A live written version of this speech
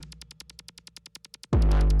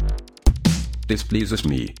This pleases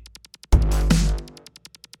me.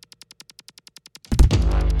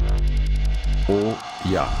 Oh,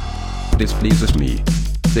 ja. This pleases me.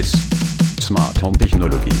 This. Smart Home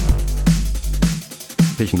Technology.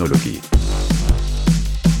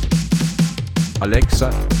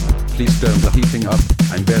 Alexa, please turn the heating up.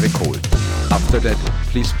 I'm very cold. After that,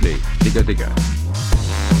 please play Digga Digga.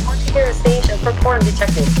 Station for porn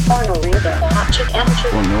detected. Porno reader. Option entry.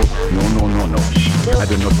 Oh no. I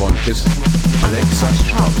do not want this. Alexa,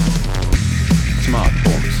 shout. Smart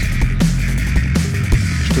homes.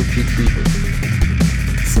 Stupid people.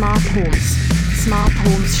 Smart homes. Smart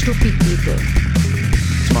homes, stupid people.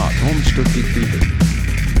 Smart homes, stupid people.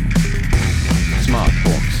 Smart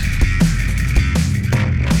homes.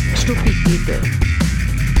 Stupid people.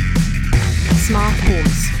 Smart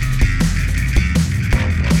homes.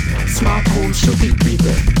 Smart homes, stupid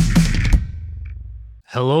people.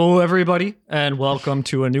 Hello, everybody, and welcome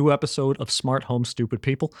to a new episode of Smart Home Stupid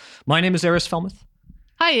People. My name is Eris Felmuth.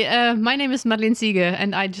 Hi, my name is Madeleine Siege,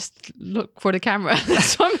 and I just look for the camera.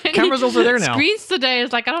 So many Camera's over there now. Screens today.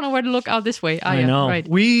 It's like, I don't know where to look. Oh, this way. I know. Right.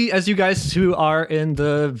 We, as you guys who are in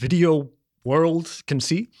the video world can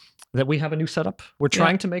see, that we have a new setup. We're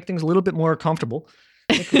trying to make things a little bit more comfortable.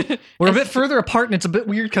 We're a bit further apart, and it's a bit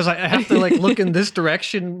weird because I have to look in this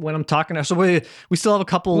direction when I'm talking. So we still have a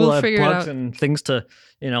couple bugs and things to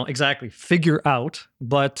exactly figure out,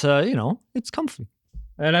 but it's comfy.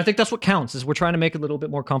 And I think that's what counts, is we're trying to make it a little bit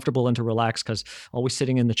more comfortable and to relax, because always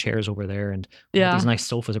sitting in the chairs over there and these nice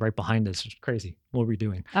sofas right behind us. It's crazy. What are we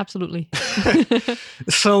doing? Absolutely.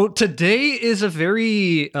 So today is a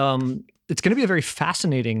very, it's going to be a very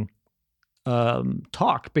fascinating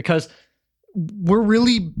talk, because we're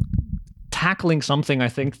really tackling something, I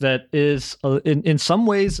think, that is in some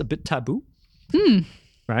ways a bit taboo.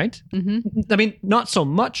 Right? Mm-hmm. I mean, not so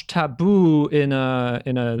much taboo in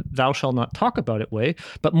a thou shalt not talk about it way,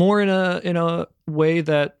 but more in a way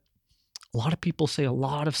that a lot of people say a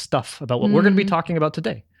lot of stuff about what we're going to be talking about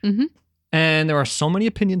today. Mm-hmm. And there are so many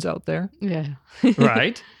opinions out there. Yeah.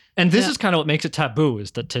 Right? And this is kind of what makes it taboo,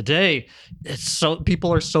 is that today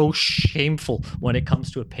people are so shameful when it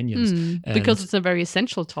comes to opinions. Because it's a very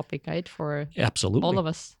essential topic, right? For absolutely all of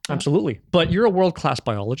us. Absolutely. But you're a world-class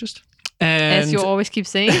biologist. And, as you always keep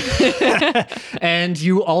saying. And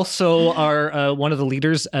you also are one of the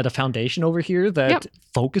leaders at a foundation over here that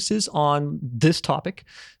focuses on this topic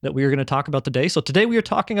that we are going to talk about today. So today we are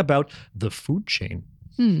talking about the food chain,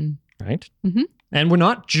 right? Mm-hmm. And we're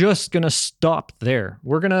not just going to stop there.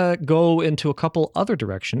 We're going to go into a couple other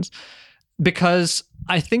directions, because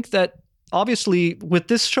I think that obviously with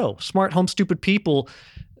this show, Smart Home Stupid People,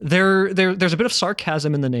 there's a bit of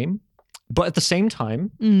sarcasm in the name. But at the same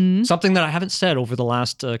time, something that I haven't said over the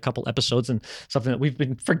last couple episodes, and something that we've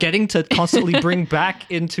been forgetting to constantly bring back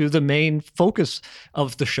into the main focus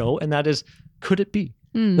of the show, and that is, could it be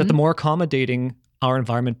that the more accommodating our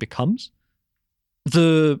environment becomes,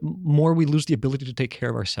 the more we lose the ability to take care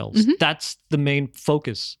of ourselves? Mm-hmm. That's the main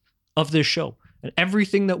focus of this show. And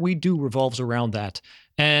everything that we do revolves around that.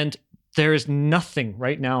 And there is nothing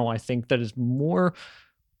right now, I think, that is more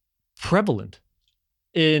prevalent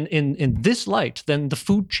in this light than the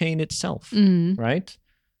food chain itself, right?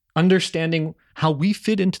 Understanding how we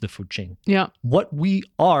fit into the food chain, what we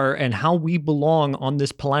are and how we belong on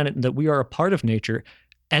this planet, and that we are a part of nature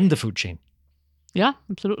and the food chain. Yeah,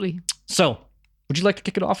 absolutely. So, would you like to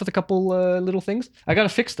kick it off with a couple little things? I got to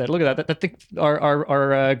fix that. Look at that. That thing,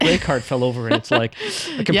 our gray card fell over, and it's like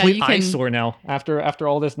a complete eyesore now. After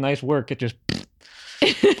all this nice work, it just...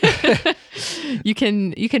 You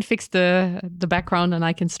can fix the background, and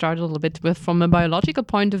I can start a little bit with, from a biological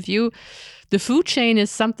point of view, the food chain is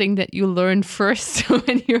something that you learn first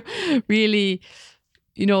when you really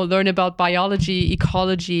learn about biology,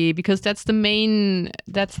 ecology, because that's the main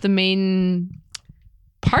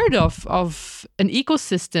part of an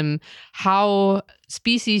ecosystem, how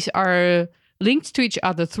species are linked to each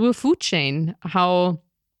other through a food chain, how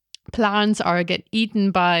plants get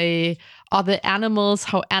eaten by other animals,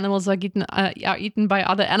 how animals are eaten by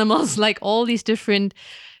other animals, like all these different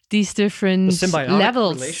the symbiotic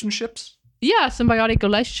levels. Relationships. Yeah, symbiotic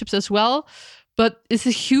relationships as well. But it's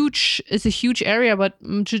a huge area. But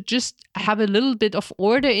to just have a little bit of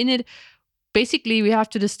order in it, basically we have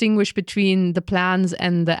to distinguish between the plants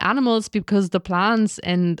and the animals, because the plants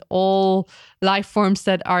and all life forms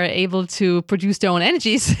that are able to produce their own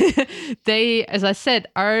energies, they, as I said,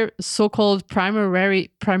 are so-called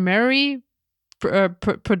primary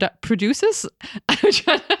producers. I'm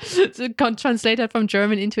trying to translate that from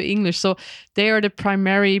German into English. So they are the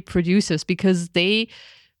primary producers, because they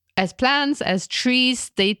as plants, as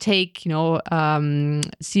trees, they take,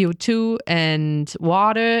 CO2 and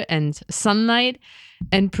water and sunlight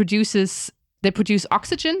and they produce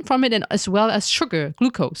oxygen from it, and as well as sugar,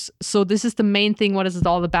 glucose. So this is the main thing. What is it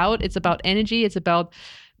all about? It's about energy. It's about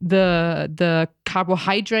the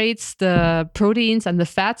carbohydrates, the proteins, and the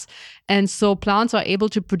fats. And so plants are able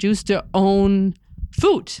to produce their own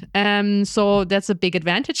food. So that's a big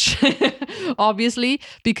advantage, obviously,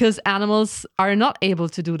 because animals are not able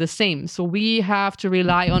to do the same. So we have to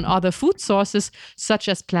rely on other food sources, such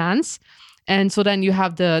as plants. And so then you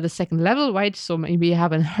have the second level, right? So maybe you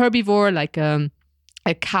have a herbivore like a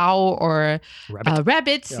cow or a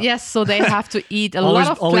rabbit. Yeah. Yes, so they have to eat a always,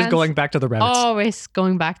 lot of always plants. going back to the rabbits. Always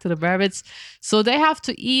going back to the rabbits. So they have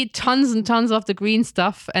to eat tons and tons of the green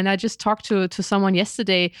stuff. And I just talked to someone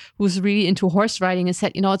yesterday who's really into horse riding and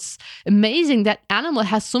said, it's amazing that animal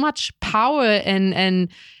has so much power and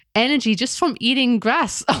energy just from eating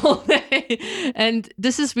grass all day. And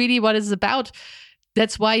this is really what it's about.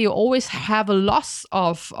 That's why you always have a loss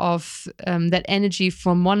of that energy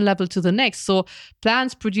from one level to the next. So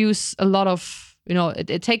plants produce a lot of,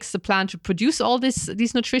 it takes the plant to produce all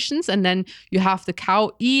these nutritions, and then you have the cow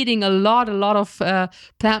eating a lot of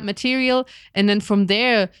plant material, and then from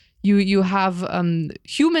there you have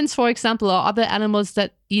humans, for example, or other animals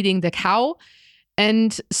that eating the cow,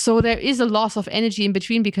 and so there is a loss of energy in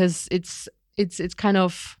between because it's kind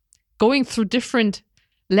of going through different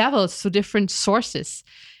levels to different sources.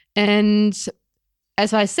 And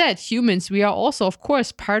as I said, humans, we are also, of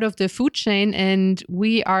course, part of the food chain, and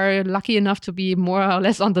we are lucky enough to be more or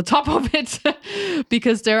less on the top of it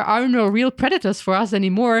because there are no real predators for us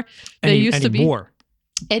anymore. There used to be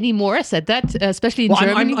anymore. I said that, especially in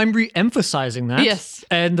Germany. I'm re-emphasizing that. Yes.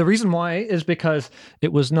 And the reason why is because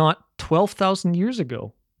it was not 12,000 years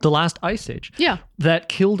ago, the last ice age, that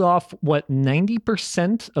killed off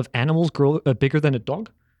 90% of animals grow bigger than a dog.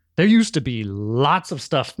 There used to be lots of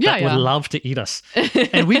stuff that would love to eat us,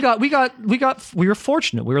 and we were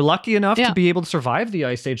fortunate. We were lucky enough to be able to survive the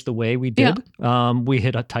ice age the way we did. We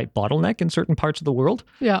hit a tight bottleneck in certain parts of the world.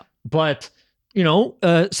 Yeah, but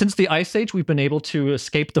since the ice age, we've been able to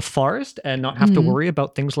escape the forest and not have to worry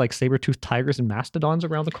about things like saber-toothed tigers and mastodons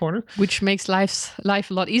around the corner. Which makes life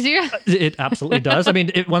a lot easier. It absolutely does. I mean,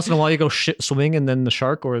 once in a while you go swimming and then the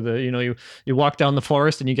shark, or you walk down the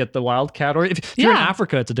forest and you get the wildcat. Or if you're in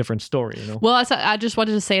Africa, it's a different story. Well, I just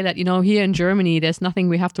wanted to say that here in Germany, there's nothing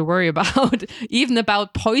we have to worry about, even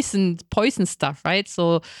about poison stuff, right?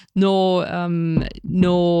 So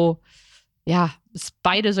no.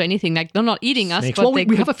 Spiders or anything, like they're not eating us. Snakes. But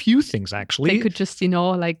we have a few things actually. They could just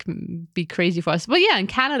be crazy for us. But in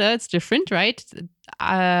Canada it's different, right?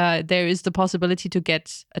 There is the possibility to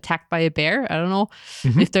get attacked by a bear. I don't know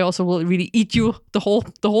if they also will really eat you the whole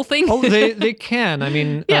thing. Oh, they can. I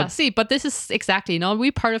mean, but this is exactly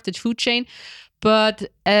we're part of the food chain, but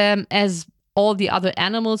as all the other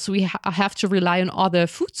animals, we have to rely on other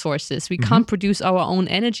food sources. We can't produce our own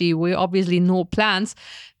energy. We're obviously no plants.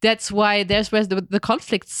 That's why there's where the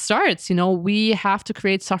conflict starts. We have to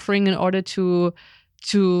create suffering in order to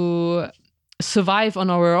survive on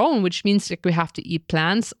our own, which means that we have to eat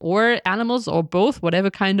plants or animals or both, whatever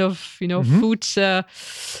kind of food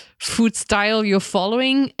style you're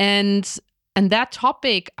following. And that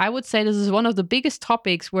topic, I would say this is one of the biggest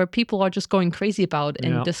topics where people are just going crazy about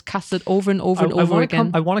and discuss it over and over again.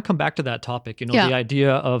 I want to come back to that topic, the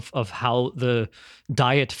idea of how the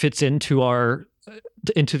diet fits into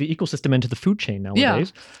the ecosystem, into the food chain nowadays. Yeah,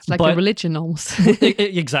 it's like a religion almost.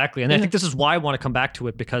 Exactly. And I think this is why I want to come back to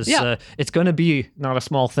it, because it's going to be not a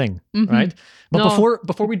small thing, right? But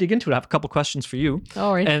before we dig into it, I have a couple questions for you.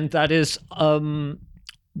 All right. And that is,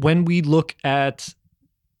 when we look at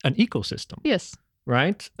an ecosystem. Yes.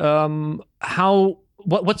 Right? What's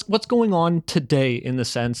going on today in the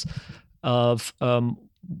sense of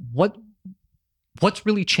what's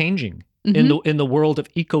really changing in the world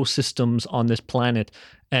of ecosystems on this planet,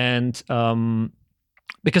 and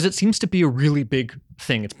because it seems to be a really big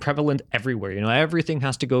thing. It's prevalent everywhere. Everything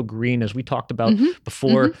has to go green, as we talked about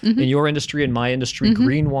before in your industry and my industry.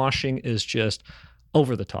 Greenwashing is just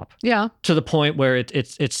over the top. Yeah. To the point where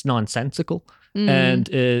it's nonsensical. And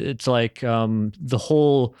it's like the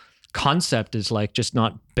whole concept is like just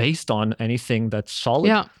not based on anything that's solid.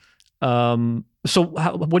 Yeah. So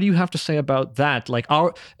what do you have to say about that? Like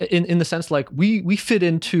in the sense, like we fit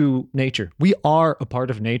into nature. We are a part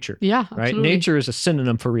of nature. Yeah. Right. Absolutely. Nature is a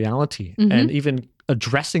synonym for reality, and even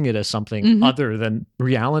addressing it as something other than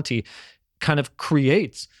reality kind of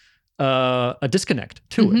creates a disconnect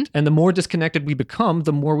to it. And the more disconnected we become,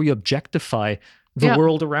 the more we objectify the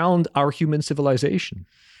world around our human civilization.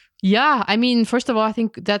 Yeah, I mean, first of all, I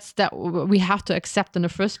think that's that we have to accept in the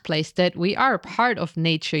first place that we are a part of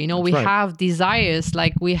nature. You know, we right. have desires,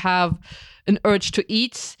 like we have an urge to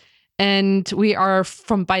eat, and we are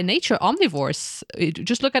from by nature omnivores.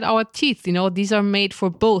 Just look at our teeth. You know, these are made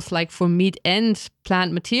for both, like for meat and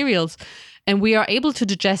plant materials, and we are able to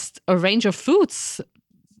digest a range of foods.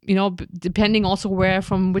 You know, depending also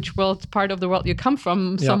from which part of the world you come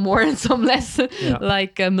from, some more and some less,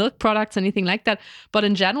 like milk products, anything like that. But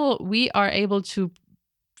in general, we are able to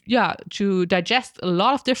digest a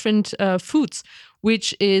lot of different foods,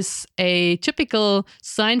 which is a typical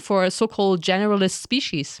sign for a so-called generalist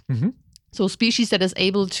species. Mm-hmm. So species that is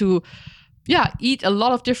able to, eat a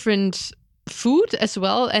lot of different food as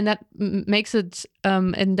well, and that makes it,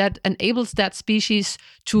 and that enables that species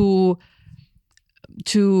to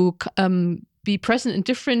be present in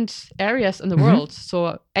different areas in the world.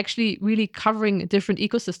 So actually really covering different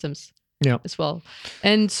ecosystems as well.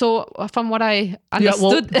 And so from what I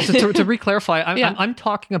understood... to re-clarify, I'm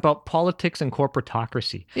talking about politics and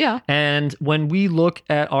corporatocracy. Yeah. And when we look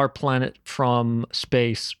at our planet from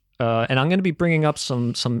space, and I'm going to be bringing up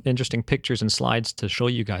some interesting pictures and slides to show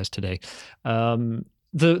you guys today,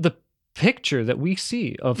 the picture that we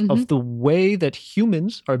see of the way that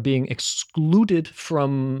humans are being excluded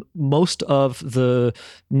from most of the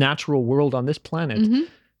natural world on this planet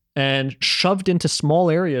and shoved into small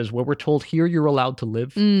areas where we're told, here you're allowed to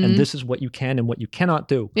live and this is what you can and what you cannot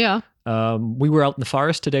do. Yeah. We were out in the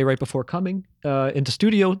forest today right before coming into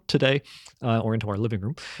studio today, or into our living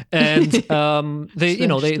room, and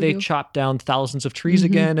they chop down thousands of trees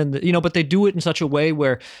again, and but they do it in such a way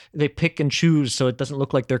where they pick and choose, so it doesn't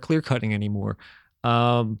look like they're clear cutting anymore.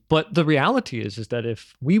 But the reality is that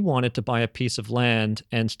if we wanted to buy a piece of land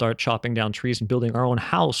and start chopping down trees and building our own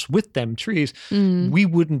house with them trees, we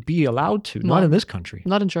wouldn't be allowed to. Not in this country.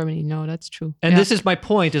 Not in Germany. No, that's true. And this is my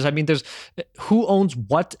point. Is there's who owns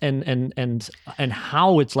what and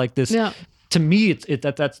how it's like this. Yeah. To me,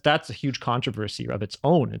 that's a huge controversy of its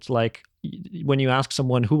own. It's like when you ask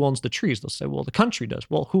someone who owns the trees, they'll say, "Well, the country does."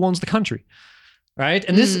 Well, who owns the country? Right.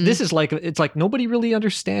 And this is like, it's like nobody really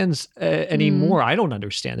understands anymore. I don't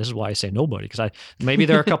understand. This is why I say nobody, because maybe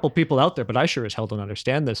there are a couple people out there, but I sure as hell don't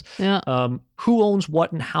understand this. Yeah. Who owns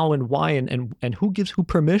what and how and why and who gives who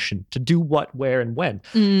permission to do what, where, and when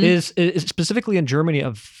is specifically in Germany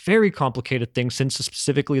a very complicated thing, since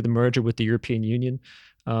specifically the merger with the European Union.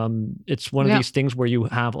 It's one of these things where you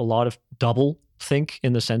have a lot of double think,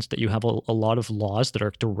 in the sense that you have a lot of laws that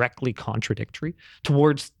are directly contradictory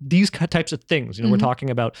towards these types of things. We're talking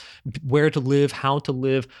about where to live, how to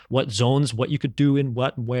live, what zones, what you could do in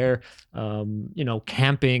what and where,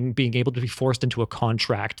 camping, being able to be forced into a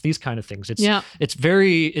contract, these kind of things. It's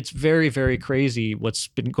very, very crazy what's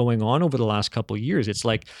been going on over the last couple of years. It's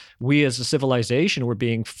like we as a civilization, we're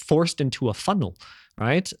being forced into a funnel,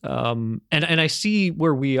 right? And I see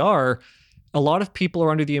where we are. A lot of people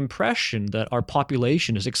are under the impression that our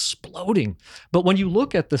population is exploding. But when you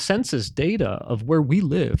look at the census data of where we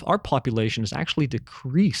live, our population has actually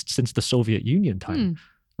decreased since the Soviet Union time,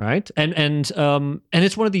 right? And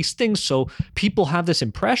it's one of these things. So people have this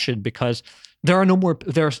impression because there are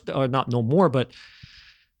but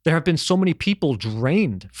there have been so many people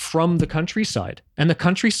drained from the countryside, and the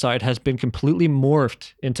countryside has been completely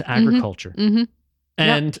morphed into agriculture.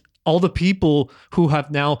 And all the people who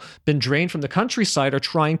have now been drained from the countryside are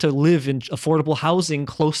trying to live in affordable housing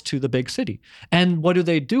close to the big city. And what do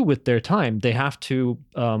they do with their time? They have to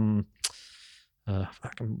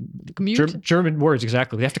commute. German words,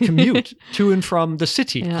 exactly. They have to commute to and from the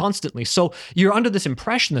city constantly. So you're under this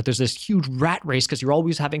impression that there's this huge rat race because you're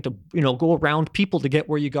always having to, go around people to get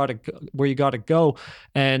where you gotta go.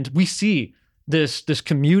 And we see this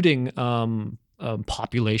commuting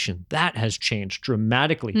population that has changed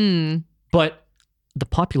dramatically, but the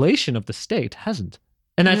population of the state hasn't,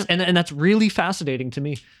 and that's really fascinating to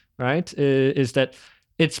me. Right? Is that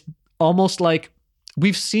it's almost like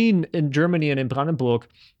we've seen in Germany and in Brandenburg,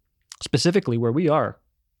 specifically where we are.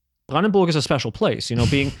 Brandenburg is a special place,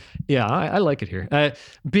 being I like it here.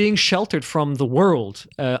 Being sheltered from the world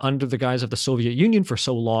under the guise of the Soviet Union for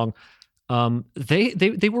so long,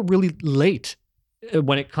 they were really late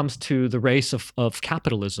when it comes to the race of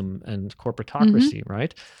capitalism and corporatocracy,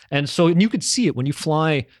 right? And so you could see it when you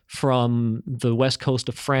fly from the west coast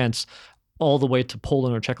of France all the way to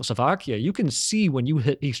Poland or Czechoslovakia. You can see when you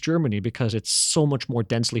hit East Germany, because it's so much more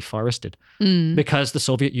densely forested, because the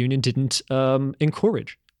Soviet Union didn't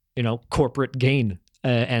encourage, corporate gain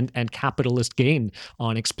and capitalist gain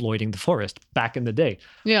on exploiting the forest back in the day.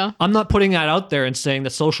 Yeah. I'm not putting that out there and saying that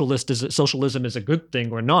socialism is a good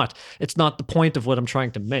thing or not. It's not the point of what I'm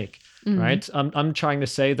trying to make, right? I'm trying to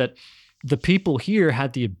say that the people here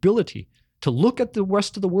had the ability to look at the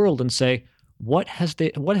rest of the world and say, what have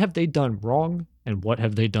they done wrong and what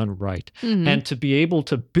have they done right? And to be able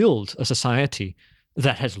to build a society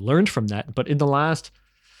that has learned from that. But in the last,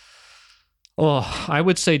 I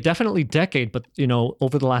would say definitely decade, but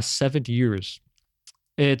over the last 7 years,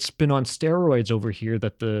 it's been on steroids over here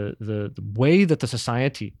that the way that the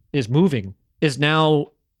society is moving is now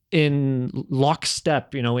in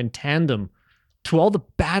lockstep, in tandem to all the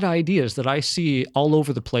bad ideas that I see all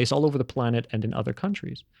over the place, all over the planet and in other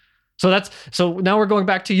countries. So now we're going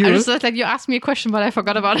back to you. I just like you asked me a question, but I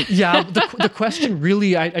forgot about it. Yeah, the question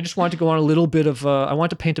really, I just wanted to go on a little bit of, I want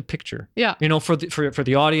to paint a picture. Yeah. For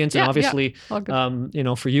the audience, and obviously,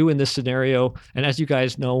 for you in this scenario, and as you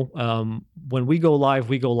guys know, when we go live,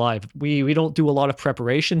 we go live. We don't do a lot of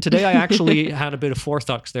preparation. Today, I actually had a bit of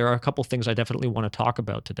forethought because there are a couple things I definitely want to talk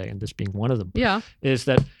about today, and this being one of them. Yeah. Is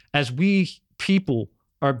that as we people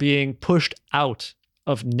are being pushed out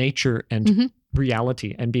of nature and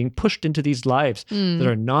reality and being pushed into these lives that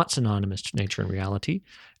are not synonymous to nature and reality.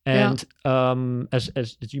 And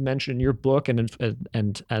as you mentioned in your book,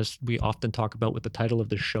 and as we often talk about with the title of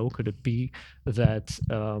the show, could it be that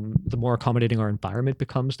the more accommodating our environment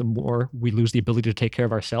becomes, the more we lose the ability to take care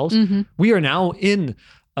of ourselves? We are now in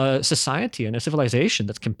a society and a civilization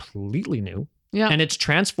that's completely new. Yeah. And it's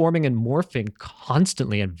transforming and morphing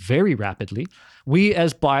constantly and very rapidly. We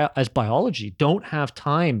as biology don't have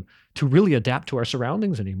time to really adapt to our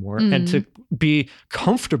surroundings anymore and to be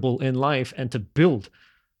comfortable in life and to build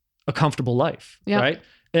a comfortable life, right?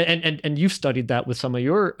 And you've studied that with some of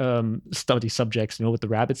your study subjects, with the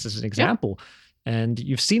rabbits as an example, and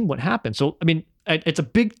you've seen what happens. So, I mean, it's a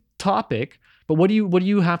big topic, but what do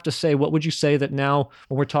you have to say? What would you say that now,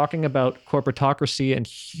 when we're talking about corporatocracy and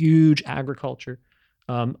huge agriculture,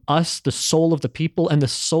 us, the soul of the people and the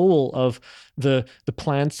soul of the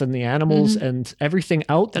plants and the animals and everything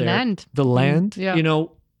out there, the land,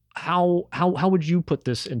 how would you put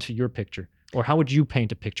this into your picture? Or how would you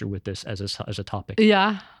paint a picture with this as a topic?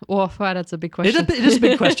 Yeah, well, that's a big question. It is a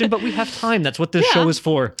big question, but we have time. That's what this show is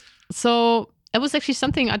for. So it was actually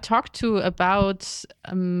something I talked to about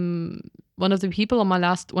one of the people on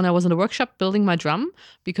when I was in the workshop building my drum,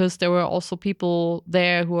 because there were also people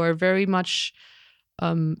there who are very much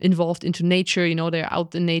involved into nature. They're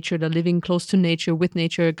out in nature, they're living close to nature, with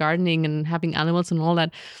nature, gardening and having animals and all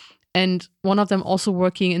that. And one of them also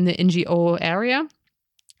working in the NGO area.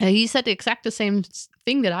 He said the same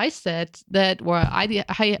thing that I said, that where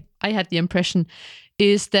I had the impression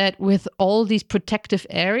is that with all these protective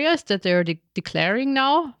areas that they're declaring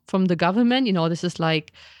now from the government, this is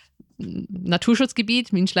like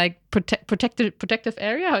Naturschutzgebiet, means like protective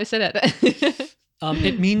area. How I say that?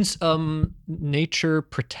 It means nature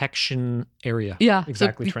protection area. Yeah,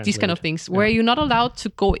 exactly. So these kind of things where you're not allowed to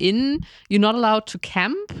go in, you're not allowed to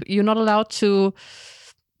camp, you're not allowed to,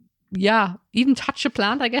 even touch a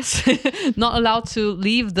plant, I guess. Not allowed to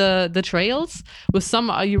leave the trails. With some,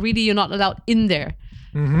 you're not allowed in there.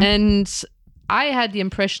 And I had the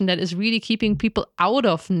impression that is really keeping people out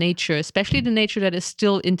of nature, especially the nature that is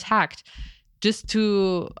still intact. Just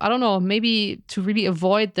to, I don't know, maybe to really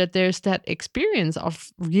avoid that there's that experience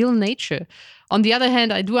of real nature. On the other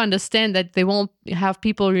hand, I do understand that they won't have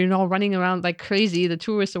people, running around like crazy, the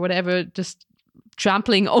tourists or whatever, just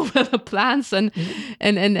trampling over the plants and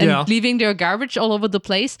leaving their garbage all over the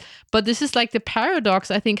place. But this is like the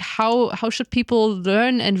paradox, I think. How should people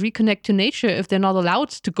learn and reconnect to nature if they're not allowed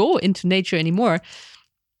to go into nature anymore?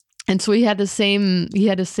 And so he had the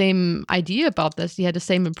same idea about this. He had the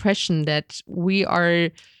same impression that we are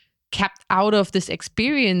kept out of this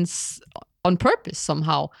experience on purpose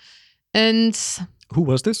somehow. And who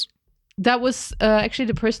was this? That was actually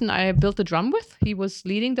the person I built the drum with. He was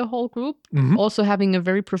leading the whole group, also having a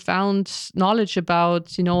very profound knowledge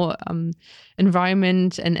about,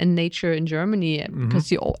 environment and nature in Germany,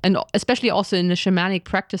 because and especially also in the shamanic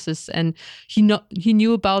practices. And he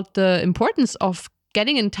knew about the importance of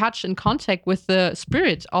getting in touch and contact with the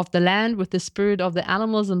spirit of the land, with the spirit of the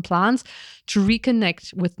animals and plants, to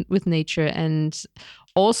reconnect with nature. And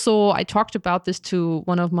also, I talked about this to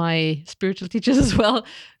one of my spiritual teachers as well,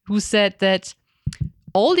 who said that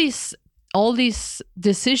all these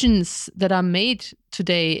decisions that are made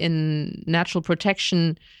today in natural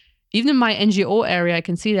protection, even in my NGO area, I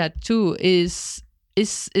can see that too, is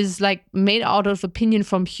like made out of opinion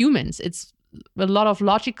from humans. It's a lot of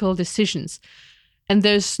logical decisions. And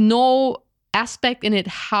there's no aspect in it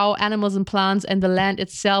how animals and plants and the land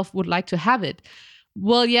itself would like to have it.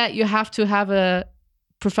 Well, yeah, you have to have a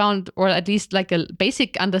profound, or at least like a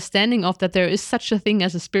basic understanding of that there is such a thing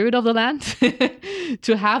as a spirit of the land.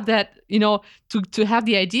 To have that, to have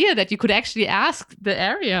the idea that you could actually ask the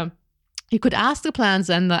area. You could ask the plants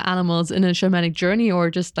and the animals in a shamanic journey, or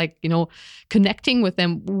just like, connecting with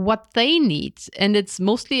them, what they need. And it's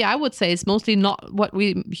mostly, I would say, it's mostly not what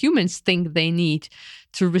we humans think they need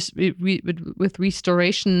to with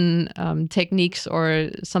restoration techniques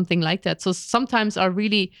or something like that. So sometimes I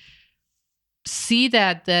really see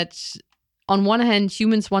that on one hand,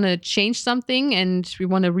 humans want to change something and we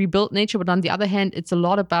want to rebuild nature, but on the other hand, it's a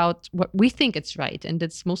lot about what we think it's right, and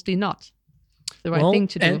it's mostly not the right thing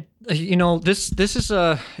to do. And, this is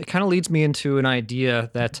it kind of leads me into an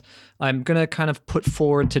idea that I'm gonna kind of put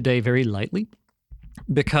forward today very lightly,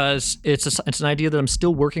 because it's an idea that I'm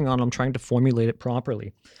still working on. I'm trying to formulate it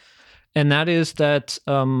properly, and that is that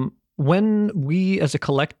when we as a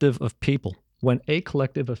collective of people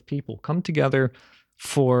come together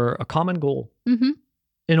for a common goal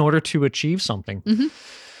in order to achieve something.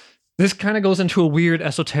 This kind of goes into a weird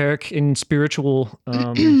esoteric and spiritual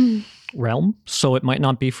realm, so it might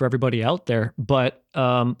not be for everybody out there. But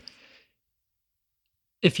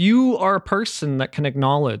if you are a person that can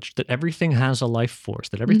acknowledge that everything has a life force,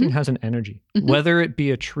 that everything has an energy, whether it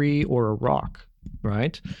be a tree or a rock,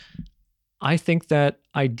 right? I think that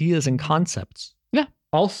ideas and concepts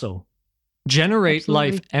also generate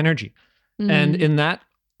life energy. And in that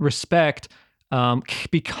respect,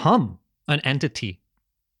 become an entity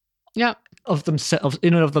of themselves,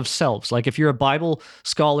 in and of themselves. Like if you're a Bible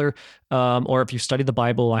scholar, or if you study the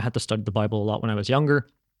Bible, I had to study the Bible a lot when I was younger.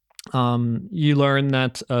 You learn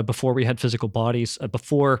that before we had physical bodies,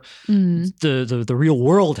 before the real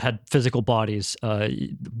world had physical bodies,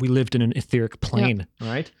 we lived in an etheric plane,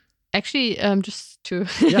 right? Actually, just to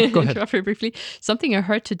go ahead. interrupt very briefly, something I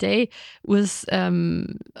heard today was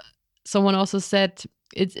someone also said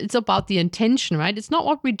it's about the intention, right? It's not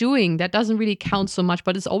what we're doing that doesn't really count so much,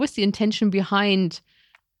 but it's always the intention behind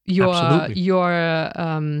your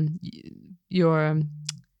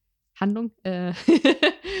Handlung,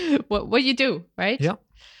 what you do, right? Yeah.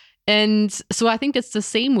 And so I think it's the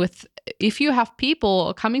same with, if you have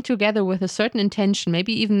people coming together with a certain intention,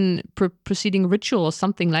 maybe even proceeding ritual or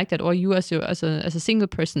something like that, or you as a single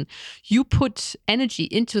person, you put energy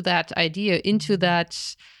into that idea, into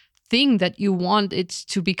that thing that you want it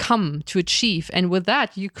to become, to achieve. And with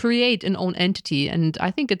that, you create an own entity. And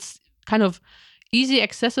I think it's kind of easy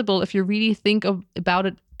accessible if you really think about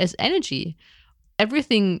it as energy.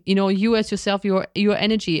 Everything, you as yourself, your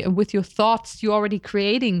energy, and with your thoughts, you're already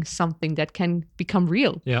creating something that can become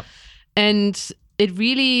real. Yeah. And it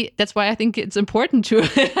really, that's why I think it's important to,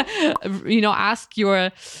 ask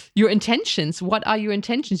your intentions. What are your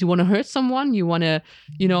intentions? You want to hurt someone? You want to,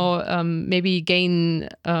 maybe gain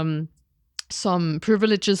some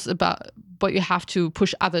privileges but you have to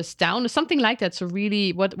push others down or something like that. So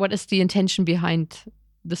really, what is the intention behind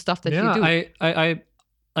the stuff that you do? I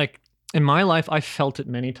like, in my life, I felt it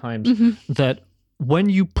many times that when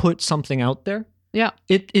you put something out there,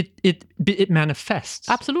 it manifests.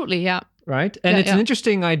 Absolutely, yeah. Right? And it's an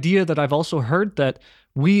interesting idea that I've also heard, that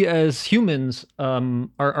we as humans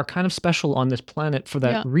are kind of special on this planet for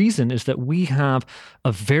that reason, is that we have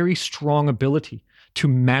a very strong ability to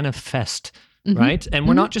manifest, right? And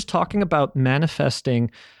we're not just talking about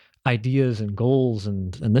manifesting ideas and goals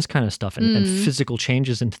and this kind of stuff and physical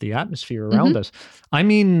changes into the atmosphere around us. I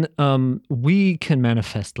mean, we can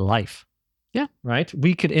manifest life. Yeah. Right?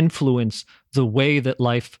 We could influence the way that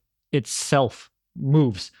life itself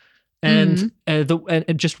moves. And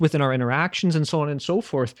and just within our interactions and so on and so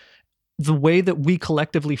forth, the way that we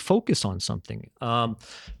collectively focus on something.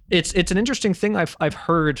 It's an interesting thing I've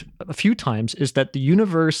heard a few times, is that the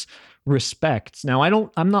universe respects. Now,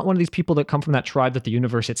 I'm not one of these people that come from that tribe that the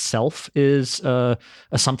universe itself is a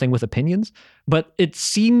something with opinions, but it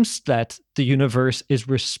seems that the universe is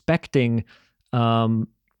respecting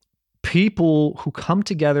people who come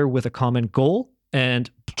together with a common goal and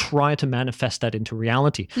try to manifest that into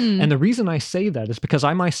reality. And the reason I say that is because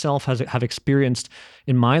I myself have experienced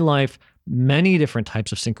in my life many different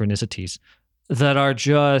types of synchronicities that are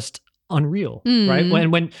just unreal,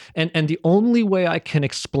 right? And the only way I can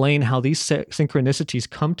explain how these synchronicities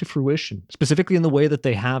come to fruition, specifically in the way that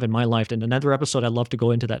they have in my life, in another episode, I'd love to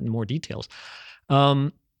go into that in more details,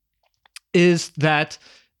 is that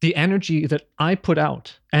the energy that I put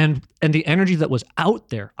out and the energy that was out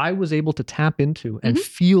there, I was able to tap into and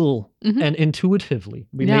feel and intuitively.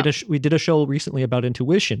 We did a show recently about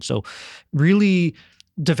intuition. So really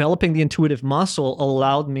developing the intuitive muscle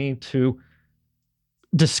allowed me to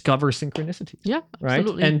discover synchronicities. Yeah, Right.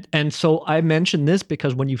 absolutely. And so I mention this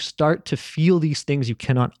because when you start to feel these things, you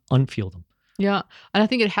cannot unfeel them. Yeah. And I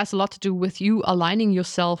think it has a lot to do with you aligning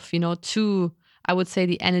yourself, to, I would say,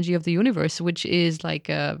 the energy of the universe, which is like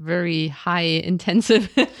a very high intensive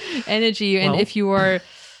energy. And Well- if you are,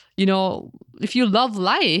 if you love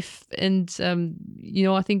life and,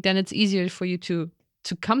 I think then it's easier for you to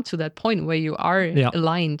come to that point where you are Yeah,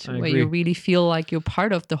 aligned, I where you agree. really feel like you're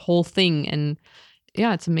part of the whole thing. And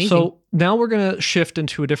yeah, it's amazing. So now we're going to shift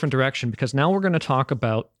into a different direction because now we're going to talk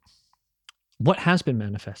about what has been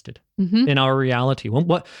manifested Mhm. in our reality.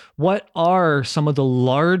 What are some of the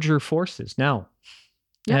larger forces now?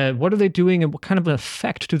 What are they doing, and what kind of an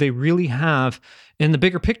effect do they really have in the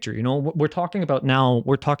bigger picture? What we're talking about now.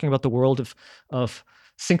 We're talking about the world of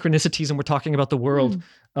synchronicities, and we're talking about the world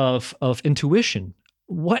of intuition.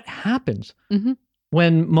 What happens Mhm.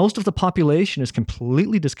 when most of the population is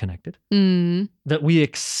completely disconnected? Mm. That we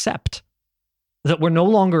accept that we're no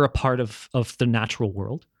longer a part of the natural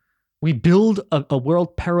world. We build a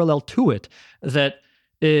world parallel to it that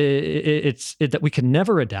that we can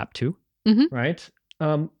never adapt to, Mhm. right?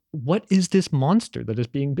 What is this monster that is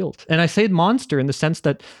being built? And I say monster in the sense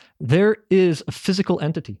that there is a physical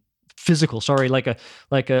entity.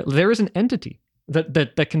 There is an entity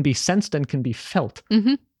that can be sensed and can be felt.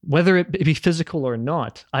 Mhm. Whether it be physical or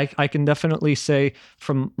not, I can definitely say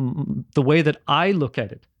from the way that I look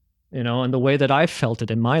at it, and the way that I've felt it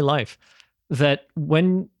in my life, that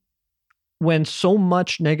when so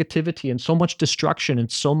much negativity and so much destruction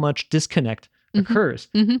and so much disconnect occurs,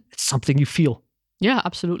 Mhm. it's something you feel, Yeah,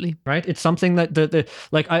 absolutely. right? It's something that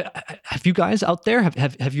have you guys out there,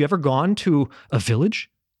 have you ever gone to a village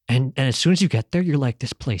and as soon as you get there, you're like,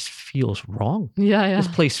 this place feels wrong. Yeah. This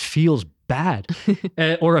place feels bad.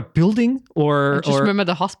 Or a building I just remember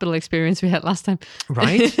the hospital experience we had last time.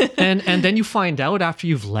 right? and then you find out after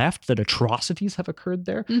you've left that atrocities have occurred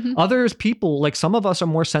there. Mhm. Others people, like some of us are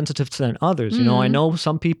more sensitive than others. I know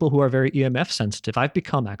some people who are very EMF sensitive. I've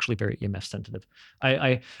become actually very EMF sensitive.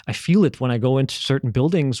 I feel it when I go into certain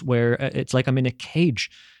buildings where it's like I'm in a cage.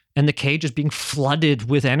 And the cage is being flooded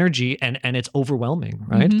with energy, and it's overwhelming,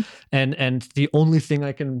 right? Mhm. And the only thing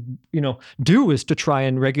I can do is to try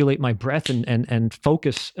and regulate my breath and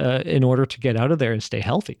focus in order to get out of there and stay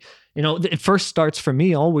healthy. It first starts for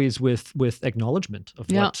me always with acknowledgement of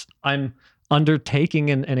Yeah. what I'm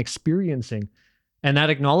undertaking and experiencing, and that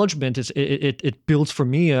acknowledgement is it builds for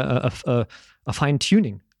me a fine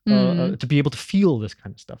tuning to be able to feel this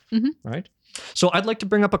kind of stuff, Mhm. right? So I'd like to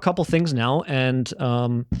bring up a couple things now, and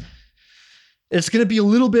it's going to be a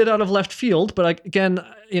little bit out of left field, but again,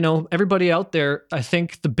 everybody out there, I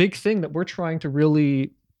think the big thing that we're trying to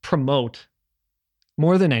really promote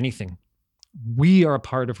more than anything, we are a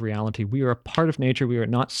part of reality. We are a part of nature. We are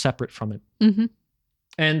not separate from it. Mhm.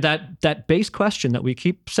 And that base question that we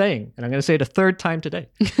keep saying, and I'm going to say it a third time today.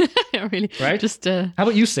 Yeah, really. Right? Just How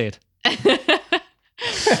about you say it?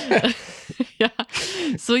 yeah.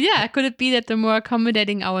 So yeah, could it be that the more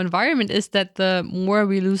accommodating our environment is, that the more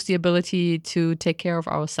we lose the ability to take care of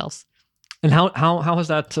ourselves? And how has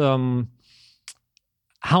that?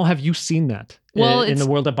 How have you seen that Well, in the it's-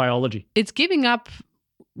 world of biology? It's giving up.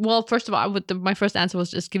 Well, first of all, my first answer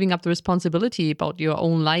was just giving up the responsibility about your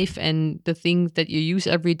own life and the things that you use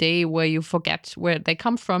every day, where you forget where they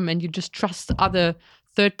come from and you just trust other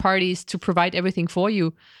third parties to provide everything for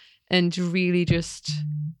you, and to really just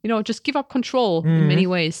give up control in many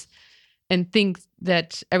ways, and think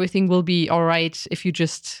that everything will be all right if you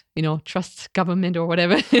just trust government or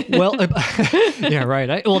whatever. Well, yeah,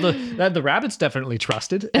 right. The rabbits definitely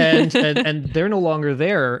trusted, and they're no longer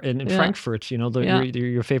there in Yeah. Frankfurt. Yeah.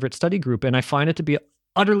 Your favorite study group, and I find it to be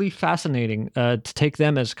utterly fascinating to take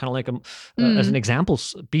them as kind of like as an example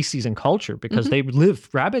species in culture, because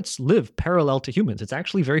rabbits live parallel to humans. It's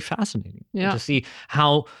actually very fascinating Yeah. to see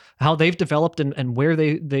how they've developed and where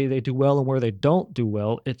they do well and where they don't do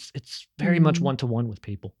well. It's very much one-to-one with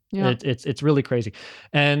people. Yeah. It's really crazy.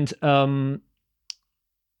 And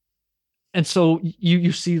so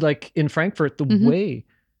you see, like in Frankfurt, the way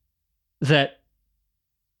that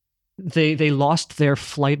they lost their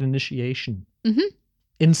flight initiation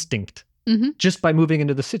instinct just by moving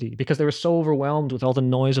into the city, because they were so overwhelmed with all the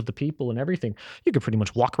noise of the people and everything. You could pretty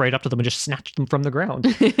much walk right up to them and just snatch them from the ground.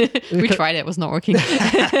 We tried it was not working.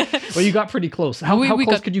 Well, you got pretty close. How We close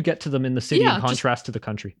got- could you get to them in the city Yeah, in just- contrast to the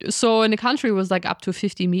country? So in the country it was like up to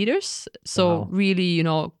 50 meters. So Wow. really,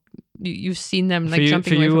 you've seen them like For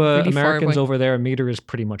jumping you away from really Americans far away. over there, a meter is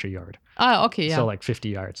pretty much a yard. Ah, okay, yeah. So like 50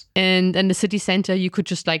 yards. And the city center, you could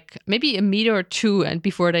just like maybe a meter or two, and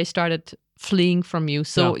before they started fleeing from you.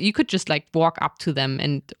 So Yeah. you could just like walk up to them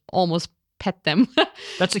and almost pet them.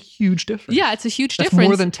 That's a huge difference. Yeah, it's a huge That's difference.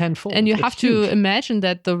 more than tenfold. And you It's have to huge. imagine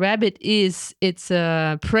that the rabbit it's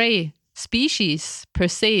a prey species per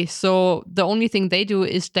se. So the only thing they do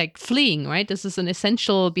is like fleeing, right? This is an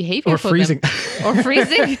essential behavior Or for freezing. them. Or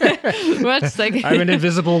freezing. Well, it's like I'm an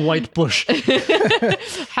invisible white bush.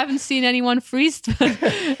 haven't seen anyone freeze.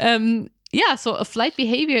 Yeah, so a flight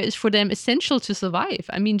behavior is for them essential to survive.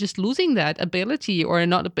 I mean, just losing that ability, or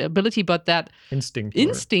not ability, but that Instinct.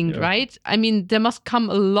 instinct, right? I mean, there must come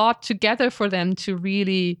a lot together for them to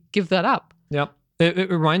really give that up. Yeah. It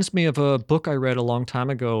reminds me of a book I read a long time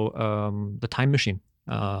ago, The Time Machine,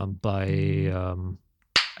 by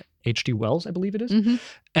H.G. Wells, I believe it is. Mm-hmm.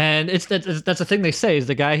 And that's the thing they say is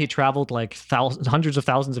the guy, he traveled like hundreds of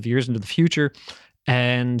thousands of years into the future,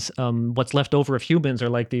 and what's left over of humans are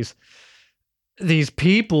like these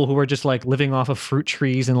people who are just like living off of fruit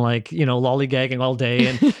trees and like, you know, lollygagging all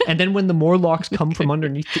day, and then when the Morlocks come from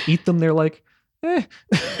underneath to eat them, they're like, eh.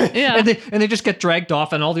 Yeah. and they just get dragged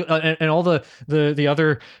off, and all the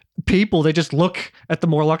other people, they just look at the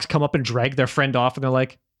Morlocks come up and drag their friend off, and they're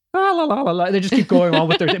like, ah, la, la, la, la. They just keep going on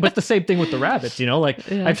with their day. But the same thing with the rabbits, you know, like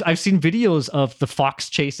Yeah. I've seen videos of the fox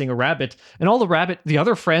chasing a rabbit, and all the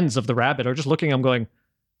other friends of the rabbit are just looking at him going,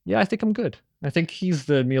 yeah, I think I'm good. I think he's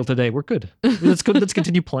the meal today. We're good. Let's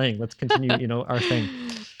continue playing. Let's continue, you know, our thing.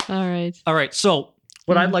 All right. All right. So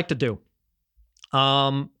what I'd like to do,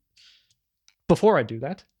 before I do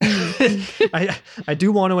that, I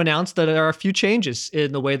do want to announce that there are a few changes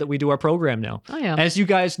in the way that we do our program now. Oh, yeah. As you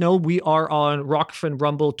guys know, we are on Rockfin,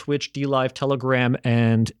 Rumble, Twitch, DLive, Telegram,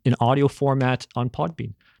 and in audio format on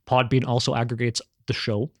Podbean. Podbean also aggregates the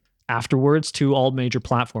show afterwards to all major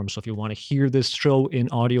platforms. So if you want to hear this show in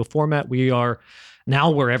audio format, we're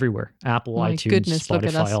everywhere. Apple, My iTunes, goodness, look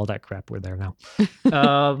at us. Spotify, all that crap. We're there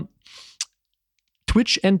now.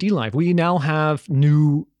 Twitch and DLive, we now have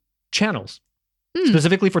new channels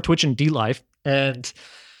specifically for Twitch and DLive, and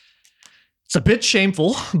it's a bit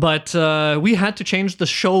shameful, but we had to change the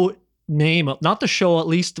show name. Not the show, at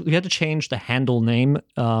least we had to change the handle name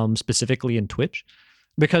specifically in Twitch,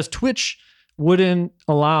 because Twitch wouldn't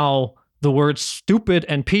allow the words stupid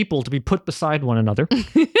and people to be put beside one another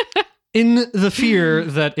in the fear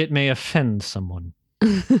that it may offend someone.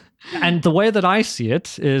 And the way that I see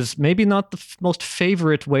it is maybe not the most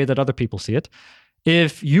favorite way that other people see it.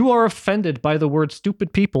 If you are offended by the word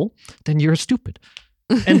stupid people, then you're stupid.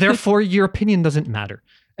 And therefore your opinion doesn't matter.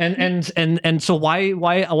 And so why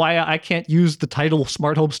I can't use the title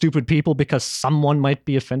Smart Home Stupid People because someone might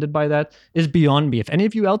be offended by that is beyond me. If any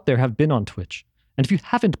of you out there have been on Twitch, and if you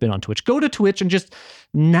haven't been on Twitch, go to Twitch and just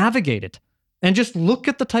navigate it and just look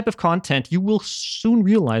at the type of content. You will soon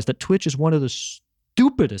realize that Twitch is one of the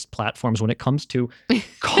stupidest platforms when it comes to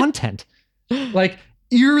content. Like,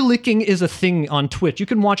 ear licking is a thing on Twitch. You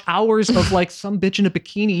can watch hours of like some bitch in a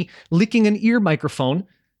bikini licking an ear microphone,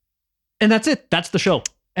 and that's it. That's the show.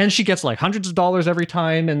 And she gets like hundreds of dollars every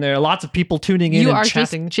time, and there are lots of people tuning in You and are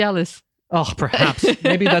chatting. just jealous. Oh, perhaps.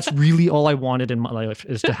 Maybe that's really all I wanted in my life,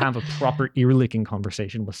 is to have a proper ear licking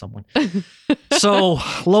conversation with someone. So,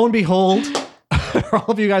 lo and behold, for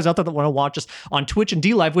all of you guys out there that want to watch us on Twitch and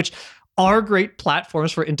DLive, which are great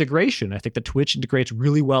platforms for integration. I think that Twitch integrates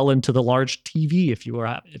really well into the large TV if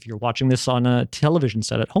you're watching this on a television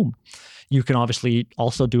set at home. You can obviously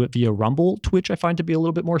also do it via Rumble. Twitch I find to be a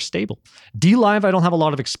little bit more stable. DLive I don't have a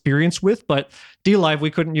lot of experience with, but DLive we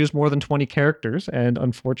couldn't use more than 20 characters, and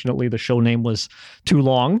unfortunately the show name was too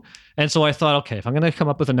long. And so I thought, okay, if I'm going to come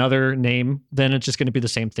up with another name, then it's just going to be the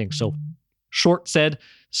same thing. So short said,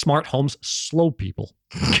 Smart Homes Slow People.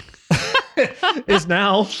 is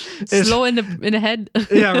Slow in the head.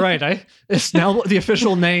 Yeah, right. It's now the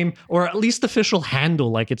official name, or at least the official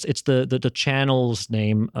handle. Like it's the channel's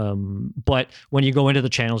name. But when you go into the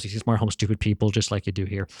channels, you see Smart Home Stupid People, just like you do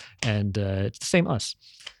here, and it's the same us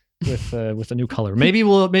with a new color. Maybe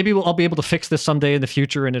I'll be able to fix this someday in the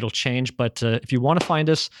future, and it'll change. But if you want to find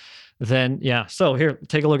us, then yeah. So here,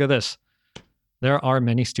 take a look at this. There are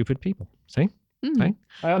many stupid people. See. Okay.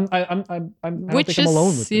 I don't Which think I'm alone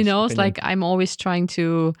with is, you this know, it's opinion. like I'm always trying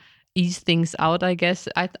to ease things out, I guess.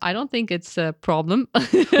 I don't think it's a problem.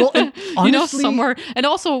 Well, and you know, honestly- somewhere. And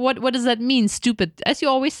also, what does that mean? Stupid. As you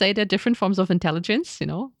always say, there are different forms of intelligence, you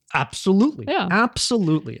know? Absolutely. Yeah.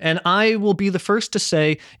 Absolutely. And I will be the first to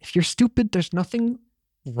say, if you're stupid, there's nothing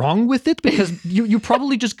wrong with it, because you're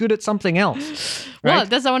probably just good at something else. Right? Well,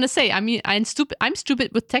 that's what I want to say. I mean, I'm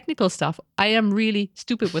stupid with technical stuff. I am really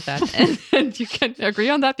stupid with that. and you can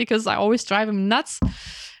agree on that, because I always drive him nuts.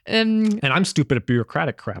 And I'm stupid at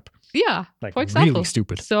bureaucratic crap. Yeah, Like for example. really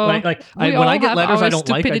stupid. So when I get letters I don't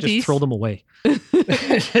like, I just throw them away.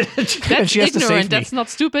 That's she has to save ignorant. me. That's not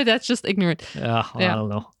stupid. That's just ignorant. Yeah, I Yeah. don't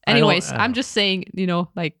know. Anyways, I don't I'm just saying,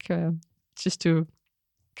 just to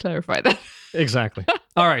clarify that. Exactly.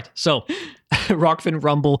 All right. So, Rockfin,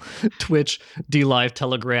 Rumble, Twitch, DLive,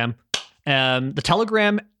 Telegram. The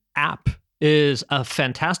Telegram app is a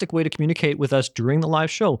fantastic way to communicate with us during the live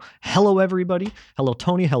show. Hello, everybody. Hello,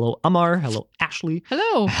 Tony. Hello, Amar. Hello, Ashley.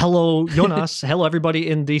 Hello. Hello, Jonas. Hello, everybody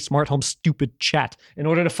in the Smart Home Stupid chat. In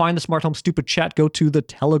order to find the Smart Home Stupid chat, go to the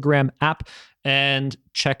Telegram app and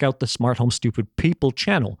check out the Smart Home Stupid People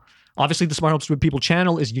channel. Obviously, the Smart Home Stupid People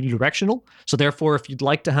channel is unidirectional. So therefore, if you'd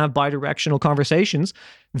like to have bidirectional conversations,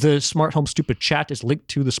 the Smart Home Stupid chat is linked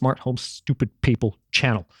to the Smart Home Stupid People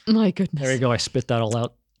channel. My goodness. There you go. I spit that all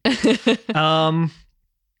out.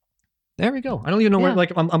 There we go. I don't even know where,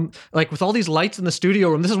 Yeah. I'm like with all these lights in the studio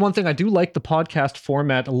room. This is one thing I do like the podcast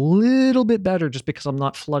format a little bit better just because I'm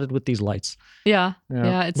not flooded with these lights. Yeah.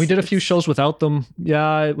 Yeah. We did a few shows without them.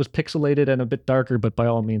 Yeah, it was pixelated and a bit darker, but by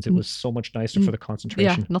all means, it was so much nicer for the Yeah,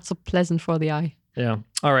 concentration. not so pleasant for the eye. Yeah.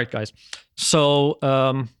 All right, guys. So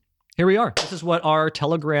here we are. This is what our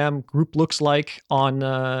Telegram group looks like on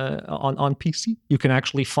PC. You can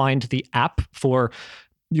actually find the app for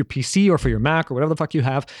your PC or for your Mac or whatever the fuck you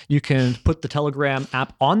have. You can put the Telegram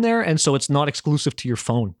app on there, and so it's not exclusive to your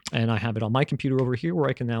phone. And I have it on my computer over here where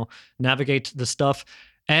I can now navigate the stuff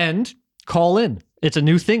and call in. It's a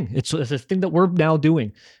new thing. It's a thing that we're now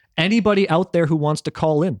doing. Anybody out there who wants to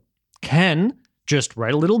call in can just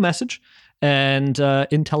write a little message and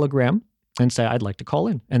in Telegram and say, I'd like to call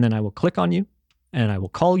in. And then I will click on you and I will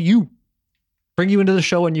call you, bring you into the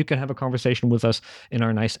show, and you can have a conversation with us in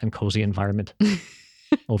our nice and cozy environment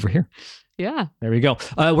over here. Yeah. There we go.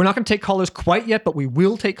 We're not going to take callers quite yet, but we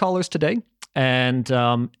will take callers today. And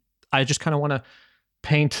I just kind of want to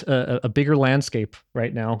paint a bigger landscape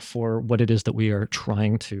right now for what it is that we are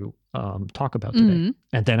trying to talk about today. Mhm.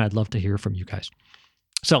 And then I'd love to hear from you guys.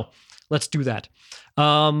 So let's do that.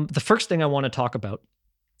 The first thing I want to talk about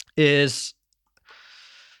is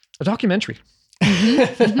a documentary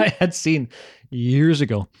that I had seen years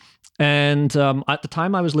ago. And at the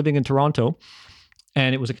time I was living in Toronto,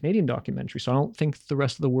 and it was a Canadian documentary, so I don't think the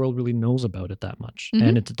rest of the world really knows about it that much.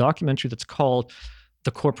 And it's a documentary that's called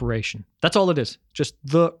The Corporation. That's all it is, just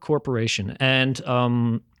The Corporation. And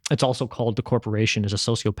it's also called The Corporation is a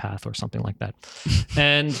Sociopath or something like that.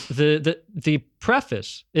 And the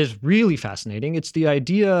preface is really fascinating. It's the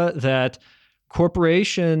idea that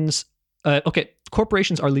corporations are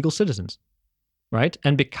legal citizens, right?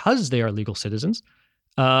 And because they are legal citizens,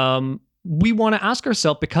 we want to ask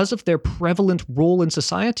ourselves, because of their prevalent role in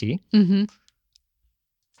society,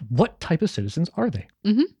 what type of citizens are they?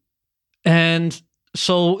 And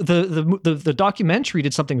so the documentary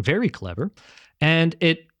did something very clever, and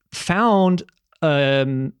it found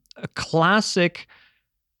a classic,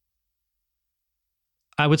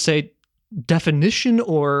 I would say, definition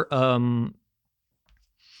or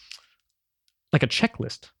like a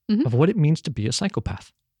checklist of what it means to be a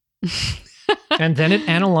psychopath. And then it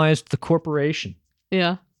analyzed the corporation.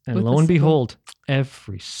 Yeah. And With lo the and symbol. behold,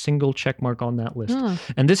 every single check mark on that list. Ah.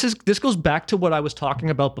 And this goes back to what I was talking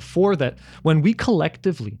about before, that when we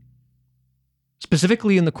collectively,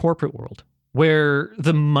 specifically in the corporate world, where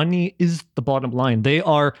the money is the bottom line, they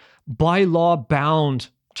are by law bound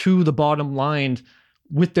to the bottom line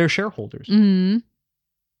with their shareholders.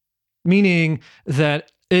 Meaning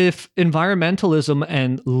that if environmentalism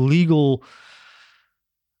and legal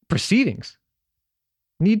proceedings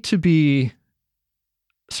need to be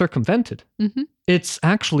circumvented, it's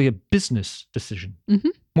actually a business decision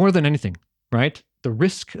more than anything, right? The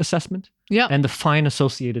risk assessment Yeah. and the fine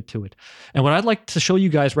associated to it. And what I'd like to show you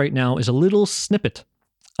guys right now is a little snippet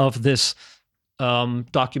of this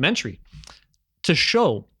documentary to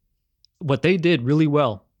show what they did really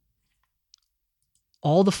well.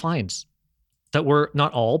 All the fines that were,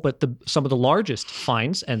 not all, but some of the largest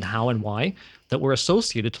fines and how and why that were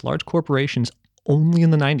associated to large corporations only in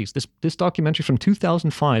the 90s. This documentary from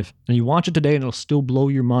 2005, and you watch it today and it'll still blow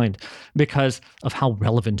your mind because of how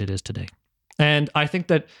relevant it is today. And I think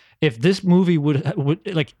that if this movie would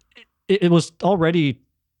like, it was already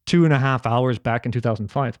 2.5 hours back in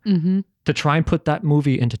 2005, to try and put that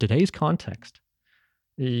movie into today's context,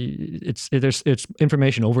 it's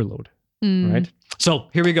information overload, right? So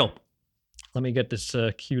here we go. Let me get this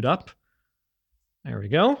queued up. There we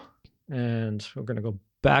go. And we're going to go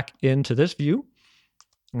back into this view.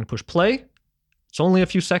 I'm going to push play. It's only a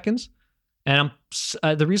few seconds. And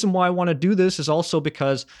the reason why I want to do this is also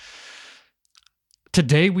because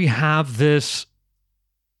today we have this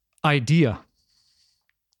idea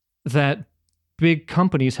that big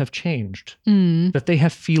companies have changed, Mm. that they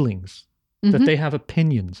have feelings, that Mhm. they have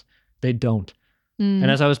opinions. They don't. Mm.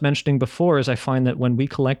 And as I was mentioning before, is I find that when we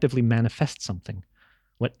collectively manifest something,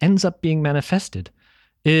 what ends up being manifested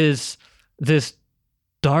is this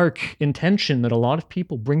dark intention that a lot of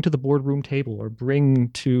people bring to the boardroom table or bring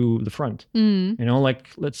to the front. Mm. You know, like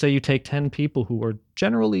let's say you take 10 people who are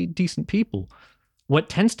generally decent people. What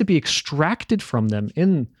tends to be extracted from them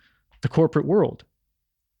in the corporate world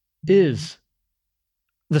is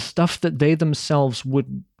the stuff that they themselves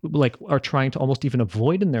would like are trying to almost even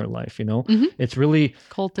avoid in their life, you know? Mhm. It's really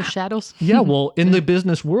Called the shadows. yeah, well, in the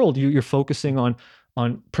business world, you're focusing on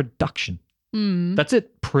production. Mm. That's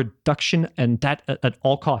it, production, and that at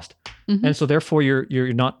all cost. Mhm. And so therefore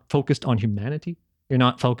you're not focused on humanity. You're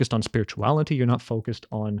not focused on spirituality. You're not focused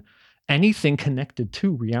on anything connected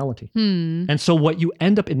to reality. Mm. And so what you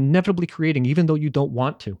end up inevitably creating, even though you don't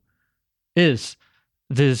want to, is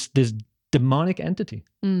this demonic entity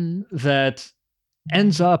Mm. that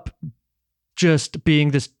ends up just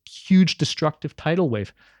being this huge destructive tidal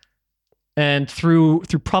wave. And through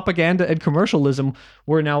propaganda and commercialism,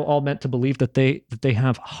 we're now all meant to believe that they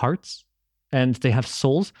have hearts and they have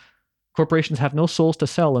souls. Corporations have no souls to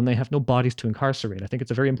sell and they have no bodies to incarcerate. I think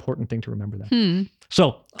it's a very important thing to remember that. Hmm.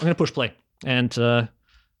 So I'm going to push play and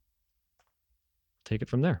take it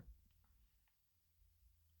from there.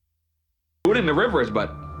 Food in the rivers, but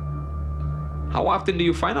how often do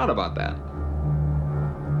you find out about that?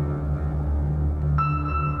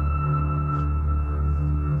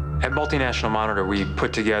 At Multinational Monitor, we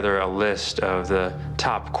put together a list of the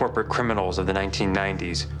top corporate criminals of the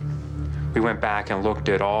 1990s. We went back and looked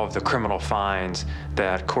at all of the criminal fines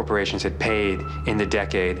that corporations had paid in the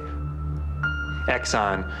decade.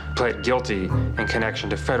 Exxon pled guilty in connection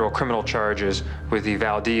to federal criminal charges with the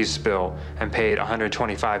Valdez spill and paid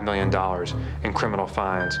 $125 million in criminal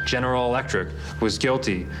fines. General Electric was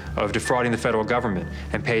guilty of defrauding the federal government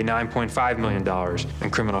and paid $9.5 million in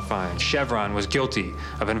criminal fines. Chevron was guilty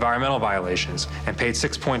of environmental violations and paid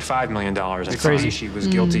 $6.5 million in fines. Mitsubishi was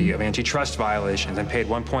guilty of antitrust violations and paid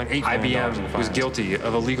 $1.8 million. IBM was guilty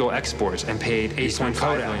of illegal exports and paid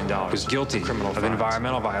 $8.5 million. Was guilty of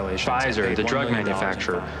environmental violations. Pfizer, the drug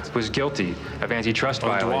manufacturer, was guilty of antitrust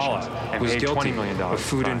violations and paid $20 million. Of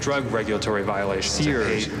food and drug regulatory violations.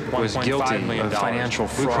 Sears was guilty of financial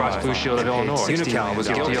fraud. Blue Shield of Illinois. Unical was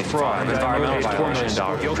guilty of fraud. Environmental violations.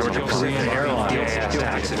 Korean Airlines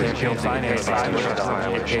accident finance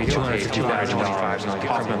violations. Paid $255 million.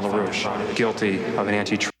 Hoffman LaRouche guilty of an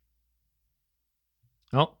antitrust.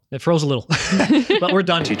 Oh, it froze a little, but we're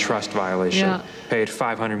done. Antitrust violation. Yeah. Paid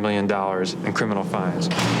 $500 million in criminal fines.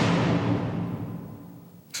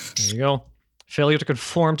 There you go. Failure to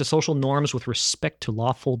conform to social norms with respect to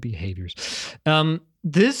lawful behaviors.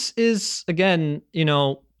 This is again, you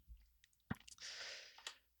know,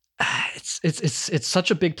 it's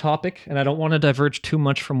such a big topic, and I don't want to diverge too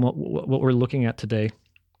much from what we're looking at today.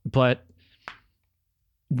 But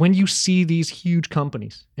when you see these huge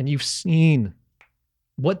companies and you've seen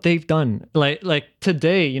what they've done, like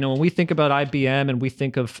today, you know, when we think about IBM and we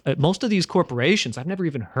think of most of these corporations, I've never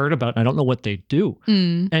even heard about, and I don't know what they do.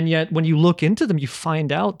 Mm. And yet when you look into them, you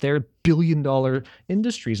find out they're billion-dollar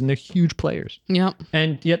industries and they're huge players. Yeah.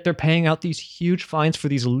 And yet they're paying out these huge fines for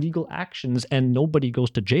these illegal actions and nobody goes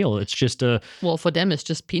to jail. It's just Well, for them, it's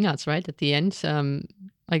just peanuts, right? At the end,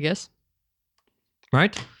 I guess.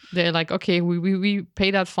 right? They're like, okay, we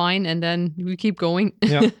pay that fine and then we keep going.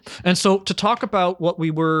 Yeah. And so to talk about what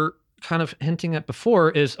we were kind of hinting at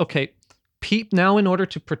before is, okay, now in order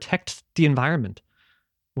to protect the environment,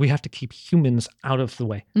 we have to keep humans out of the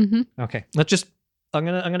way. Mm-hmm. Okay, I'm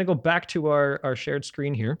gonna go back to our shared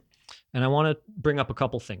screen here, and I want to bring up a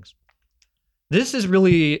couple things. This is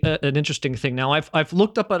really an interesting thing. Now I've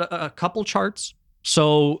looked up at a couple charts,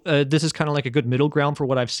 so this is kind of like a good middle ground for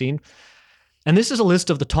what I've seen. And this is a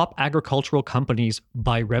list of the top agricultural companies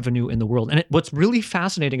by revenue in the world. And what's really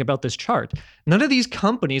fascinating about this chart, none of these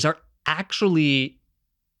companies are actually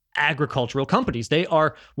agricultural companies. They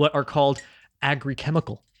are what are called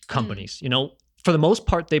agri-chemical companies. You know, for the most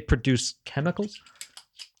part, they produce chemicals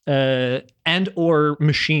and or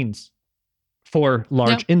machines for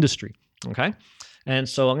large industry. Okay. And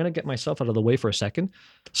so I'm going to get myself out of the way for a second.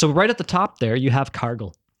 So right at the top there, you have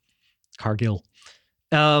Cargill.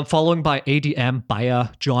 Following by ADM, Bayer,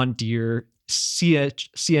 John Deere,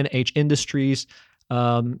 CNH Industries.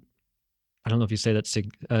 I don't know if you say that,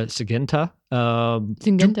 Syngenta.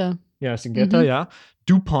 Syngenta. Syngenta, yeah.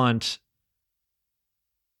 DuPont,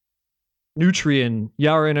 Nutrien,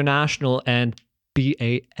 Yara International, and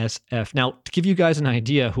BASF. Now, to give you guys an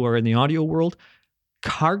idea who are in the audio world,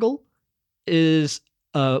 Cargill is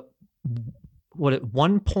what it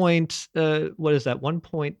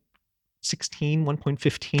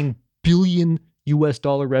 1.15 billion US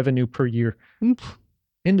dollar revenue per year.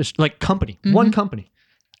 Industry, like company, one company.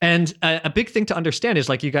 And a big thing to understand is,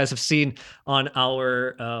 like you guys have seen on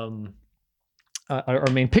our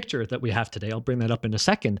main picture that we have today, I'll bring that up in a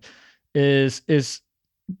second, is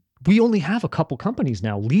we only have a couple companies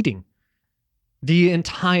now leading the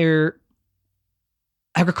entire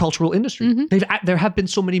agricultural industry. There have been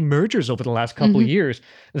so many mergers over the last couple of years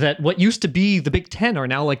that what used to be the Big 10 are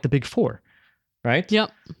now like the Big 4, right?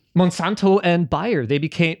 Yep. Monsanto and Bayer, they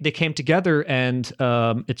came together, and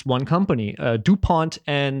it's one company. DuPont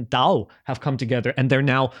and Dow have come together, and they're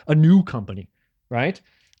now a new company, right?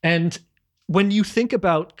 And when you think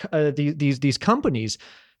about these companies,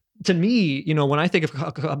 to me, when I think of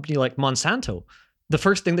a company like Monsanto, the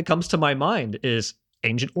first thing that comes to my mind is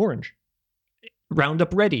Agent Orange,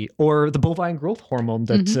 Roundup Ready, or the bovine growth hormone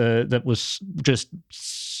that was just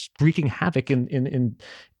wreaking havoc in.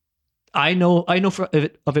 I know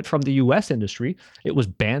of it from the U.S. industry. It was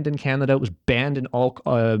banned in Canada. It was banned in all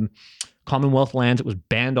Commonwealth lands. It was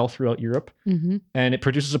banned all throughout Europe, and it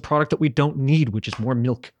produces a product that we don't need, which is more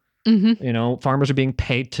milk. Farmers are being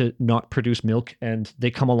paid to not produce milk, and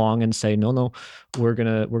they come along and say, no, we're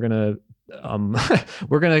gonna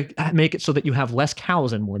make it so that you have less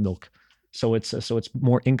cows and more milk. So it's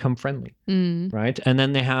more income friendly, right? And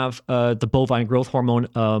then they have the bovine growth hormone.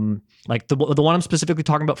 Like the one I'm specifically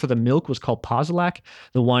talking about for the milk was called Posilac.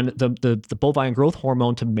 The bovine growth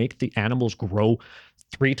hormone to make the animals grow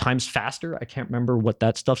 3 times faster. I can't remember what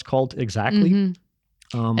that stuff's called exactly.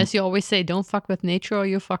 As you always say, don't fuck with nature or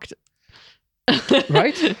you're fucked.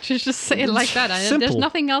 Right? Just say it like that. Simple. There's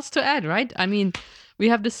nothing else to add, right? I mean, we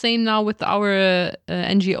have the same now with our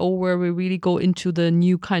NGO, where we really go into the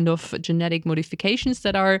new kind of genetic modifications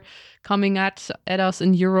that are coming at us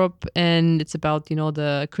in Europe, and it's about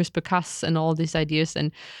the CRISPR-Cas and all these ideas.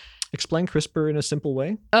 And explain CRISPR in a simple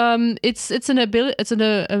way. It's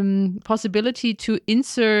a possibility to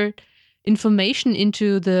insert information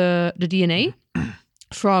into the DNA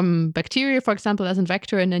from bacteria, for example, as a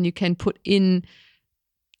vector, and then you can put in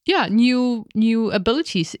new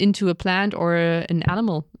abilities into a plant or an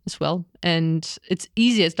animal as well. And it's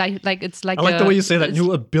easy. It's like I like the way you say that,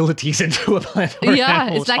 new abilities into a plant or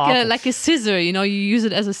animal. It's like a scissor. You use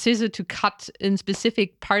it as a scissor to cut in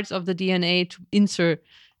specific parts of the DNA to insert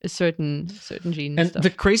a certain gene. And stuff. the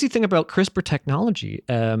crazy thing about CRISPR technology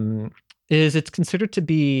is it's considered to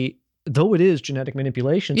be, though it is genetic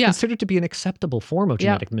manipulation, it's considered to be an acceptable form of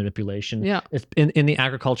genetic manipulation in the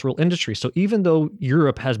agricultural industry. So even though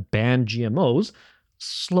Europe has banned GMOs,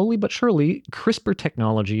 slowly but surely, CRISPR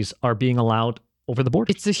technologies are being allowed over the border.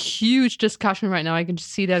 It's a huge discussion right now. I can just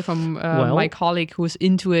see that from my colleague who's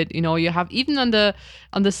into it. You have even on the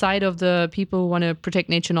side of the people who want to protect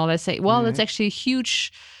nature and all that, say, well, it's actually a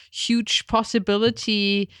huge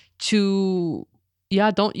possibility to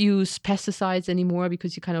don't use pesticides anymore,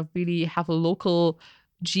 because you kind of really have a local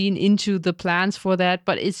gene into the plants for that.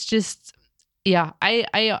 But it's just, I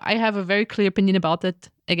have a very clear opinion about that.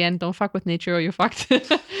 Again, don't fuck with nature or you're fucked.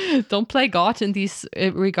 Don't play God in these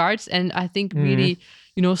regards. And I think really,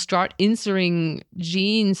 start inserting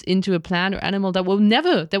genes into a plant or animal that would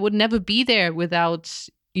never be there without,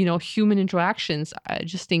 human interactions. I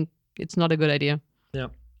just think it's not a good idea. Yeah.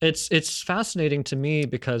 It's fascinating to me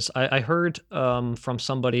because I heard from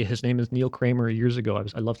somebody, his name is Neil Kramer, years ago.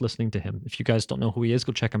 I loved listening to him. If you guys don't know who he is,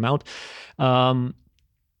 go check him out.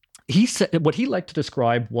 He said what he liked to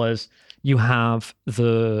describe was you have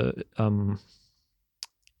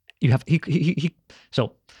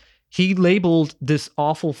he labeled this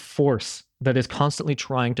awful force that is constantly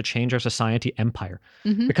trying to change our society empire,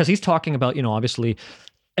 because he's talking about, obviously,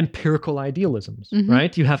 empirical idealisms,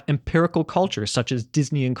 right? You have empirical cultures such as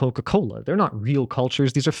Disney and Coca-Cola. They're not real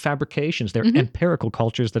cultures. These are fabrications. They're empirical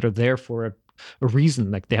cultures that are there for a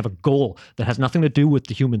reason. Like they have a goal that has nothing to do with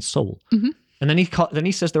the human soul. And then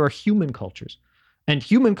he says there are human cultures. And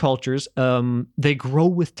human cultures, they grow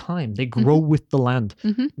with time. They grow with the land.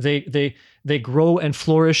 They grow and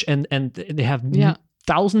flourish, and they have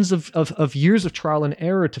thousands of years of trial and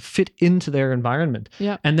error to fit into their environment.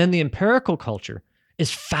 And then the empirical culture is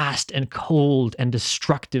fast and cold and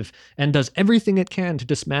destructive and does everything it can to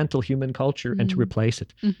dismantle human culture and to replace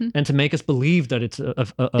it and to make us believe that it's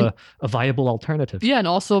a viable alternative. Yeah, and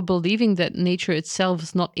also believing that nature itself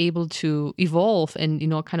is not able to evolve, and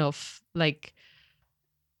kind of like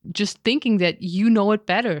just thinking that you know it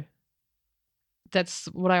better that's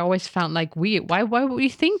what I always found like weird. Why would we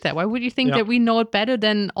think that? Why would you think Yeah. that we know it better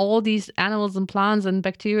than all these animals and plants and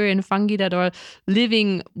bacteria and fungi that are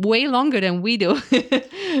living way longer than we do?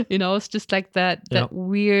 It's just like that Yeah.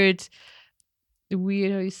 weird how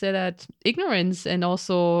you say that, ignorance and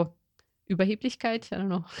also Überheblichkeit. I don't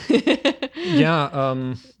know.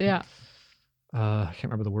 Yeah. Yeah. I can't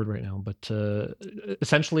remember the word right now, but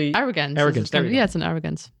essentially Arrogance. Arrogance, there you go. Yeah, it's an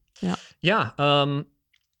arrogance. Yeah. Yeah.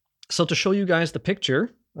 So to show you guys the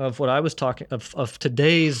picture of what I was talking of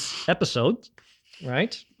today's episode,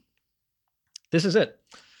 right? This is it.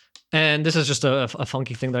 And this is just a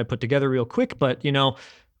funky thing that I put together real quick. But,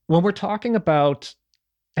 when we're talking about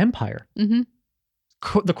empire, Mm-hmm.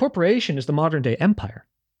 the corporation is the modern day empire,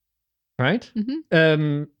 right?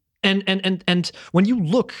 Mm-hmm. And when you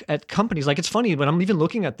look at companies, like it's funny when I'm even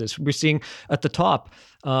looking at this, we're seeing at the top,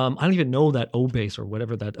 I don't even know that O-base or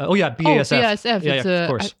whatever that. Oh yeah, BASF. Oh, BASF. Yeah, It's of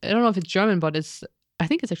course. I don't know if it's German, but I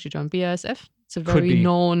think it's actually German. BASF. It's a Could very be.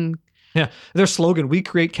 known Yeah, their slogan: "We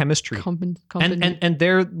create chemistry." company. And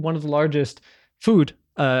they're one of the largest food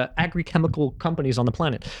agri-chemical companies on the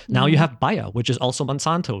planet. Now you have Bayer, which is also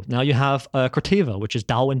Monsanto. Now you have Corteva, which is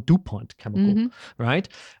Dow and DuPont chemical, right?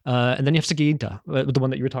 And then you have Syngenta, the one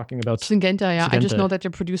that you were talking about. Syngenta, yeah. I just Syngenta. know that they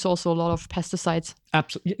produce also a lot of pesticides.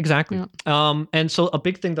 Absolutely, exactly. Yeah. And so a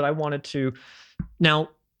big thing that I wanted to now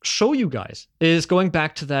show you guys is going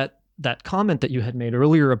back to that comment that you had made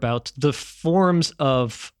earlier about the forms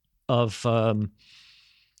of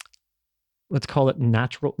let's call it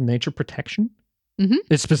nature protection. Mhm.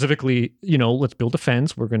 It's specifically, let's build a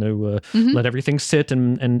fence. We're going to Mhm. let everything sit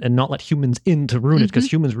and not let humans in to ruin it,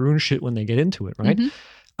 because humans ruin shit when they get into it, right? Mhm.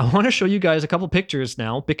 I want to show you guys a couple pictures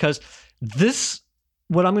now, because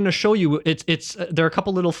what I'm going to show you, it's there are a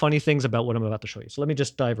couple little funny things about what I'm about to show you. So let me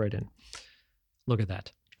just dive right in. Look at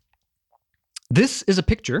that. This is a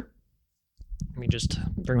picture. Let me just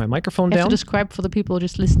bring my microphone You have down. to describe for the people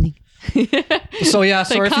just listening. So yeah,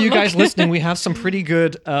 They sorry for can't you guys look. listening. We have some pretty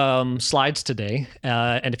good slides today,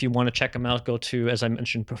 and if you want to check them out, go to, as I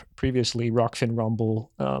mentioned previously, Rockfin,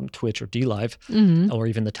 Rumble, Twitch, or DLive, Mhm. or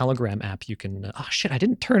even the Telegram app. You can. Oh shit! I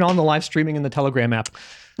didn't turn on the live streaming in the Telegram app.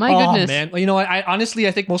 My Oh goodness. man! Well, I honestly,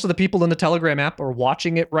 I think most of the people in the Telegram app are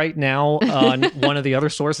watching it right now on one of the other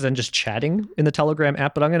sources and just chatting in the Telegram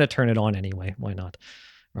app. But I'm going to turn it on anyway. Why not?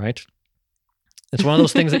 Right? It's one of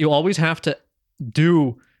those things that you always have to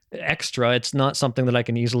do extra. It's not something that I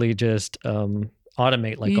can easily just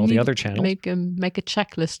automate like You all the need other channels. Make a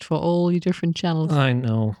checklist for all your different channels. I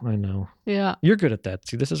know. Yeah. You're good at that.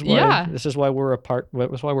 See, this is why Yeah. we're a part.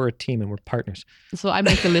 That's why we're a team and we're partners. So I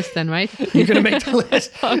make the list then, right? You're gonna make the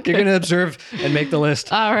list. Okay. You're gonna observe and make the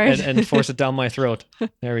list. All right. And force it down my throat.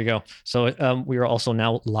 There we go. So we are also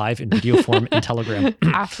now live in video form in Telegram.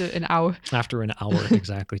 After an hour. After an hour,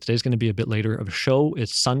 exactly. Today's going to be a bit later of a show.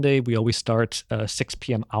 It's Sunday. We always start 6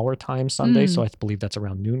 p.m. our time Sunday, so I believe that's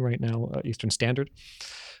around noon right now, Eastern Standard.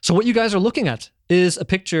 So what you guys are looking at is a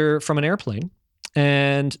picture from an airplane,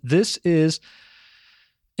 and this is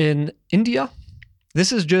in India.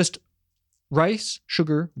 This is just rice,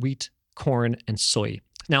 sugar, wheat, corn, and soy.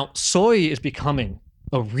 Now, soy is becoming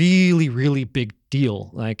a really, really big deal.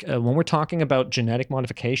 Like when we're talking about genetic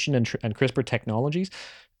modification and CRISPR technologies,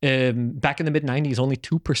 back in the mid 90s, only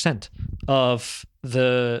 2% of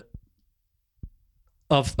the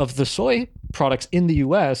soy products in the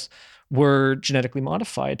US were genetically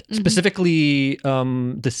modified, specifically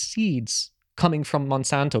the seeds coming from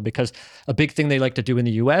Monsanto, because a big thing they like to do in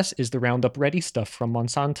the US is the Roundup Ready stuff from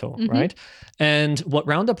Monsanto, right? And what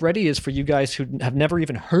Roundup Ready is, for you guys who have never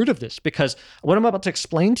even heard of this, because what I'm about to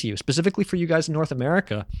explain to you, specifically for you guys in North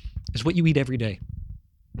America, is what you eat every day,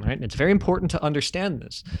 right? And it's very important to understand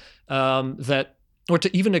this, or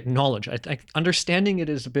to even acknowledge. I think understanding it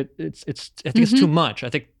is a bit, I think it's too much. I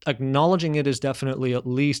think acknowledging it is definitely at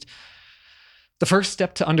least the first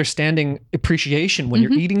step to understanding appreciation when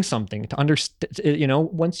you're eating something. To understand,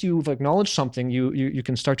 once you've acknowledged something, you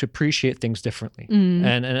can start to appreciate things differently.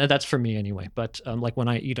 And that's for me anyway. But like when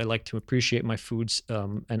I eat, I like to appreciate my foods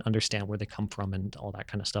and understand where they come from and all that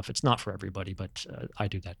kind of stuff. It's not for everybody, but I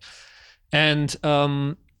do that. And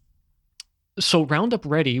so Roundup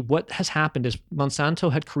Ready, what has happened is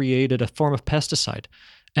Monsanto had created a form of pesticide,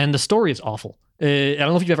 and the story is awful. I don't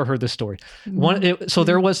know if you've ever heard this story. So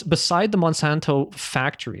there was, beside the Monsanto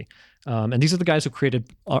factory, and these are the guys who created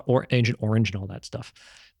Agent Orange and all that stuff.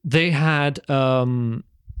 They had, I'm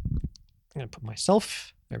gonna put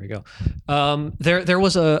myself, there we go. There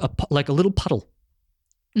was a little puddle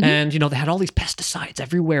And, they had all these pesticides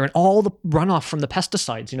everywhere, and all the runoff from the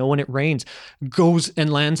pesticides, when it rains, goes and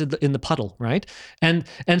lands in the puddle, right? And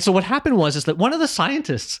so what happened is that one of the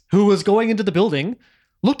scientists who was going into the building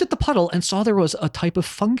looked at the puddle and saw there was a type of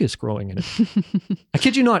fungus growing in it. I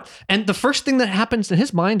kid you not. And the first thing that happens in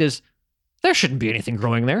his mind is, there shouldn't be anything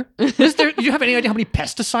growing there. Do you have any idea how many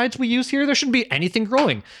pesticides we use here? There shouldn't be anything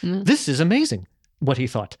growing. This is amazing, what he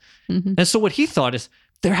thought. And so what he thought is,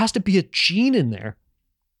 there has to be a gene in there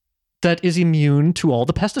that is immune to all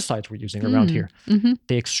the pesticides we're using around here.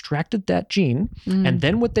 They extracted that gene, and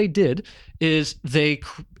then what they did is they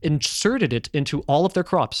inserted it into all of their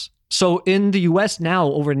crops. So in the US now,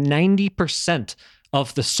 over 90%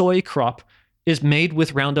 of the soy crop is made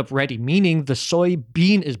with Roundup Ready, meaning the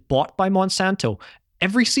soybean is bought by Monsanto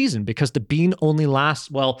every season because the bean only lasts,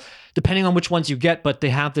 well, depending on which ones you get, but they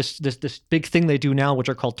have this big thing they do now, which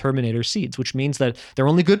are called Terminator seeds, which means that they're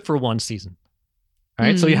only good for one season.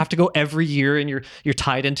 Right. So you have to go every year, and you're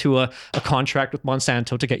tied into a contract with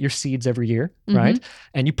Monsanto to get your seeds every year, right?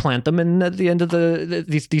 And you plant them, and at the end of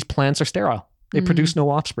these plants are sterile. They produce no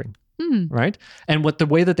offspring, right? And the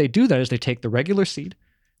way that they do that is they take the regular seed,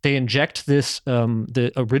 they inject this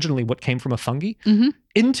originally what came from a fungi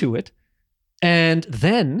into it, and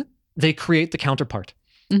then they create the counterpart.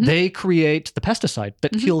 They create the pesticide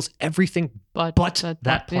that kills everything but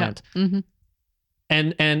that plant. Yeah.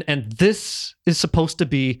 And this is supposed to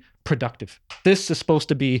be productive. This is supposed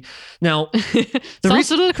to be now.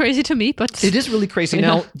 Sounds a little crazy to me, but it is really crazy.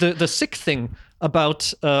 Now, the sick thing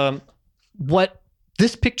about what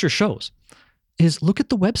this picture shows is, look at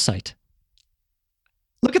the website.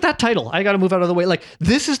 Look at that title. I got to move out of the way. Like,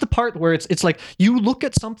 this is the part where it's like you look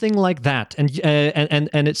at something like that, and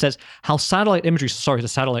it says how satellite imagery. Sorry, the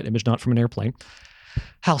satellite image, not from an airplane.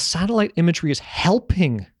 How satellite imagery is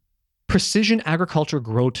helping precision agriculture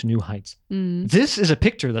grow to new heights. This is a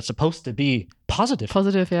picture that's supposed to be positive.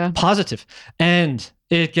 Positive. And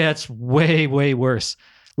it gets way, way worse.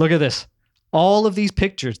 Look at this. All of these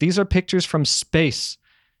pictures, these are pictures from space.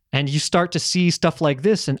 And you start to see stuff like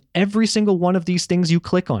this, and every single one of these things you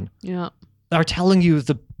click on are telling you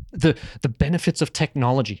the benefits of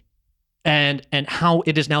technology. And how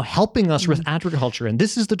it is now helping us with agriculture. And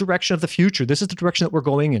this is the direction of the future. This is the direction that we're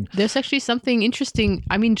going in. There's actually something interesting.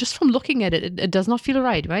 I mean, just from looking at it, it does not feel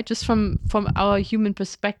right? Just from our human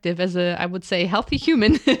perspective, as I would say, healthy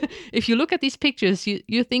human, if you look at these pictures,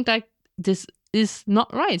 you think like, this is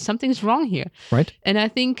not right. Something's wrong here. Right. And I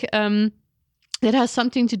think that has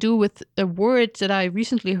something to do with a word that I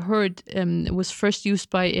recently heard. It was first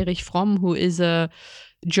used by Erich Fromm, who was a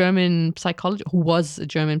German psychologist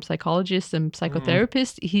and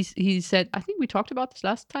psychotherapist. He said, I think we talked about this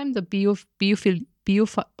last time, the biophilia,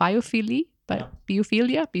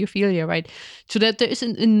 right? So that there is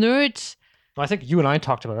an inert. I think you and I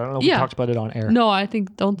talked about it. I don't know if we talked about it on air. No,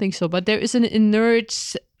 don't think so. But there is an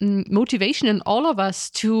inert motivation in all of us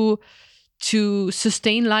to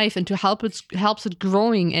sustain life and to helps it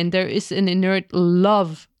growing, and there is an inert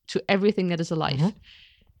love to everything that is alive.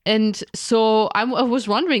 And so I was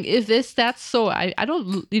wondering if that's so. I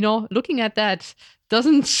don't, looking at that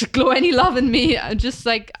doesn't glow any love in me. I'm just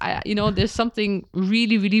like, there's something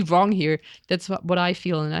really, really wrong here. That's what I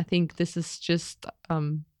feel. And I think this is just,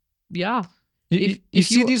 You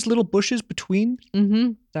see these little bushes between?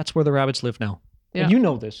 That's where the rabbits live now. Yeah. And you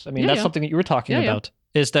know this. I mean, that's something that you were talking about.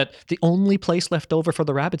 Is that the only place left over for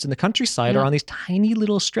the rabbits in the countryside are on these tiny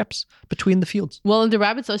little strips between the fields. Well, and the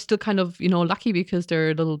rabbits are still kind of, lucky because they're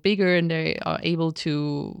a little bigger and they are able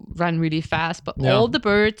to run really fast. But all the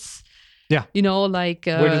birds, like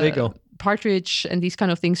where do they go? Partridge and these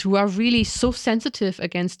kind of things, who are really so sensitive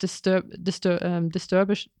against disturbing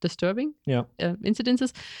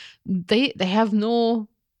incidences, they have no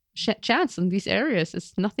chance in these areas.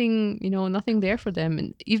 It's nothing, nothing there for them.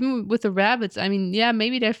 And even with the rabbits, I mean,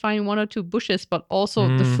 maybe they find one or two bushes, but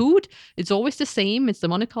also the food, it's always the same. It's the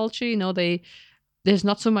monoculture, there's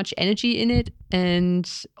not so much energy in it,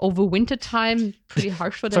 and over winter time, pretty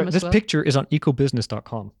harsh for them as well. This picture is on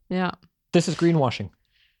ecobusiness.com. Yeah. This is greenwashing.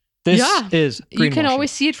 This is greenwashing. You can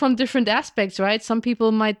always see it from different aspects, right? Some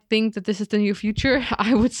people might think that this is the new future.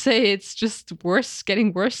 I would say it's just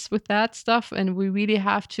getting worse with that stuff. And we really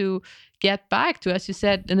have to get back to, as you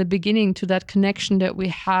said in the beginning, to that connection that we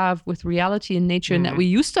have with reality and nature and that we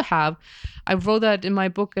used to have. I wrote that in my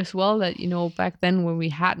book as well, that, back then when we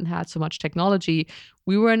hadn't had so much technology,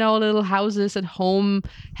 we were in our little houses at home,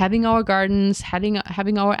 having our gardens, having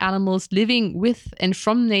our animals, living with and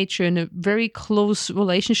from nature in a very close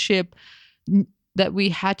relationship, that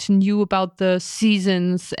we knew about the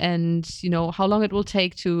seasons and, how long it will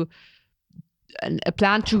take to a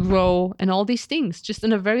plant to grow and all these things just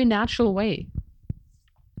in a very natural way.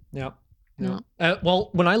 Yeah. Yeah. Well,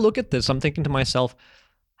 when I look at this, I'm thinking to myself,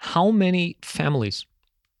 how many families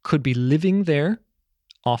could be living there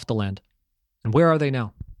off the land? And where are they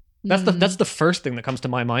now? That's the first thing that comes to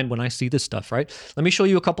my mind when I see this stuff, right? Let me show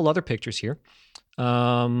you a couple other pictures here.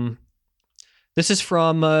 This is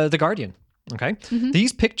from The Guardian. Okay.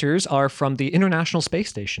 These pictures are from the International Space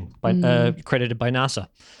Station, credited by NASA.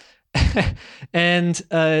 And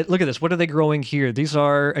look at this. What are they growing here? These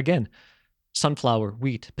are, again, sunflower,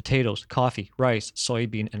 wheat, potatoes, coffee, rice,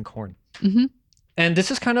 soybean, and corn. And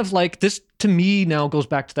this is kind of like, this to me now goes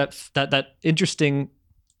back to that interesting,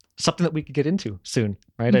 something that we could get into soon,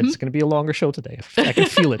 right? It's going to be a longer show today. I can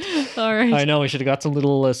feel it. All right. I know we should have got some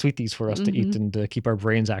little sweeties for us to eat and keep our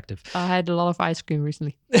brains active. I had a lot of ice cream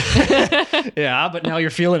recently. Yeah, but now you're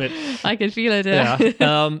feeling it. I can feel it.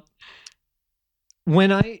 Yeah.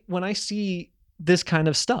 When I see this kind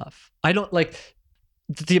of stuff, I don't like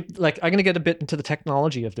I'm going to get a bit into the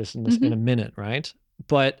technology of this in a minute, right?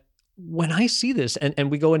 But when I see this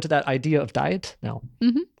and we go into that idea of diet now,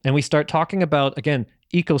 and we start talking about, again,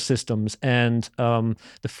 ecosystems and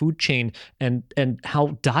the food chain and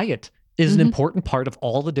how diet is an important part of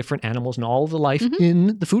all the different animals and all of the life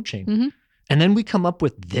in the food chain. And then we come up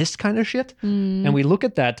with this kind of shit, and we look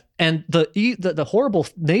at that, and the horrible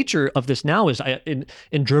nature of this now is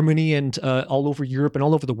in Germany and all over Europe and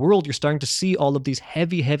all over the world, you're starting to see all of these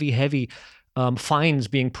heavy fines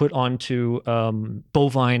being put onto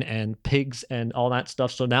bovine and pigs and all that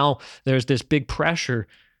stuff. So now there's this big pressure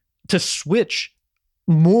to switch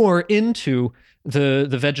more into the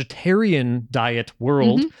vegetarian diet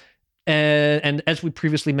world. And as we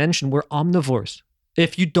previously mentioned, we're omnivores.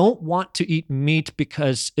 If you don't want to eat meat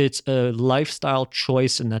because it's a lifestyle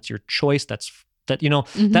choice and that's your choice, that's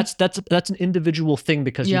an individual thing,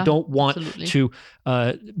 because you don't want to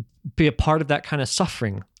be a part of that kind of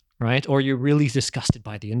suffering, right? Or you're really disgusted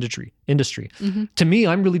by the industry. To me,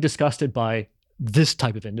 I'm really disgusted by this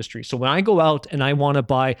type of industry. So when I go out and I want to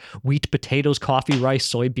buy wheat, potatoes, coffee, rice,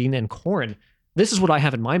 soybean, and corn, this is what I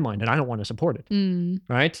have in my mind, and I don't want to support it,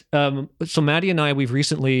 right? So Maddie and I, we've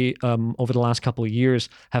recently, over the last couple of years,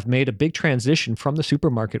 have made a big transition from the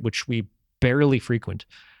supermarket, which we barely frequent,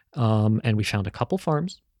 and we found a couple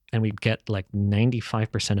farms, and we get like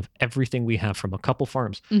 95% of everything we have from a couple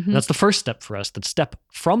farms. And that's the first step for us. The step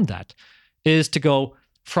from that is to go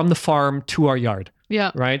from the farm to our yard.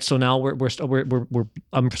 Yeah. Right. So now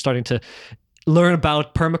I'm starting to learn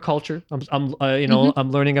about permaculture.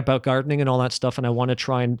 I'm learning about gardening and all that stuff, and I want to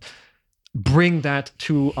try and bring that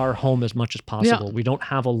to our home as much as possible. Yeah. We don't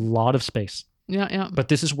have a lot of space. Yeah. But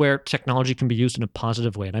this is where technology can be used in a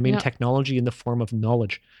positive way. And I mean technology in the form of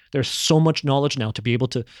knowledge. There's so much knowledge now to be able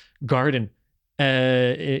to garden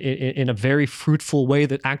in a very fruitful way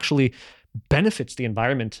that actually benefits the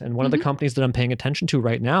environment. And one of the companies that I'm paying attention to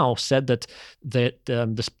right now said that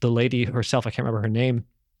the lady herself, I can't remember her name,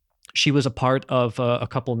 she was a part of a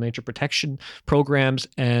couple of nature protection programs,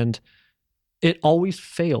 and it always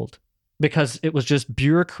failed because it was just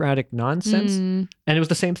bureaucratic nonsense. And it was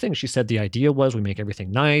the same thing. She said the idea was we make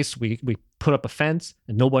everything nice, we put up a fence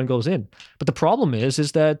and no one goes in. But the problem is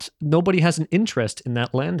that nobody has an interest in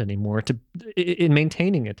that land anymore in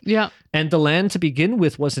maintaining it. Yeah. And the land to begin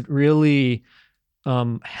with wasn't really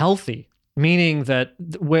healthy, meaning that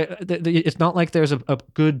it's not like there's a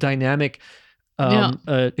good dynamic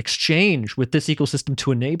exchange with this ecosystem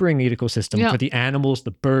to a neighboring ecosystem for the animals, the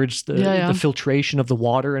birds, the filtration of the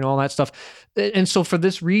water and all that stuff. And so for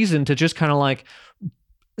this reason, to just kind of like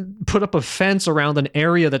put up a fence around an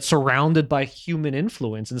area that's surrounded by human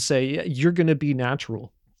influence and say, you're going to be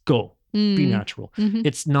natural, go be natural.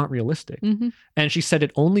 It's not realistic. And she said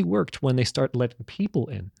it only worked when they start letting people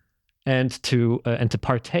in and to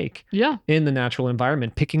partake in the natural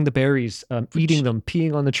environment, picking the berries, eating them,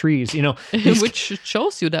 peeing on the trees, which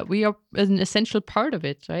shows you that we are an essential part of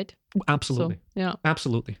it, right? Absolutely. So,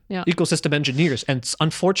 absolutely. Yeah. Ecosystem engineers. And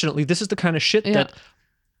unfortunately, this is the kind of shit that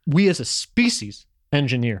we as a species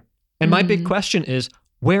engineer. And my big question is,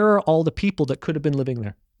 where are all the people that could have been living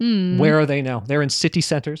there? Where are they now? They're in city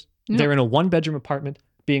centers. They're in a 1-bedroom apartment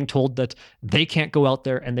being told that they can't go out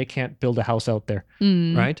there and they can't build a house out there,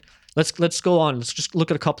 right? Let's go on. Let's just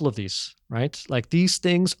look at a couple of these, right? Like, these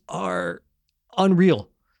things are unreal.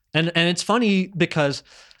 And it's funny because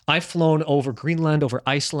I've flown over Greenland, over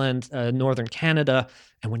Iceland, northern Canada.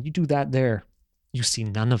 And when you do that there, you see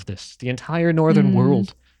none of this. The entire northern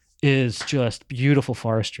world is just beautiful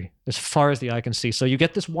forestry as far as the eye can see. So you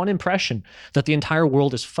get this one impression that the entire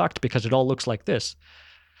world is fucked because it all looks like this.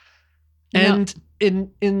 And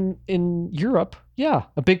in Europe, yeah,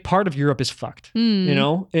 a big part of Europe is fucked. You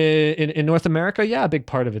know, in North America, yeah, a big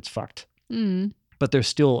part of it's fucked. But there's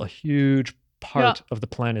still a huge part of the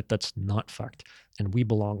planet that's not fucked, and we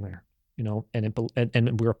belong there. You know,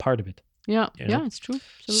 and we're a part of it. Yeah, you know? yeah, it's true.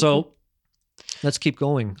 Absolutely. So let's keep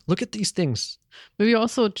going. Look at these things. Maybe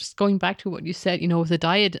also just going back to what you said, you know, with the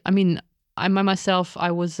diet. I mean, I myself,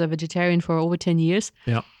 I was a vegetarian for over 10 years.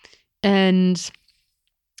 Yeah. And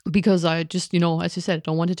because I just, you know, as you said, I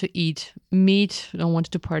don't wanted to eat meat. I don't wanted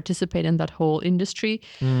to participate in that whole industry.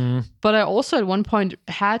 But I also at one point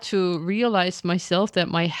had to realize myself that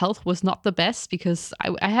my health was not the best because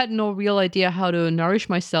I had no real idea how to nourish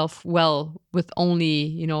myself well with only,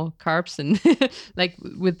 you know, carbs and like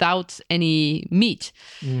without any meat.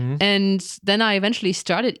 And then I eventually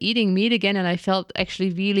started eating meat again, and I felt actually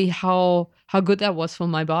really how good that was for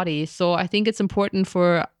my body. So I think it's important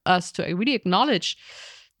for us to really acknowledge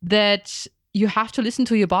that you have to listen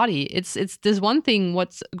to your body. It's there's one thing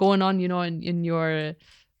what's going on, you know, in your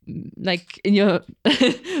like in your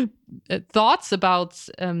thoughts about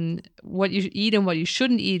what you eat and what you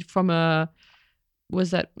shouldn't eat from a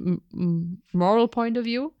moral point of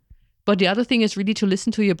view. But the other thing is really to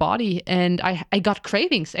listen to your body. And I got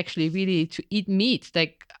cravings actually really to eat meat.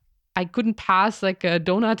 Like I couldn't pass like a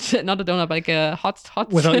donut, not a donut, but like a hot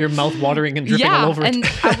without your mouth watering and dripping all over it. And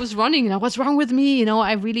I was running and what's wrong with me? You know,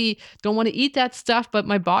 I really don't want to eat that stuff, but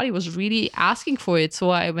my body was really asking for it.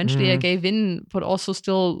 So I eventually I gave in, but also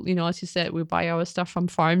still, you know, as you said, we buy our stuff from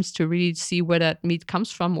farms to really see where that meat comes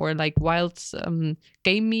from, or like wild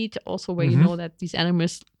game meat also, where you know that these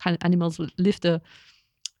animals live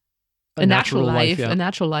a natural life, a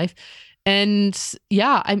natural life. And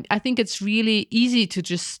yeah, I think it's really easy to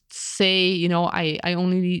just say, you know, I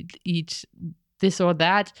only eat this or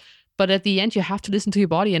that. But at the end, you have to listen to your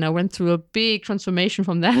body. And I went through a big transformation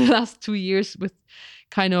from that last 2 years with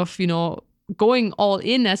kind of, you know, going all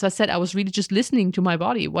in. As I said, I was really just listening to my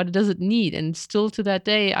body. What does it need? And still to that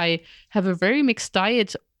day, I have a very mixed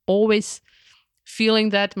diet, always feeling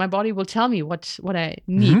that my body will tell me what I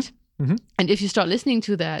need. And if you start listening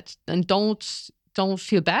to that, then don't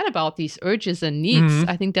feel bad about these urges and needs.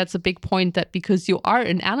 I think that's a big point, that because you are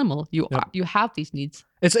an animal, you have these needs.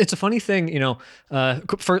 It's a funny thing, you know,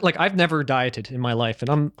 for like, I've never dieted in my life, and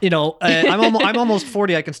I'm, you know, I'm almost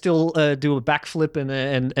 40. I can still do a backflip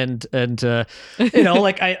and you know,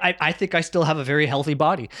 like I think I still have a very healthy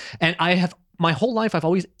body, and I have my whole life I've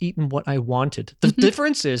always eaten what I wanted. The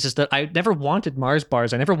difference is that I never wanted Mars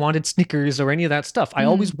bars. I never wanted Snickers or any of that stuff. I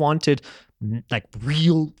always wanted like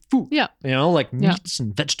real food. Yeah. You know, like meats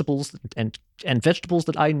and vegetables and vegetables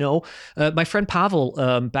that I know. My friend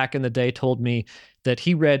Pavel back in the day told me that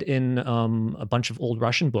he read in a bunch of old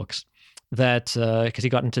Russian books that because he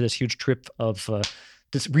got into this huge trip of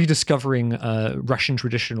this rediscovering Russian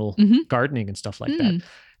traditional gardening and stuff like that.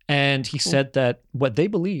 And he said that what they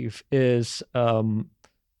believe is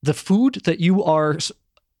the food that you are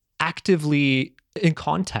actively in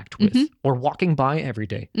contact with or walking by every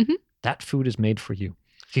day, that food is made for you.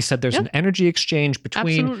 He said there's an energy exchange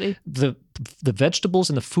between the vegetables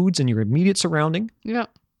and the foods in your immediate surrounding,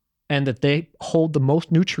 and that they hold the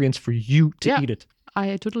most nutrients for you to eat it.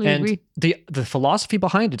 I totally agree. The philosophy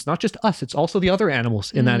behind it's not just us, it's also the other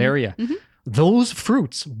animals in that area. Those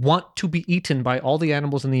fruits want to be eaten by all the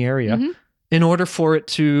animals in the area in order for it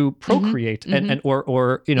to procreate and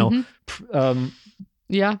or you know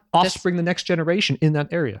offspring the next generation in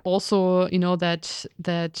that area. Also, you know,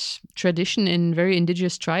 that tradition in very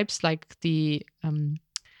indigenous tribes like the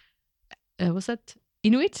was that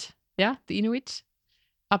Inuit? Yeah, the Inuit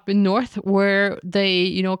up in north, where they,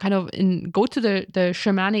 you know, kind of go to the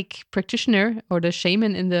shamanic practitioner or the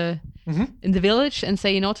shaman in the village and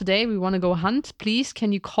say, you know, today we want to go hunt. Please,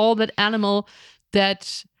 can you call that animal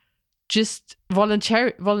that just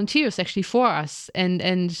volunteers actually for us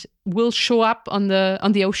and will show up on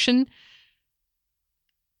the ocean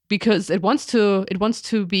because it wants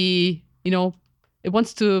to be, you know, it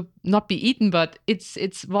wants to not be eaten, but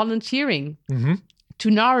it's volunteering to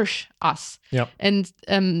nourish us. And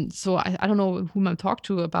so I don't know whom I talked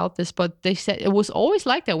to about this, but they said it was always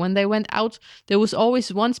like that. When they went out, there was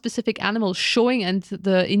always one specific animal showing, and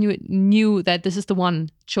the Inuit knew that this is the one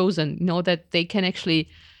chosen, you know, that they can actually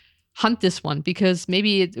hunt this one because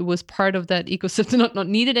maybe it was part of that ecosystem, not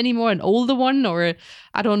needed anymore, an older one, or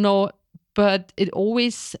I don't know. But it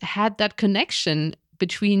always had that connection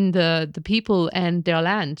between the people and their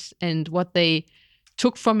land, and what they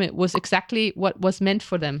took from it was exactly what was meant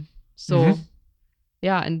for them. So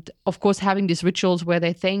yeah, and of course having these rituals where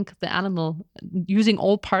they thank the animal, using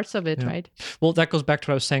all parts of it, right? Well, that goes back to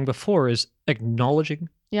what I was saying before, is acknowledging.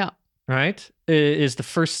 Yeah. right, is the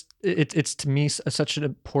first. It's to me such an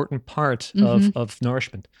important part of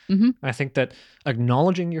nourishment. I think that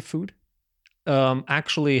acknowledging your food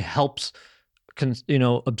actually helps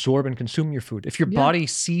absorb and consume your food. If your body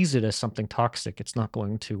sees it as something toxic, it's not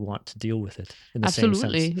going to want to deal with it in the same sense.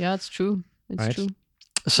 Absolutely. Yeah, it's true. It's true.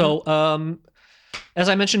 So, as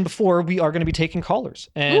I mentioned before, we are going to be taking callers,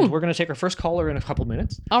 and we're going to take our first caller in a couple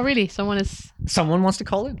minutes. Oh, really? Someone wants to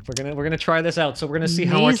call in. We're gonna try this out. So we're gonna see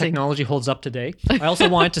how our technology holds up today. I also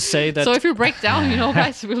wanted to say that. So if you break down,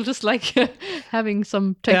 guys, we'll just having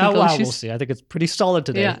some technical issues. We'll see. I think it's pretty solid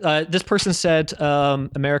today. Yeah. This person said,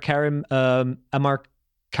 Amar Karim,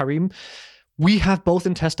 we have both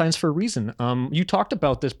intestines for a reason. You talked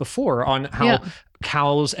about this before on how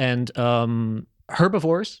cows and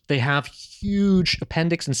herbivores, they have huge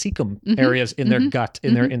appendix and cecum areas in their gut,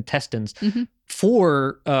 in their intestines,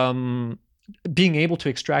 for being able to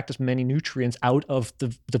extract as many nutrients out of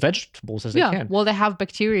the vegetables as they can. Well, they have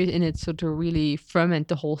bacteria in it, so to really ferment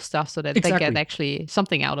the whole stuff so that they get actually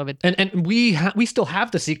something out of it. And we still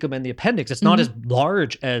have the cecum and the appendix. It's not as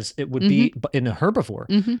large as it would be in a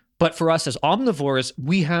herbivore. But for us as omnivores,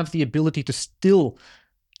 we have the ability to still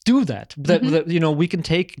do that. We can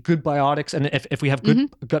take good biotics, and if we have good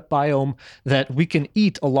gut biome, that we can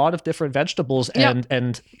eat a lot of different vegetables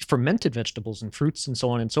and fermented vegetables and fruits and so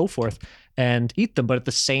on and so forth and eat them. But at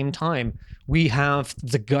the same time, we have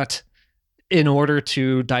the gut in order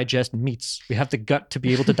to digest meats. We have the gut to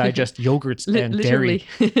be able to digest yogurts and dairy.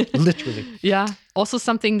 Literally. Yeah. Also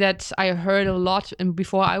something that I heard a lot and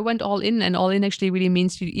before I went all in, and all in actually really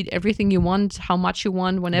means you eat everything you want, how much you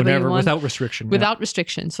want, whenever you want. Without restriction. Without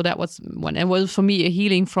restriction. So that was one. And was for me a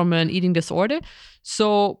healing from an eating disorder.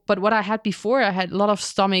 So, but what I had before, I had a lot of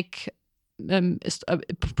stomach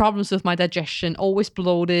problems with my digestion, always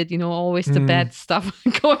bloated, always the bad stuff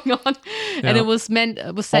going on. And it was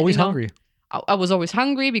said, always hungry. I was always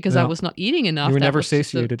hungry because I was not eating enough. You were That never was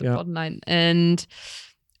satiated. the bottom line.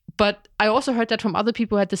 But I also heard that from other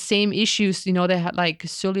people who had the same issues. They had like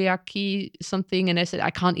celiac something, and I said, I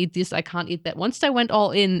can't eat this, I can't eat that. Once they went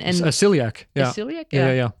all in, and a celiac, celiac,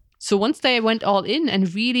 yeah. So once they went all in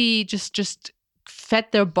and really just fed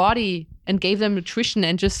their body and gave them nutrition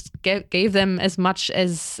and just gave them as much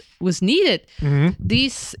as was needed,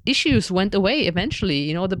 these issues went away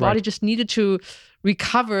eventually. The body just needed to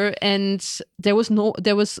recover, and there was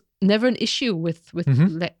never an issue with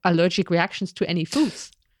allergic reactions to any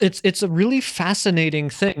foods. It's a really fascinating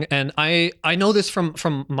thing, and I know this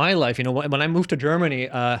from my life. When I moved to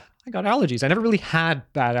Germany, I got allergies. I never really had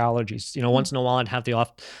bad allergies. Once in a while I'd have the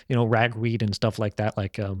off, ragweed and stuff like that,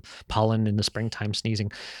 like pollen in the springtime,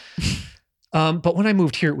 sneezing. But when I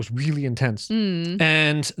moved here, it was really intense.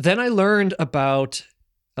 And then I learned about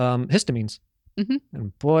histamines.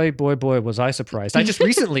 And boy, was I surprised. I just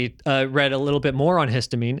recently read a little bit more on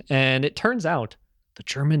histamine, and it turns out the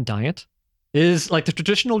German diet is like the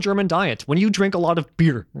traditional German diet. When you drink a lot of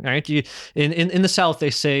beer, right? In the South, they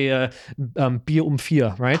say Bier um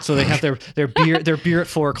 4, right? So they have their beer at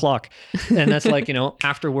 4 o'clock. And that's like,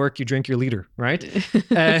 after work, you drink your liter, right?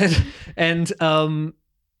 And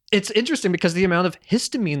it's interesting because the amount of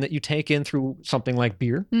histamine that you take in through something like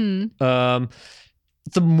beer,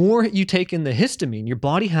 the more you take in the histamine, your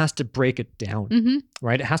body has to break it down,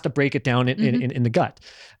 right? It has to break it down in the gut.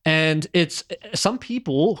 And it's some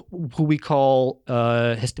people who we call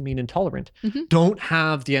histamine intolerant don't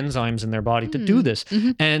have the enzymes in their body to do this.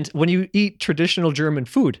 And when you eat traditional German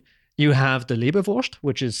food, you have the Leberwurst,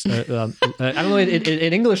 which is I don't know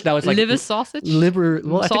in English now it's like liver sausage.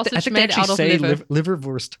 Well, sausage I think they made actually out of say liver.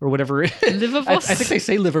 liverwurst or whatever. Liverwurst? I think they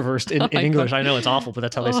say liverwurst in English. God. I know it's awful, but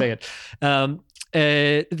that's how they say it.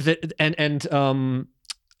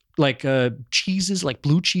 Like cheeses, like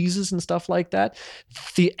blue cheeses and stuff like that.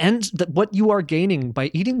 What you are gaining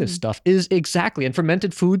by eating this stuff is exactly, and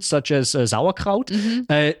fermented foods such as sauerkraut,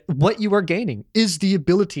 what you are gaining is the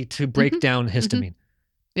ability to break down histamine.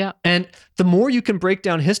 Yeah. And the more you can break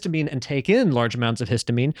down histamine and take in large amounts of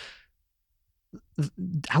histamine,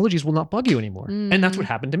 allergies will not bug you anymore. And that's what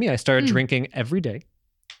happened to me. I started drinking every day.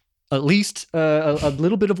 At least a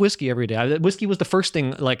little bit of whiskey every day. Whiskey was the first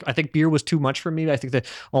thing. Like, I think beer was too much for me. I think that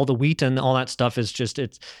all the wheat and all that stuff is just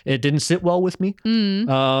it didn't sit well with me.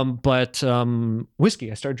 But whiskey,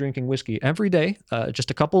 I started drinking whiskey every day.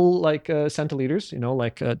 Just a couple like centiliters,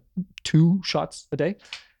 like 2 shots a day.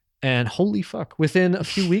 And holy fuck, within a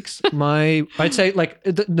few weeks, I'd say like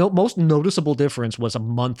the most noticeable difference was a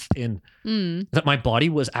month in that my body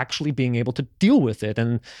was actually being able to deal with it.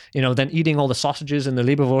 And, then eating all the sausages and the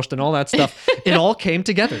Leberwurst and all that stuff, it all came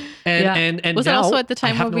together. And was now it also at the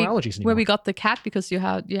time I have where no allergies where we anymore. got the cat because you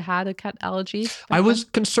had a cat allergy? I was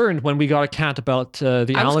concerned when we got a cat about the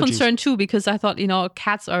allergies. I was concerned too because I thought,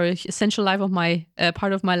 cats are an essential life of my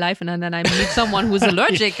part of my life, and then I meet someone who's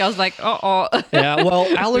allergic. I was like, Yeah, well,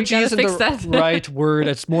 allergy gotta isn't fix the that. right word.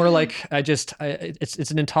 It's more like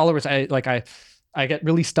it's an intolerance. I get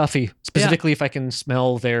really stuffy, specifically if I can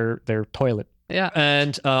smell their toilet. Yeah.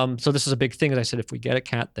 And so this is a big thing. As I said, if we get a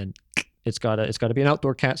cat, then it's gotta be an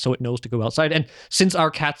outdoor cat, so it knows to go outside. And since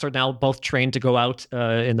our cats are now both trained to go out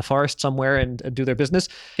in the forest somewhere and do their business,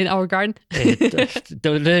 in our garden.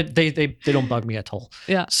 they don't bug me at all.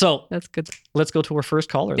 Yeah. So That's good. let's go to our first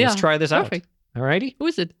caller. Let's try this Perfect. out. Alrighty. Who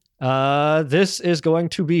is it? This is going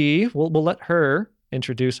to be. We'll let her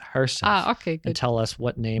introduce herself. Okay, And good. tell us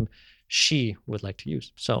what name she would like to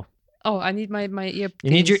use. So Oh, I need my ear. you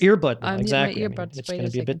need your earbud. Now. I need my Exactly. earbuds. It's Wait going a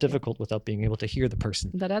to be a bit second here. difficult without being able to hear the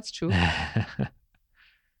person. That's true.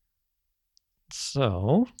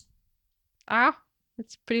 So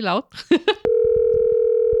It's pretty loud.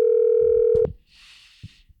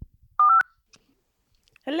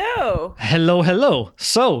 Hello. hello.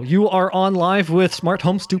 So you are on live with Smart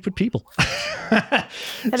Home Stupid People. Hello.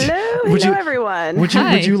 Would Hello, you- everyone. Would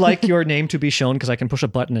Hi. you like your name to be shown? Because I can push a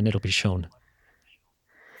button and it'll be shown.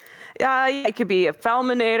 Yeah, it could be a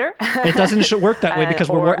Felminator. It doesn't work that way because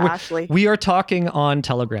or Ashley. we are talking on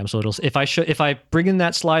Telegram. So if I bring in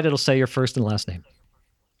that slide, it'll say your first and last name.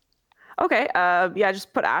 Okay. Yeah,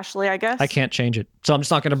 just put Ashley, I guess. I can't change it, so I'm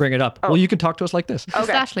just not going to bring it up. Well, you can talk to us like this. It's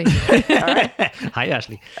Okay. Ashley. All right. Hi,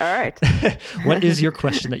 Ashley. All right. What is your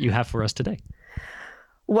question that you have for us today?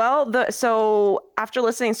 Well, so after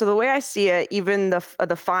listening, so the way I see it, even the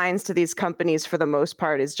fines to these companies for the most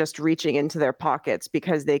part is just reaching into their pockets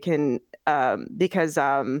because they can They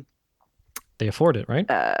afford it, right?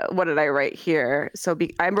 what did I write here? So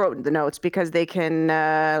I wrote the notes because they can,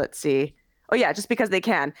 let's see. Oh yeah, just because they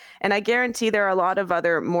can. And I guarantee there are a lot of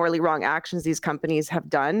other morally wrong actions these companies have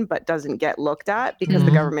done, but doesn't get looked at because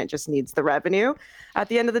the government just needs the revenue at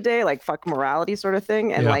the end of the day, like fuck morality sort of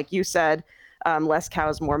thing. And Yeah. like you said, less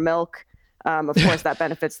cows, more milk. Of course, that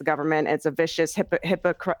benefits the government. It's a vicious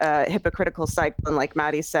hypocritical cycle. And like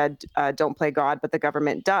Maddie said, don't play God, but the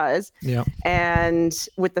government does. Yeah. And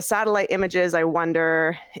with the satellite images, I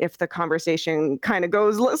wonder if the conversation kind of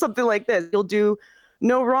goes something like this. You'll do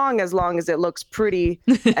no wrong as long as it looks pretty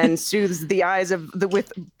and soothes the eyes of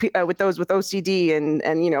with those with OCD and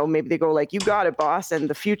maybe they go like, you got it, boss. And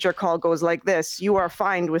the future call goes like this: you are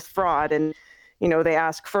fined with fraud. And they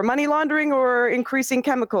ask for money laundering or increasing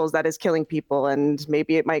chemicals that is killing people. And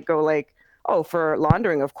maybe it might go like, oh, for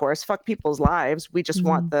laundering, of course, fuck people's lives. We just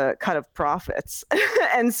want the cut of profits.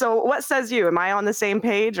 And so what says you? Am I on the same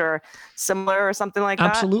page or similar or something like that?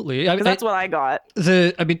 Absolutely. Because that's what I got.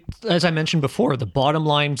 As I mentioned before, the bottom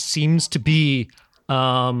line seems to be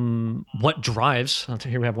what drives.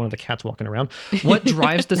 Here we have one of the cats walking around. What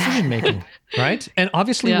drives decision making, right? And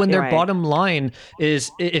obviously, Yeah. when their Right. bottom line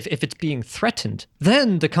is if it's being threatened,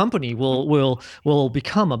 then the company will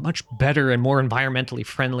become a much better and more environmentally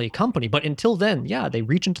friendly company. But until then, yeah, they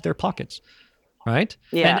reach into their pockets. Right?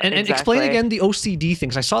 Yeah, And explain exactly. again the OCD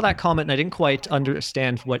things. I saw that comment and I didn't quite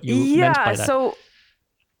understand what you meant by that. So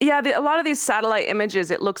a lot of these satellite images,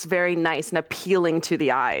 it looks very nice and appealing to the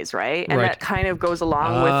eyes, right? And Right. that kind of goes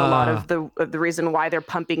along with a lot of the reason why they're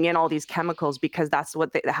pumping in all these chemicals, because that's what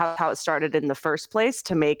how it started in the first place,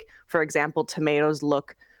 to make, for example, tomatoes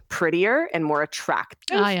look prettier and more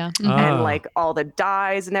attractive. Yeah. And like all the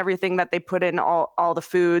dyes and everything that they put in all the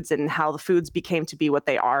foods and how the foods became to be what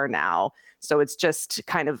they are now. So it's just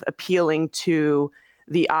kind of appealing to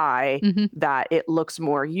the eye that it looks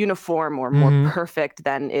more uniform or more perfect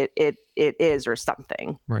than it is or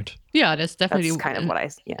something. Right. Yeah, that's definitely That's kind of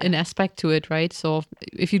what an aspect to it, right? So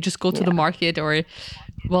if you just go to the market or,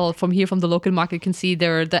 well, from the local market, you can see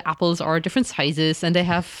the apples are different sizes and they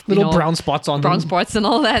have Little brown spots on brown them. spots and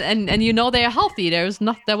all that, and they are healthy. There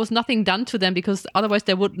was nothing done to them because otherwise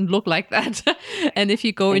they wouldn't look like that. And if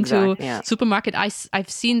you go into Exactly, yeah. supermarket, I've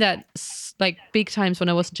seen that like big times when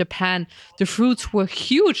I was in Japan. The fruits were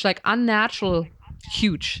huge, like unnatural.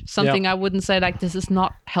 Huge, something I wouldn't say like this is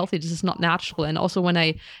not healthy, this is not natural. And also when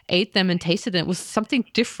I ate them and tasted it was something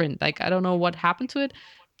different. Like I don't know what happened to it,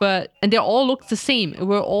 and they all looked the same.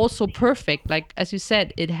 We're all so perfect. Like as you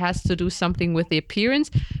said, it has to do something with the appearance,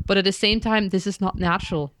 but at the same time, this is not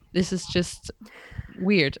natural. This is just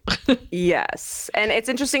weird. Yes. And it's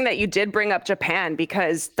interesting that you did bring up Japan,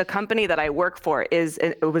 because the company that I work for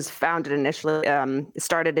it was founded initially,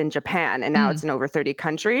 started in Japan, and now it's in over 30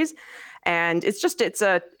 countries. And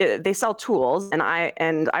they sell tools, and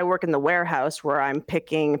I work in the warehouse where I'm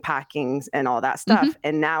picking, packing, and all that stuff.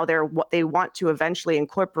 And now they want to eventually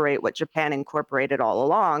incorporate what Japan incorporated all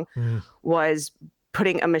along, was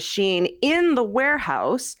putting a machine in the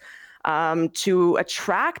warehouse to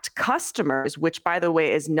attract customers, which, by the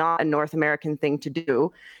way, is not a North American thing to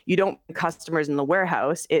do. You don't put customers in the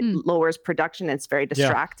warehouse. It lowers production. And it's very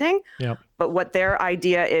distracting. Yeah. But what their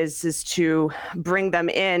idea is to bring them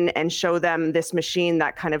in and show them this machine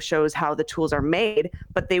that kind of shows how the tools are made,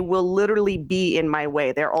 but they will literally be in my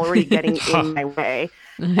way. They're already getting in my way.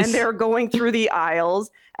 Nice. And they're going through the aisles.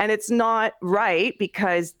 And it's not right,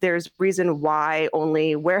 because there's reason why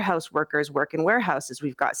only warehouse workers work in warehouses.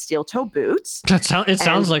 We've got steel toe boots. It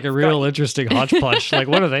sounds like a real interesting hodgepodge. Like,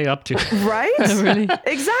 what are they up to? Right? Really?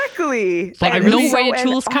 Exactly. But I really know where your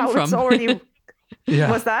tools come from. It's already,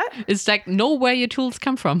 what's that? It's like, know where your tools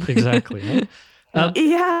come from. Exactly.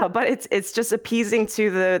 Yeah, but it's just appeasing to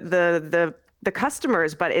the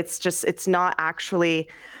customers, but it's not actually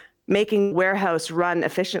making warehouse run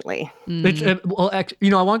efficiently. I want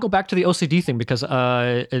to go back to the OCD thing, because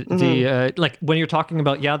like when you're talking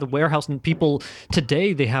about the warehouse, and people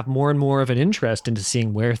today, they have more and more of an interest into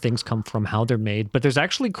seeing where things come from, how they're made, but there's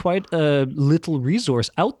actually quite a little resource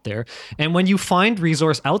out there. And when you find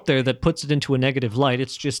resource out there that puts it into a negative light,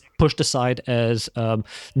 it's just pushed aside as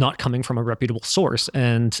not coming from a reputable source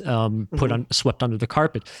and swept under the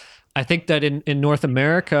carpet. I think that in North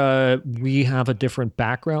America, we have a different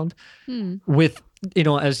background with,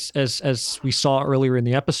 as we saw earlier in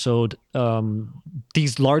the episode,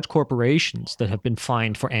 these large corporations that have been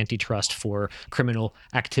fined for antitrust, for criminal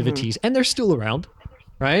activities, and they're still around.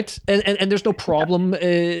 Right. And there's no problem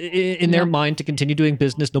in their mind to continue doing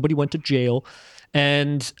business. Nobody went to jail.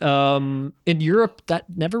 And in Europe, that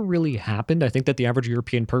never really happened. I think that the average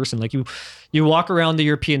European person, like you walk around the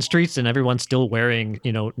European streets and everyone's still wearing,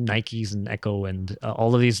 Nikes and Echo and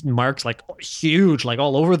all of these marks, like huge, like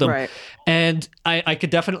all over them. Right. And I could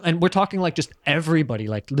definitely, and we're talking like just everybody,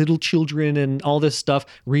 like little children and all this stuff.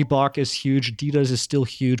 Reebok is huge. Adidas is still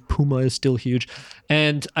huge. Puma is still huge.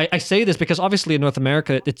 And I say this because obviously in North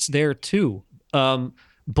America, it's there too.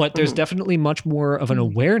 But there's definitely much more of an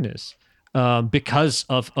awareness because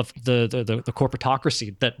of the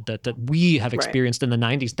corporatocracy that we have experienced in the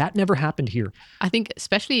 90s. That never happened here. I think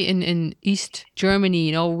especially in East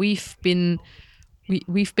Germany, we've been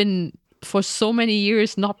for so many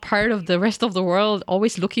years not part of the rest of the world,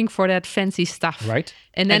 always looking for that fancy stuff. Right.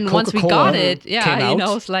 And then once we got it,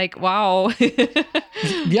 it's like, wow.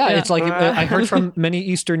 It's like I heard from many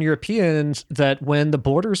Eastern Europeans that when the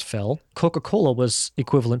borders fell, Coca-Cola was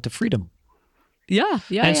equivalent to freedom.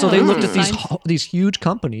 And so they looked at these huge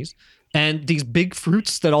companies and these big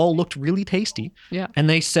fruits that all looked really tasty. Yeah. And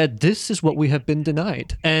they said, this is what we have been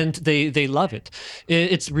denied. And they love it.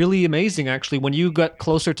 It's really amazing, actually. When you got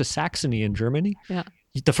closer to Saxony in Germany,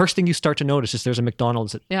 the first thing you start to notice is there's a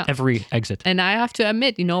McDonald's at every exit. And I have to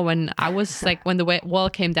admit, when I was like, when the wall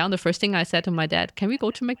came down, the first thing I said to my dad, can we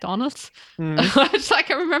go to McDonald's? It's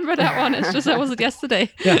like, I remember that one. It's just, I was it yesterday.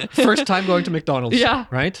 First time going to McDonald's.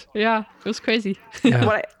 Right? Yeah, it was crazy.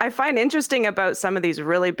 What I find interesting about some of these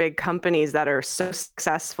really big companies that are so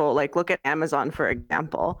successful, like look at Amazon, for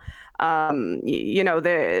example.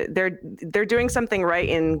 They're doing something right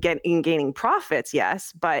in gaining profits,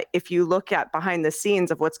 yes. But if you look at behind the scenes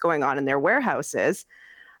of what's going on in their warehouses,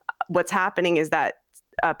 what's happening is that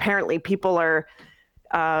apparently people are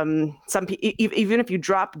even if you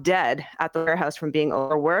drop dead at the warehouse from being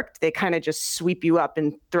overworked, they kind of just sweep you up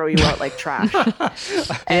and throw you out like trash.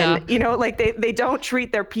 And like they don't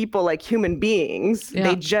treat their people like human beings.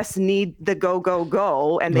 They just need the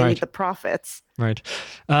go, and they need the profits. Right.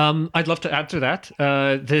 I'd love to add to that.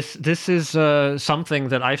 This is something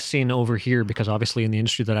that I've seen over here, because obviously in the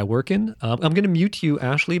industry that I work in, I'm going to mute you,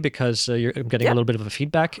 Ashley, because I'm getting a little bit of a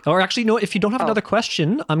feedback. Or actually, no, if you don't have another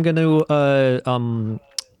question, I'm going to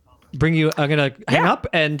bring you. I'm going to hang up,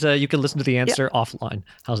 and you can listen to the answer offline.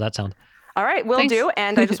 How's that sound? All right, will do.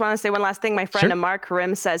 And I just want to say one last thing. My friend Amar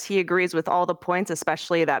Karim says he agrees with all the points,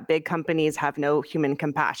 especially that big companies have no human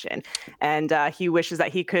compassion. And he wishes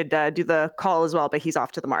that he could do the call as well, but he's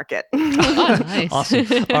off to the market. Oh, nice. Awesome.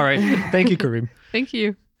 All right. Thank you, Karim. Thank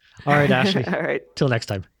you. All right, Ashley. All right. Till next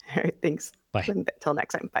time. All right, thanks. Bye. Till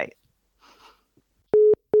next time. Bye.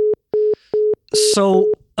 So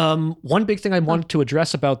one big thing I wanted to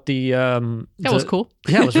address about that was cool.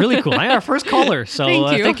 Yeah, it was really cool. I am our first caller. So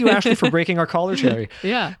thank you, Ashley, for breaking our caller cherry.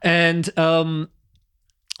 Yeah. And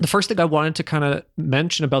the first thing I wanted to kind of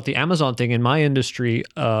mention about the Amazon thing in my industry,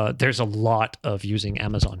 there's a lot of using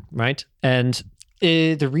Amazon, right? And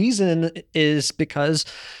the reason is because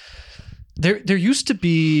there used to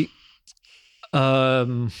be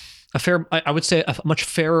a fair, I would say, a much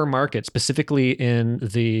fairer market, specifically in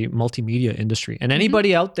the multimedia industry. And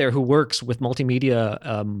anybody out there who works with multimedia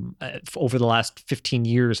over the last 15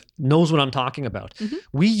 years knows what I'm talking about.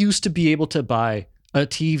 We used to be able to buy a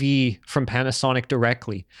TV from Panasonic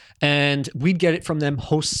directly, and we'd get it from them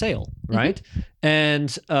wholesale, right?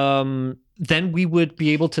 And then we would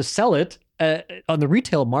be able to sell it on the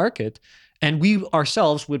retail market, and we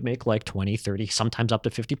ourselves would make like 20, 30, sometimes up to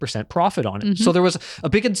 50% profit on it. So there was a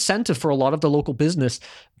big incentive for a lot of the local business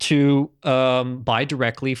to buy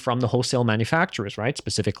directly from the wholesale manufacturers, right?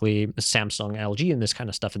 Specifically Samsung, LG, and this kind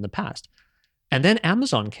of stuff in the past. And then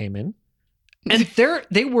Amazon came in, and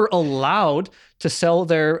they were allowed to sell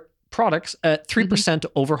their products at 3%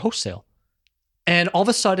 over wholesale. And all of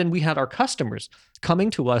a sudden, we had our customers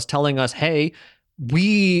coming to us telling us, hey,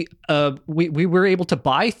 we were able to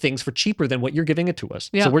buy things for cheaper than what you're giving it to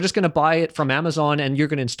us. So we're just going to buy it from Amazon and you're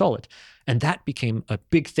going to install it. And that became a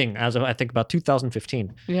big thing as of, I think, about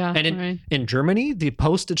 2015. Yeah. And in Germany, the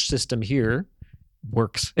postage system here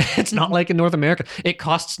works. It's not like in North America. It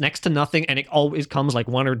costs next to nothing, and it always comes like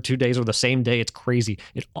 1 or 2 days or the same day. It's crazy.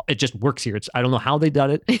 It just works here. I don't know how they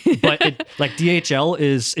done it, but like DHL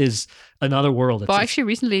is another world. Well, actually,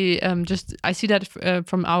 recently, I see that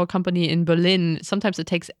from our company in Berlin. Sometimes it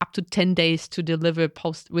takes up to 10 days to deliver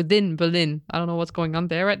post within Berlin. I don't know what's going on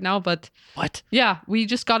there right now, but what? Yeah, we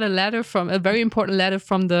just got a very important letter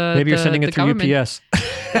from the maybe you're sending it through government. UPS.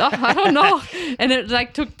 I don't know, and it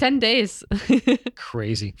like took 10 days.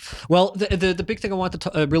 Crazy. Well, the big thing I want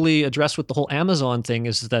to really address with the whole Amazon thing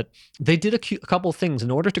is that they did a couple of things in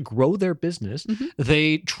order to grow their business.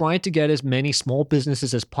 They tried to get as many small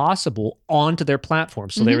businesses as possible onto their platform.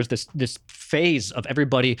 So there was this phase of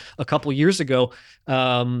everybody a couple years ago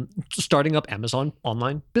starting up Amazon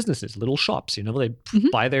online businesses, little shops. They'd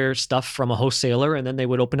buy their stuff from a wholesaler, and then they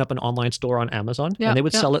would open up an online store on Amazon, and they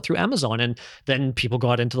would sell it through Amazon. And then people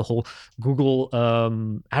got into the whole Google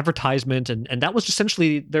advertisement, and that was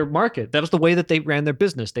essentially their market. That was the way that they ran their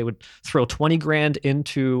business. They would throw 20 grand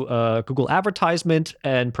into Google advertisement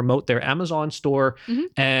and promote their Amazon store,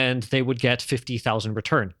 and they would get 50,000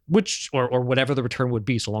 return, which or whatever the return would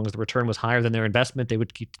be. So long as the return was higher than their investment, they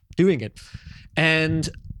would keep doing it. And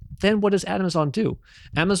then what does Amazon do?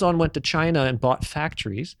 Amazon went to China and bought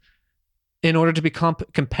factories in order to become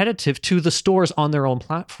competitive to the stores on their own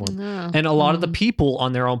platform. And a lot of the people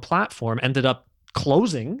on their own platform ended up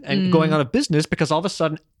closing and going out of business because all of a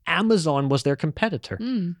sudden Amazon was their competitor.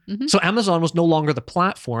 So Amazon was no longer the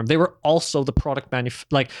platform. They were also the product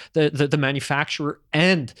the manufacturer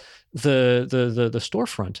and the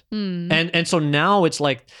storefront. And so now it's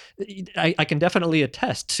like I can definitely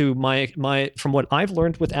attest to my from what I've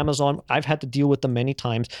learned with Amazon. I've had to deal with them many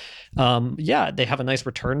times. They have a nice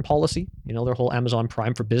return policy, their whole Amazon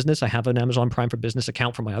Prime for Business. I have an Amazon Prime for Business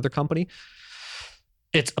account for my other company.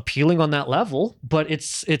 It's appealing on that level, but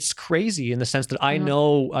it's crazy in the sense that I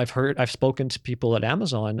know I've spoken to people at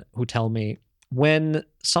Amazon who tell me when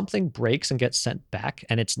something breaks and gets sent back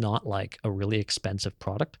and it's not like a really expensive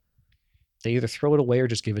product, they either throw it away or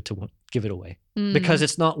just give it away because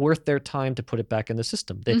it's not worth their time to put it back in the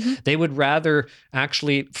system. They would rather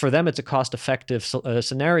actually, for them, it's a cost-effective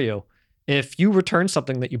scenario. If you return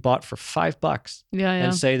something that you bought for $5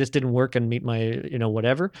 and say this didn't work and meet my,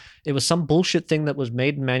 whatever, it was some bullshit thing that was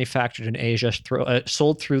made and manufactured in Asia,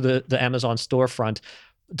 sold through the Amazon storefront,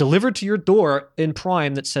 delivered to your door in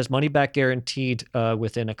Prime that says money back guaranteed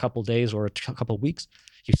within a couple days or a couple weeks.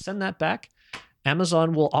 You send that back.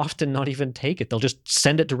 Amazon will often not even take it. They'll just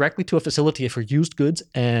send it directly to a facility for used goods,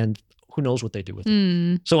 and who knows what they do with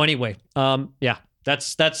it. So anyway,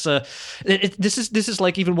 This is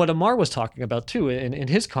like even what Amar was talking about too in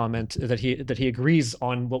his comment that he agrees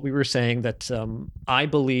on what we were saying, that I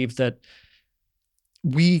believe that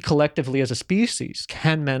we collectively as a species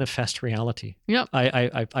can manifest reality. Yep.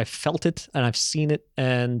 I felt it and I've seen it,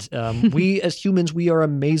 and we as humans, we are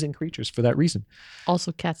amazing creatures for that reason.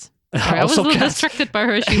 Also cats. Sorry, I was a little distracted by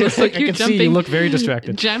her. She was like, I can see you look very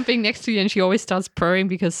distracted. Jumping next to you, and she always starts purring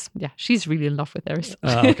because she's really in love with Eris.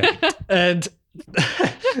 Okay. And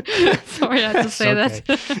sorry, I had to say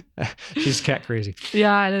that. She's cat crazy.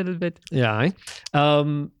 Yeah, a little bit. Yeah.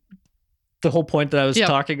 The whole point that I was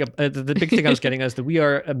talking about, the big thing I was getting is that we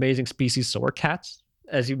are amazing species. So are cats,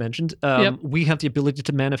 as you mentioned. We have the ability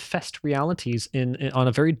to manifest realities on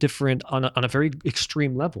a very different, on a very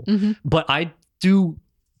extreme level. But I do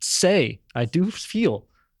feel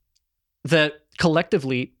that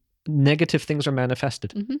collectively, negative things are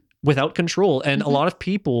manifested without control. And a lot of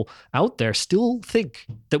people out there still think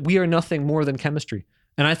that we are nothing more than chemistry.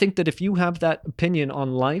 And I think that if you have that opinion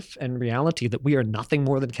on life and reality, that we are nothing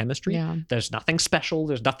more than chemistry, there's nothing special,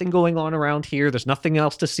 there's nothing going on around here, there's nothing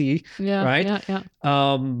else to see, right?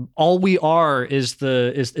 All we are is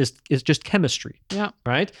just chemistry,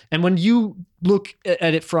 right? And when you look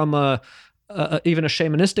at it from even a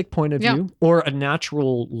shamanistic point of view, or a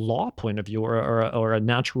natural law point of view, or a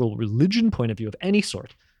natural religion point of view of any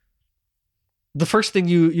sort, the first thing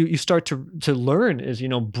you start to learn is,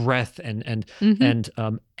 breath and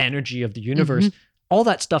energy of the universe. All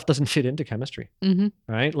that stuff doesn't fit into chemistry,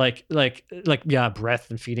 right? Like breath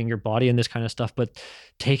and feeding your body and this kind of stuff, but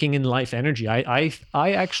taking in life energy. I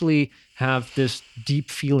actually have this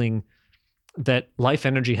deep feeling that life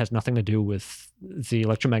energy has nothing to do with the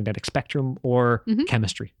electromagnetic spectrum or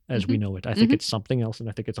chemistry as we know it. I think it's something else, and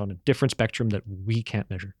I think it's on a different spectrum that we can't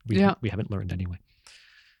measure. We haven't learned anyway.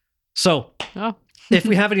 So if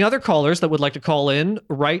we have any other callers that would like to call in,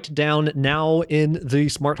 write down now in the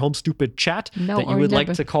Smart Home Stupid chat that you would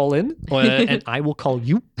like to call in, and I will call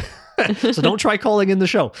you. So don't try calling in the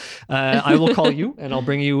show. I will call you, and I'll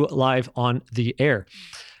bring you live on the air.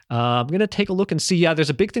 I'm going to take a look and see. Yeah, there's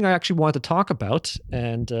a big thing I actually wanted to talk about.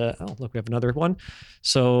 And look, we have another one.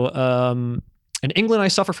 So in England, I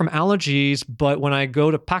suffer from allergies, but when I go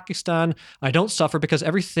to Pakistan, I don't suffer because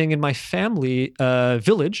everything in my family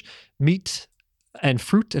village, meat and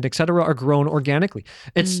fruit and etc., are grown organically.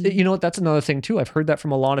 It's that's another thing too. I've heard that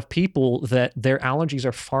from a lot of people, that their allergies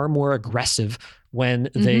are far more aggressive when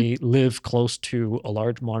they live close to a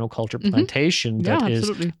large monoculture plantation that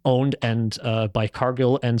is owned and by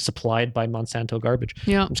Cargill and supplied by Monsanto garbage.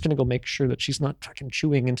 I'm just gonna go make sure that she's not fucking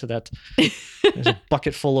chewing into that. There's a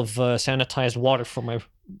bucket full of sanitized water for my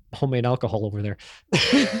homemade alcohol over there.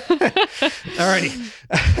 Alrighty.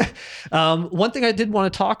 One thing I did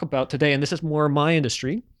want to talk about today, and this is more my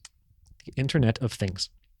industry, the Internet of Things.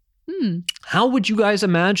 How would you guys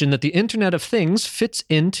imagine that the Internet of Things fits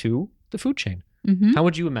into the food chain? How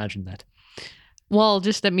would you imagine that? Well,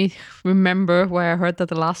 just let me remember where I heard that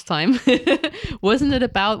the last time. Wasn't it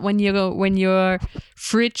about when your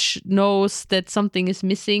fridge knows that something is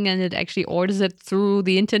missing and it actually orders it through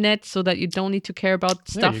the internet so that you don't need to care about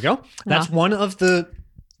stuff? There you go. That's one of the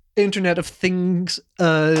Internet of Things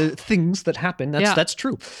things that happen. That's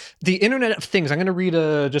true. The Internet of Things. I'm going to read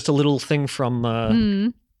just a little thing from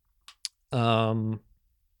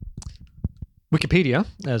Wikipedia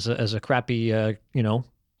as a crappy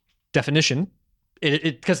definition.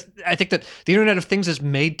 Because I think that the Internet of Things is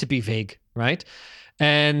made to be vague, right?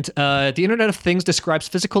 And the Internet of Things describes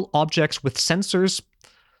physical objects with sensors,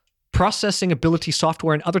 processing ability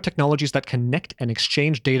software, and other technologies that connect and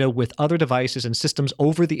exchange data with other devices and systems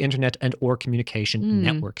over the internet and or communication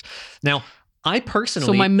networks. Now, I personally...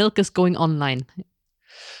 So my milk is going online.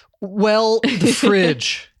 Well, the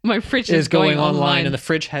fridge... My fridge is going online, and the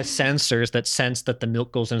fridge has sensors that sense that the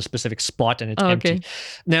milk goes in a specific spot and it's empty.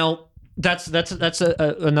 Now, that's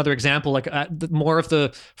another example. Like more of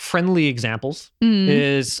the friendly examples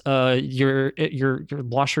is your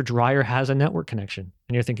washer dryer has a network connection,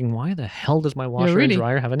 and you're thinking, why the hell does my washer and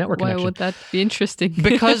dryer have a network connection? Why would that be interesting?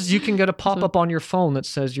 Because you can get a pop-up on your phone that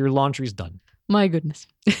says your laundry's done. My goodness.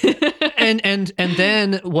 And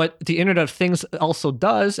then what the Internet of Things also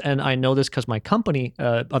does, and I know this because my company,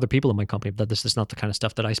 other people in my company, but this is not the kind of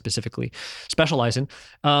stuff that I specifically specialize in.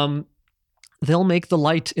 They'll make the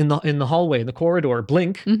light in the hallway, in the corridor,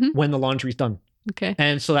 blink when the laundry's done. Okay.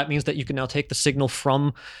 And so that means that you can now take the signal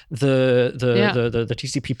from the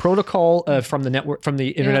TCP protocol, from the network, from the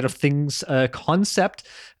Internet of Things concept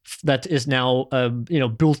that is now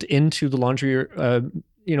built into the laundry.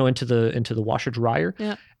 Into the washer dryer,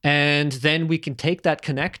 and then we can take that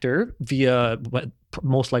connector via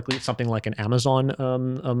most likely something like an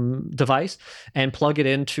Amazon device and plug it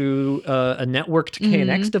into a networked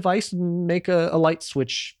KNX device and make a light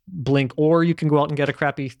switch blink. Or you can go out and get a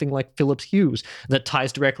crappy thing like Philips Hue that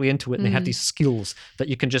ties directly into it, and they have these skills that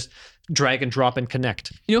you can just drag and drop and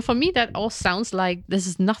connect. For me, that all sounds like this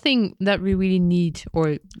is nothing that we really need,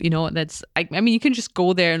 or that's. I mean, you can just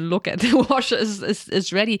go there and look at the washer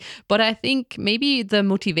is ready. But I think maybe the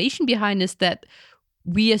motivation behind is that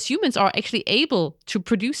we as humans are actually able to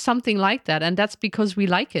produce something like that, and that's because we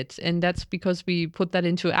like it, and that's because we put that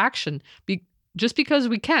into action, just because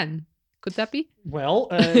we can. Could that be? Well,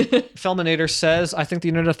 Felminator says, I think the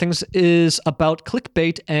Internet of Things is about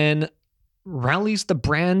clickbait and rallies the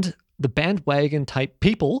bandwagon type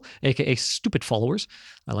people, aka stupid followers.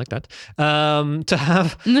 I like that. To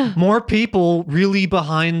have more people really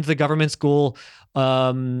behind the government's goal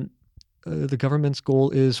the government's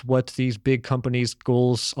goal is what these big companies'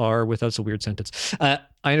 goals are. That's a weird sentence. I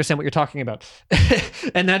understand what you're talking about.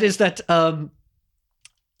 And that is that,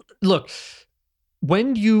 look,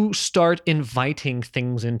 when you start inviting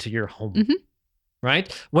things into your home,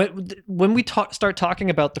 right? When we start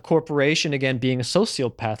talking about the corporation again being a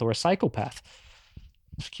sociopath or a psychopath,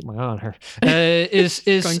 just keep my eye on her, is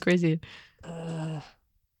Going crazy.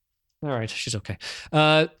 all right, she's okay.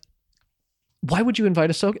 Why would you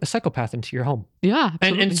invite a psychopath into your home? Yeah,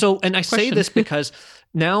 absolutely. And I say this because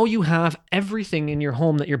now you have everything in your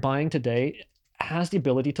home that you're buying today has the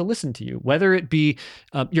ability to listen to you, whether it be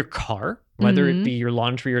your car, whether it be your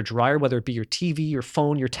laundry or dryer, whether it be your TV, your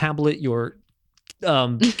phone, your tablet, your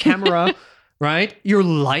camera, right? Your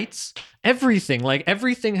lights, everything. Like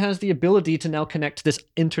everything has the ability to now connect to this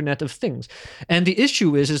Internet of Things. And the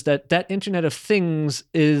issue is that Internet of Things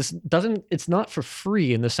it's not for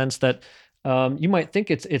free in the sense that you might think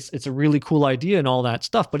it's a really cool idea and all that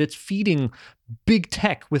stuff, but it's feeding big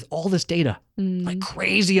tech with all this data, like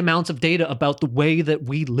crazy amounts of data about the way that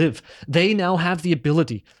we live. They now have the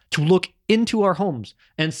ability to look into our homes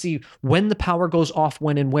and see when the power goes off,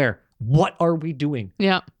 when and where. What are we doing?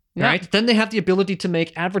 Yeah. Right? Then they have the ability to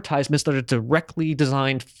make advertisements that are directly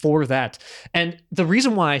designed for that. And the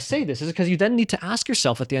reason why I say this is because you then need to ask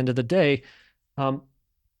yourself at the end of the day,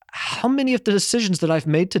 how many of the decisions that I've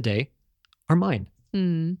made today are mine?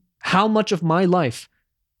 How much of my life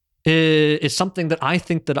is something that I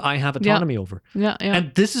think that I have autonomy over? Yeah.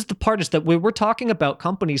 And this is the part, is that we're talking about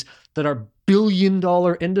companies that are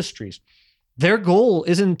billion-dollar industries. Their goal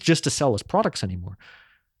isn't just to sell us products anymore,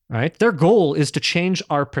 right? Their goal is to change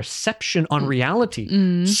our perception on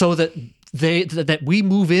reality so that that we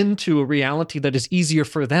move into a reality that is easier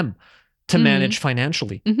for them to manage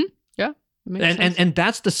financially. Yeah. And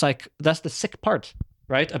that's the sick part,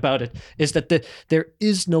 right, about it, is that there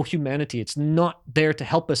is no humanity. It's not there to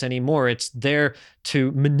help us anymore. It's there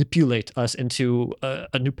to manipulate us into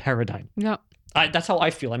a new paradigm. Yeah. That's how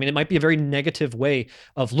I feel. I mean, it might be a very negative way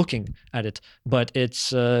of looking at it, but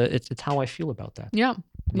it's how I feel about that. Yeah.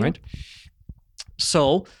 Right.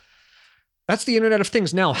 So that's the Internet of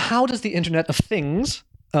Things. Now, how does the Internet of Things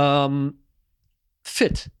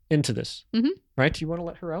fit into this? Right? Do you want to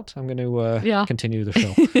let her out? I'm going to continue the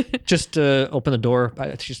show. Just open the door.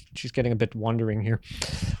 She's getting a bit wandering here.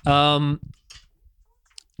 The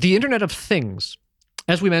Internet of Things,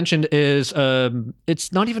 as we mentioned, is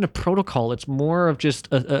it's not even a protocol. It's more of just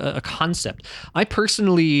a concept. I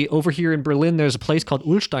personally, over here in Berlin, there's a place called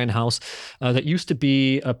Ullstein House that used to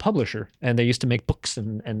be a publisher, and they used to make books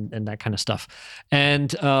and that kind of stuff.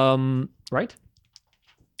 And right?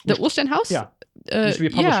 The Ullstein House? Yeah. Used to be a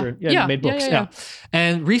publisher. Yeah, made books. Yeah.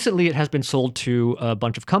 And recently it has been sold to a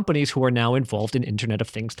bunch of companies who are now involved in Internet of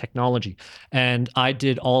Things technology. And I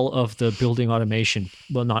did all of the building automation.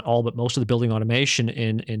 Well, not all, but most of the building automation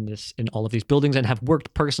in all of these buildings, and have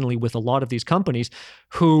worked personally with a lot of these companies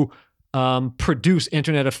who produce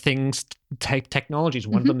Internet of Things type technologies.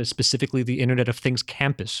 One of them is specifically the Internet of Things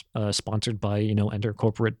campus, sponsored by, enter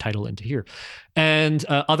corporate title into here. And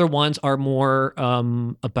other ones are more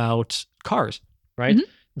about cars, right?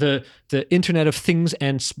 The Internet of Things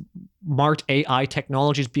and smart AI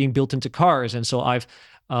technologies being built into cars. And so I've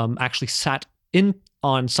actually sat in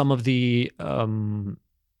on some of the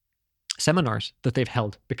seminars that they've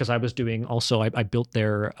held, because I was doing also, I built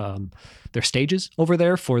their stages over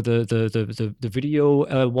there for the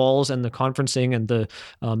video walls and the conferencing and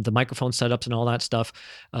the microphone setups and all that stuff,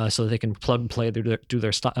 so that they can plug and play, do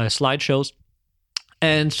their slideshows.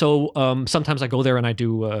 And so sometimes I go there and I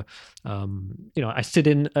do, I sit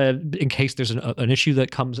in case there's an issue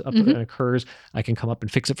that comes up and occurs. I can come up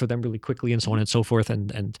and fix it for them really quickly, and so on and so forth.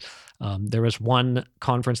 And there was one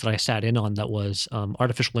conference that I sat in on that was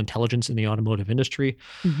artificial intelligence in the automotive industry.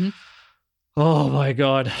 Oh my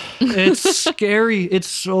God. It's scary. It's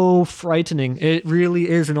so frightening. It really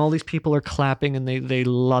is. And all these people are clapping and they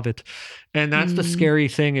love it. And that's the scary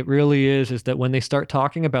thing. It really is that when they start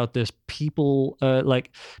talking about this, people like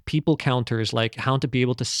people counters, like how to be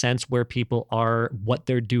able to sense where people are, what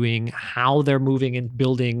they're doing, how they're moving in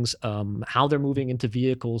buildings, how they're moving into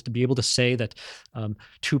vehicles, to be able to say that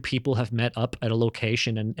two people have met up at a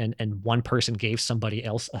location and one person gave somebody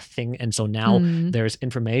else a thing. And so now there's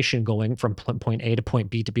information going from point A to point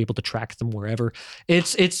B to be able to track them wherever.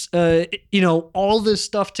 It's all this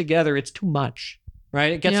stuff together, it's too much.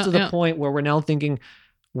 Right? It gets to the point where we're now thinking,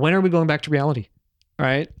 when are we going back to reality?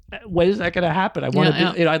 Right? When is that going to happen? I want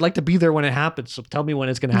to be, I'd like to be there when it happens. So tell me when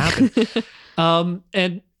it's going to happen.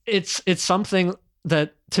 And it's something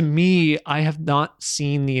that, to me, I have not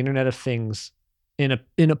seen the Internet of Things in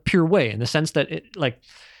a pure way, in the sense that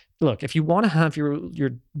look, if you want to have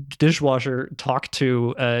your dishwasher talk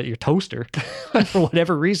to your toaster for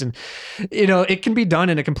whatever reason, it can be done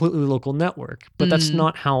in a completely local network. But that's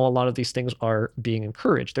not how a lot of these things are being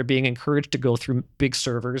encouraged. They're being encouraged to go through big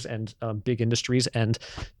servers and big industries and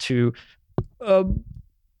to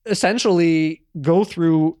essentially go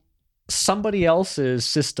through somebody else's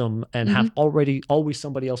system and have always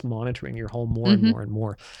somebody else monitoring your home more and more and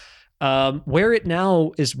more. Where it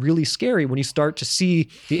now is really scary when you start to see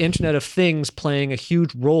the Internet of Things playing a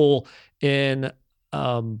huge role in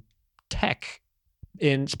tech,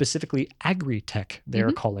 in specifically agri-tech,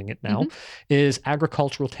 they're calling it now, is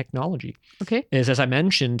agricultural technology. Okay. Is, as I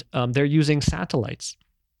mentioned, they're using satellites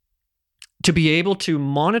to be able to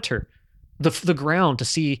monitor the ground to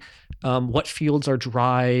see what fields are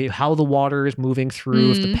dry, how the water is moving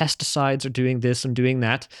through, if the pesticides are doing this and doing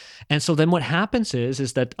that. And so then what happens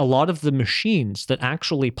is that a lot of the machines that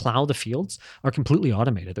actually plow the fields are completely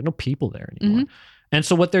automated. There are no people there anymore. And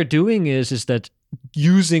so what they're doing is that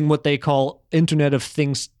using what they call Internet of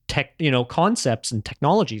Things tech, concepts and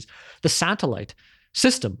technologies, the satellite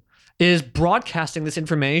system is broadcasting this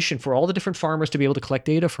information for all the different farmers to be able to collect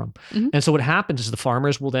data from. And so what happens is the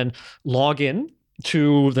farmers will then log in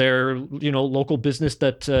to their, local business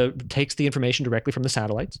that takes the information directly from the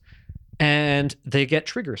satellites, and they get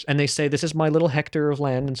triggers and they say, this is my little hectare of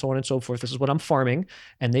land and so on and so forth. This is what I'm farming.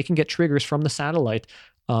 And they can get triggers from the satellite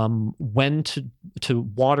when to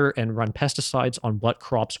water and run pesticides on what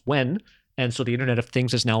crops when. And so the Internet of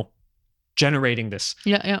Things is now generating this.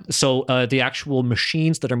 So the actual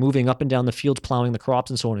machines that are moving up and down the fields, plowing the crops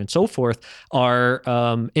and so on and so forth are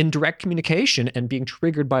in direct communication and being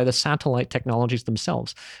triggered by the satellite technologies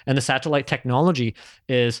themselves. And the satellite technology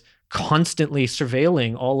is constantly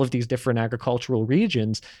surveilling all of these different agricultural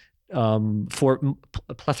regions for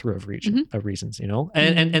a plethora of reasons,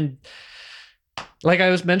 and like I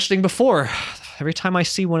was mentioning before, every time I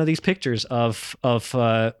see one of these pictures of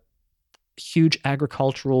huge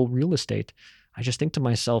agricultural real estate, I just think to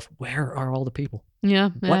myself, where are all the people?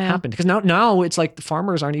 What happened? Because now it's like the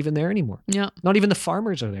farmers aren't even there anymore. Not even the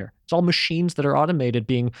farmers are there. It's all machines that are automated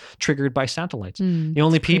being triggered by satellites. The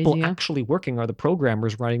only people actually working are the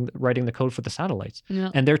programmers writing the code for the satellites.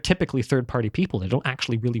 And they're typically third-party people. They don't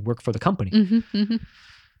actually really work for the company.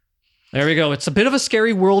 There we go. It's a bit of a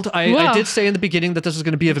scary world. I did say in the beginning that this is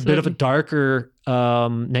going to be a bit of a darker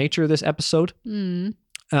nature, this episode.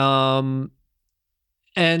 And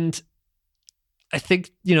I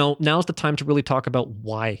think, now's the time to really talk about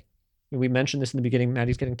why. We mentioned this in the beginning.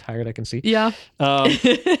 Maddie's getting tired, I can see.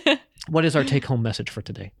 What is our take-home message for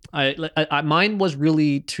today? Mine was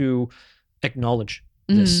really to acknowledge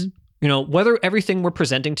this. Whether everything we're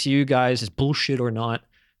presenting to you guys is bullshit or not,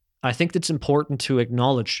 I think it's important to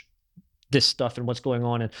acknowledge this stuff and what's going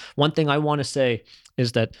on. And one thing I want to say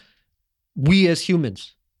is that we as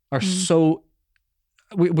humans are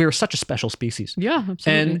we're such a special species.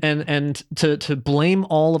 Absolutely. And to blame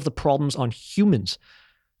all of the problems on humans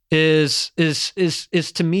is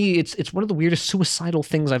to me, it's one of the weirdest suicidal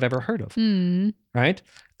things I've ever heard of. Right?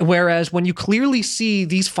 Whereas when you clearly see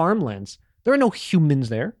these farmlands, there are no humans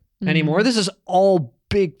there anymore. This is all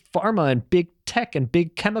big pharma and big tech and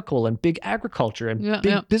big chemical and big agriculture and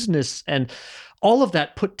big business and all of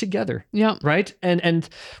that put together. Right. And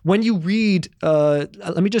when you read,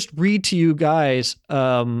 let me just read to you guys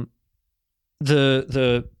the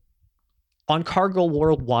on Cargill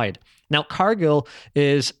worldwide. Now, Cargill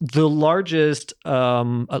is the largest,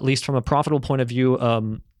 at least from a profitable point of view,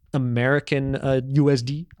 American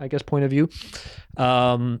USD, I guess, point of view,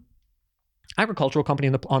 agricultural company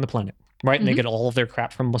on the planet. Right. And they get all of their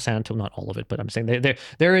crap from Monsanto, not all of it, but I'm saying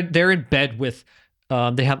they're in bed with,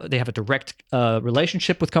 they have a direct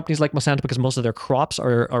relationship with companies like Monsanto because most of their crops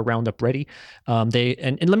are Roundup ready. And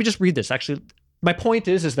let me just read this. Actually, my point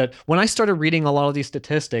is that when I started reading a lot of these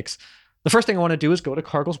statistics, the first thing I want to do is go to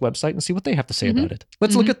Cargill's website and see what they have to say about it.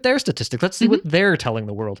 Let's look at their statistics. Let's see what they're telling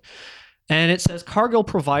the world. And it says Cargill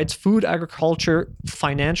provides food, agriculture,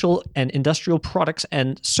 financial, and industrial products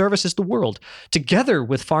and services the world together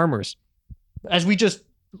with farmers. As we just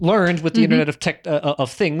learned with the Internet of Tech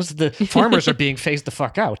of Things, the farmers are being phased the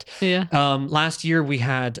fuck out. Last year we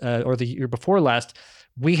had, or the year before last,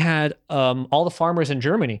 we had all the farmers in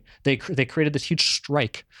Germany. They created this huge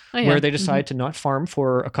strike where they decided to not farm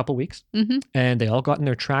for a couple weeks, and they all got in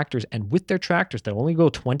their tractors. And with their tractors, they only go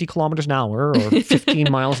 20 kilometers an hour or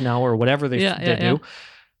 15 miles an hour or whatever they do.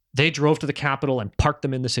 They drove to the capital and parked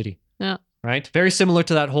them in the city. Right? Very similar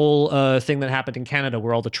to that whole thing that happened in Canada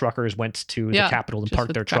where all the truckers went to the capital and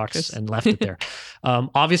parked their trucks and left it there.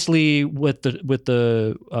 Obviously, with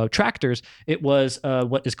the tractors, it was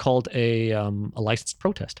what is called a licensed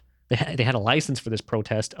protest. they had a license for this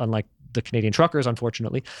protest, unlike the Canadian truckers,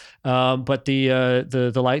 unfortunately. But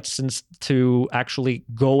the license to actually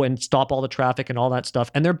go and stop all the traffic and all that stuff.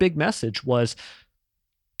 And their big message was,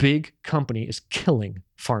 big company is killing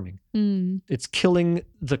farming. It's killing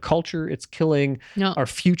the culture. It's killing our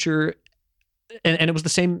future. And it was the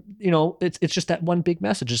same, it's just that one big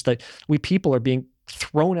message is that we people are being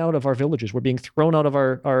thrown out of our villages. We're being thrown out of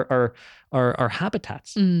our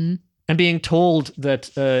habitats and being told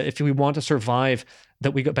that if we want to survive,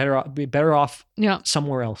 that we be better off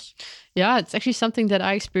somewhere else. Yeah, it's actually something that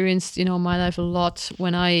I experienced, in my life a lot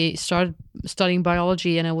when I started studying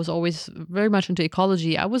biology, and I was always very much into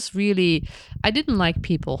ecology. I didn't like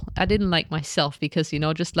people. I didn't like myself because,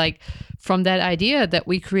 just like from that idea that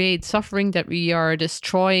we create suffering, that we are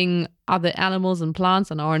destroying other animals and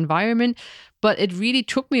plants and our environment. But it really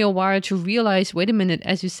took me a while to realize, wait a minute,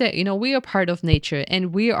 as you said, we are part of nature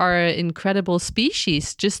and we are an incredible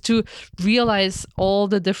species, just to realize all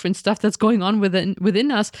the different stuff that's going on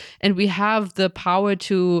within us. And we have the power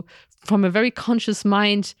to, from a very conscious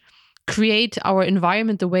mind, create our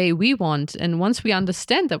environment the way we want. And once we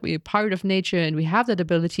understand that we're part of nature and we have that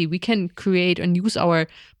ability, we can create and use our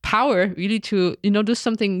power really to, do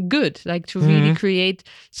something good, like to really create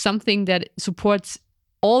something that supports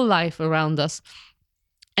all life around us.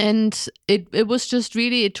 And it was just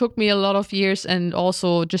really, it took me a lot of years and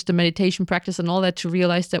also just the meditation practice and all that to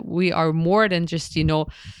realize that we are more than just,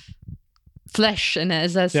 flesh. And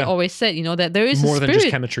as I always said, that there is more a spirit. Than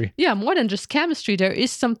just chemistry. Yeah, more than just chemistry. There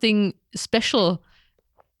is something special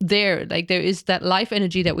there. Like there is that life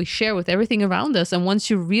energy that we share with everything around us. And once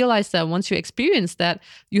you realize that, once you experience that,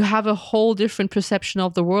 you have a whole different perception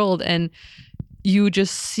of the world. And you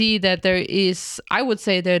just see that there is, I would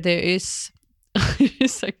say that there is,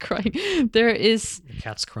 it's like crying. There is the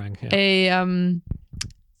cat's crying.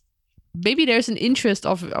 Maybe there's an interest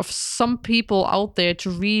of some people out there to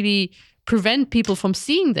really prevent people from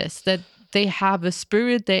seeing this, that they have a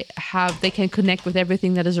spirit, they can connect with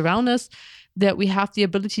everything that is around us, that we have the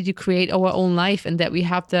ability to create our own life, and that we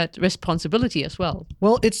have that responsibility as well.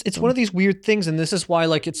 Well, it's one of these weird things, and this is why,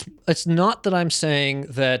 like, it's not that I'm saying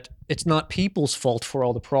that it's not people's fault for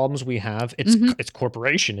all the problems we have. It's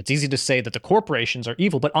corporation. It's easy to say that the corporations are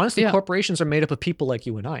evil, but honestly, corporations are made up of people like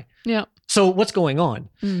you and I. Yeah. So what's going on?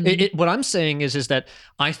 What I'm saying is that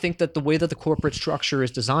I think that the way that the corporate structure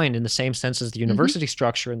is designed, in the same sense as the university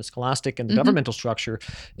structure and the scholastic and the governmental structure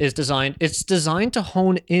is designed, it's designed to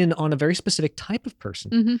hone in on a very specific type of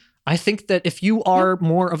person. I think that if you are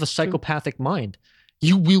more of a psychopathic mind,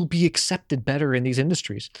 you will be accepted better in these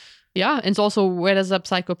industries. Yeah, and it's also where does that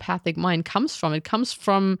psychopathic mind comes from? It comes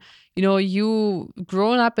from, you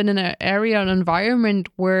growing up in an area, an environment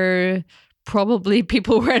where probably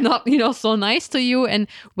people were not, so nice to you, and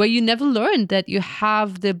where you never learned that you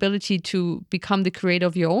have the ability to become the creator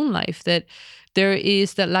of your own life, that there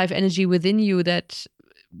is that life energy within you that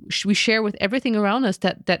we share with everything around us,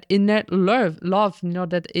 that innate love,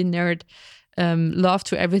 that innate love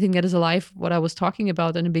to everything that is alive, what I was talking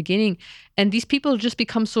about in the beginning. And these people just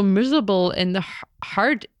become so miserable in the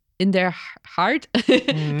heart,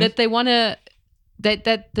 that they want to,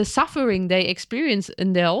 that the suffering they experience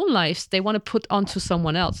in their own lives, they want to put onto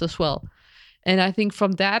someone else as well. And I think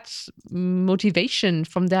from that motivation,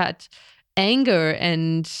 from that anger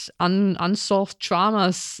and unsolved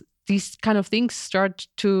traumas, these kind of things start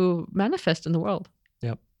to manifest in the world.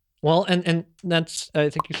 Yep. Well, and that's,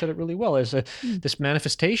 I think you said it really well, is this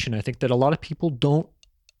manifestation. I think that a lot of people don't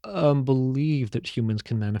believe that humans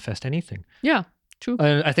can manifest anything. Yeah, true.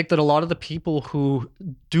 And I think that a lot of the people who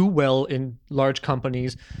do well in large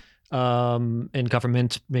companies, in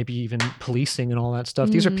government, maybe even policing and all that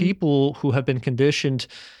stuff, these are people who have been conditioned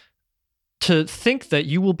to think that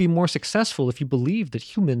you will be more successful if you believe that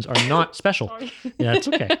humans are not special. Yeah, it's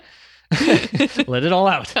okay. Let it all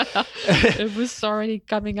out. It was already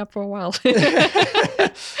coming up for a while.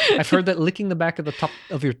 I've heard that licking the back of the top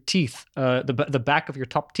of your teeth, the back of your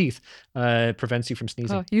top teeth, prevents you from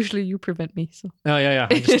sneezing. Oh, usually you prevent me. So. Oh yeah.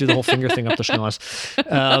 I just do the whole finger thing up the schnoz.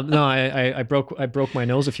 No, I broke my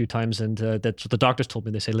nose a few times, and that's what the doctors told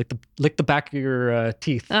me. They say lick the back of your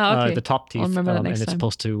teeth, the top teeth, I'll remember that next and it's time.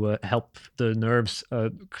 supposed to help the nerves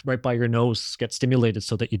right by your nose get stimulated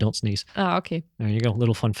so that you don't sneeze. Oh, okay. There you go.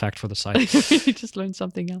 Little fun fact for the side. You just learned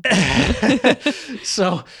something else.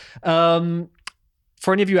 So,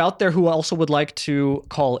 for any of you out there who also would like to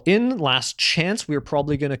call in, last chance. We're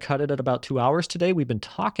probably going to cut it at about 2 hours today. We've been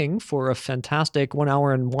talking for a fantastic 1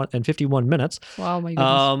 hour and 51 minutes. Wow, my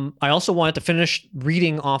goodness. I also wanted to finish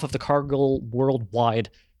reading off of the Cargill Worldwide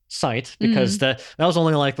site because that was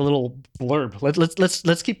only like the little blurb.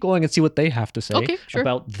 Let's keep going and see what they have to say Okay, sure.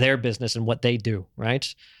 about their business and what they do,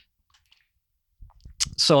 right?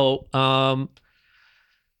 So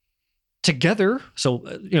together,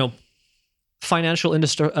 financial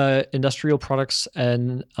industrial products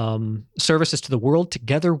and services to the world,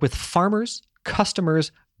 together with farmers,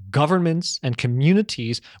 customers, governments, and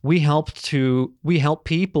communities, we help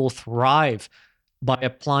people thrive by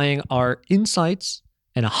applying our insights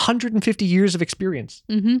and 150 years of experience.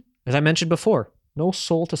 As I mentioned before, no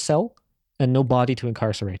soul to sell and no body to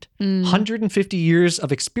incarcerate. 150 years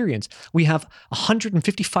of experience. We have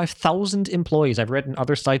 155,000 employees. I've read in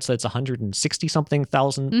other sites that it's 160 something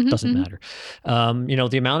thousand. Doesn't matter.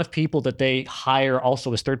 The amount of people that they hire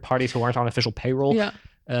also as third parties who aren't on official payroll. Yeah.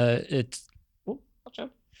 It's watch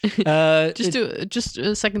out. Just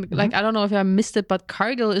a second. Like, I don't know if I missed it, but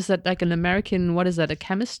Cargill, is that like an American? What is that? A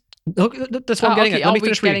chemist? That's what I'm getting at. Let me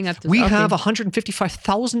finish reading. We Okay. have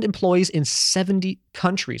 155,000 employees in 70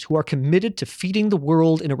 countries who are committed to feeding the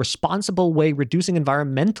world in a responsible way, reducing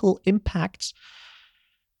environmental impacts,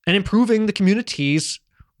 and improving the communities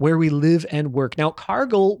where we live and work. Now,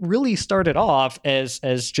 Cargill really started off as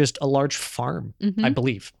just a large farm, I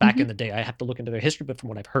believe, back in the day. I have to look into their history, but from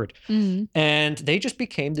what I've heard. And they just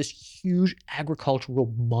became this huge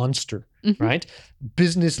agricultural monster, right?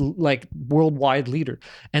 Business, like, worldwide leader.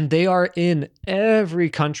 And they are in every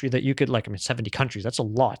country that you could, 70 countries. That's a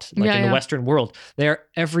lot, in the Western world. They are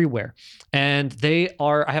everywhere. And they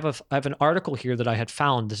are, I have an article here that I had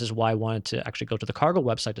found. This is why I wanted to actually go to the Cargill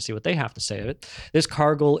website to see what they have to say of it. This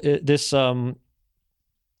Cargill, this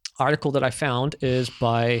article that I found is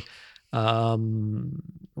by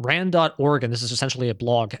Rand.org, and this is essentially a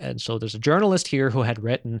blog. And so there's a journalist here who had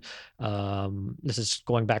written, this is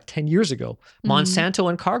going back 10 years ago, Monsanto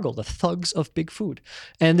and Cargill, the thugs of big food.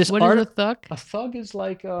 And this What is a thug? A thug is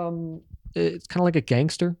like, it's kind of like a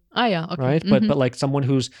gangster, Ah, yeah. Okay. right? But like someone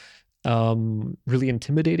who's really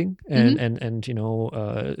intimidating and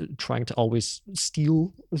trying to always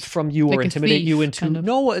steal from you Like or a intimidate thief, you into kind of.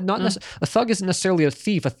 no, not necessarily. A thug isn't necessarily a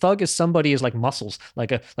thief. A thug is somebody is like muscles,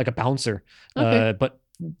 like a bouncer, Okay. but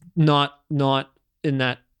not in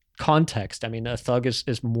that context. I mean, a thug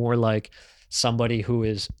is more like somebody who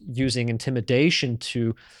is using intimidation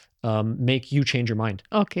to make you change your mind.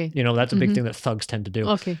 Okay. That's a big thing that thugs tend to do.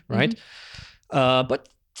 Okay. Right? But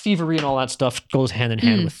thievery and all that stuff goes hand in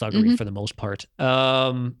hand with thuggery for the most part.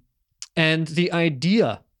 And the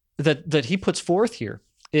idea that he puts forth here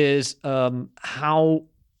is how,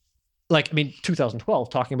 2012,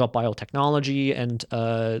 talking about biotechnology and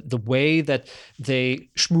the way that they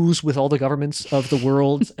schmooze with all the governments of the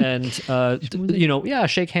world and,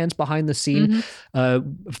 shake hands behind the scene.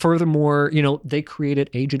 Furthermore, they created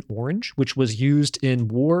Agent Orange, which was used in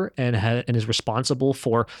war and is responsible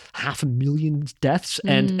for 500,000 deaths.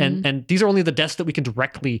 And these are only the deaths that we can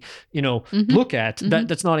directly, look at.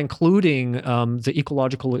 That's not including the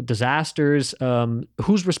ecological disasters.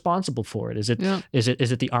 Who's responsible for it? Is it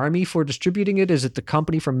the army for distributing it? Is it the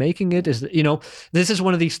company for making it? Is it, this is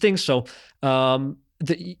one of these things. So, and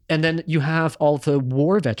then you have all the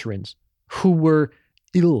war veterans who were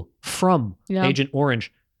ill from Agent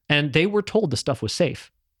Orange, and they were told the stuff was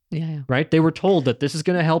safe. Yeah. Right? They were told that this is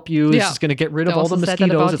going to help you. This is going to get rid of all the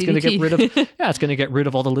mosquitoes. It's going to get rid of it's going to get rid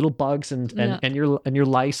of all the little bugs and your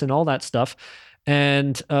lice and all that stuff.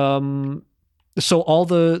 And so all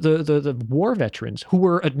the war veterans who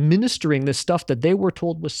were administering this stuff that they were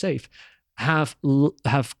told was safe have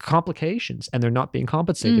complications, and they're not being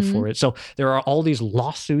compensated for it. So there are all these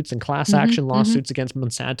lawsuits and class action lawsuits against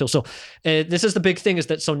Monsanto. So this is the big thing, is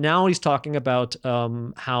that so now he's talking about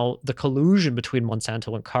how the collusion between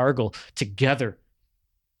Monsanto and Cargill together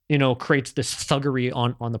creates this thuggery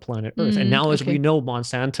on the planet Earth. And now, as we know,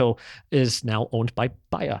 Monsanto is now owned by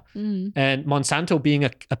Bayer. And Monsanto being a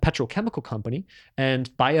petrochemical company and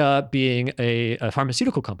Bayer being a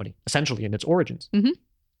pharmaceutical company, essentially, in its origins.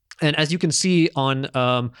 And as you can see on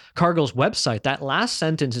Cargill's website, that last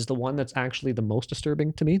sentence is the one that's actually the most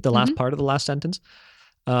disturbing to me, the last part of the last sentence.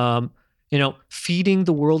 Feeding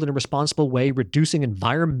the world in a responsible way, reducing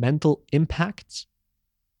environmental impacts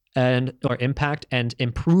and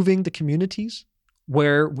improving the communities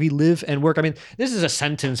where we live and work. I mean, this is a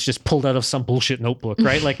sentence just pulled out of some bullshit notebook,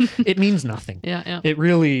 right? Like, it means nothing. It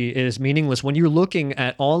really is meaningless when you're looking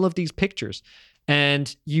at all of these pictures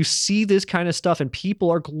and you see this kind of stuff and people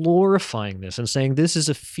are glorifying this and saying this is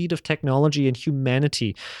a feat of technology and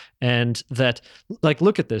humanity, and that, like,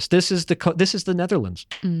 look at this. This is the Netherlands,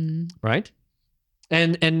 right?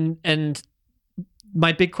 And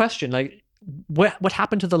my big question, like, what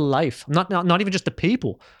happened to the life? Not even just the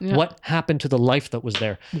people. Yeah. What happened to the life that was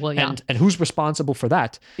there? Well, yeah. And who's responsible for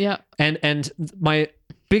that? Yeah. And my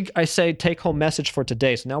big, I say, take-home message for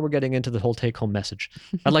today. So now we're getting into the whole take-home message.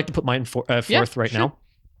 I'd like to put mine forth right now.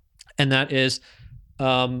 And that is,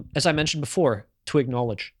 as I mentioned before, to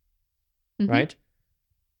acknowledge, right?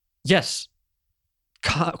 Yes,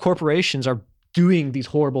 corporations are doing these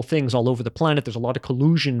horrible things all over the planet. There's a lot of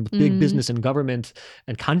collusion with big business and government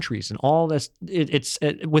and countries and all this. It's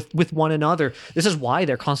with one another. This is why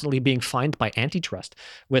they're constantly being fined by antitrust.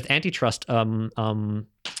 With antitrust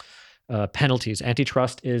penalties,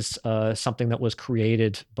 antitrust is something that was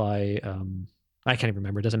created by I can't even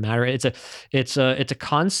remember. It doesn't matter. It's a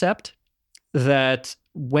concept that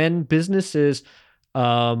when businesses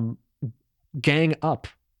gang up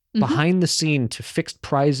behind the scene to fix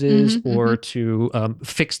prices or to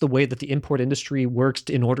fix the way that the import industry works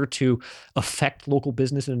in order to affect local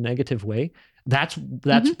business in a negative way. That's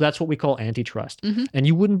what we call antitrust. And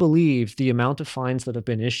you wouldn't believe the amount of fines that have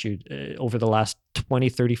been issued over the last 20,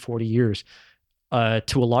 30, 40 years to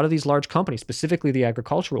a lot of these large companies, specifically the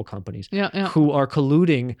agricultural companies, who are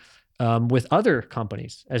colluding with other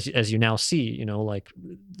companies, as you now see, like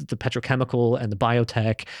the petrochemical and the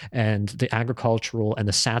biotech and the agricultural and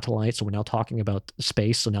the satellite. So we're now talking about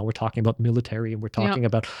space. So now we're talking about military and we're talking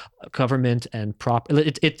about government and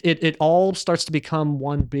it all starts to become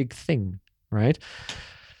one big thing, right?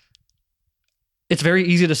 It's very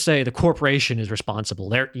easy to say the corporation is responsible.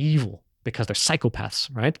 They're evil because they're psychopaths,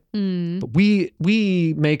 right? But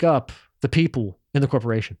we make up the people in the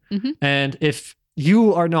corporation. And if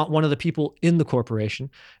you are not one of the people in the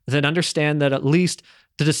corporation, then understand that at least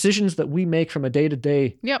the decisions that we make from a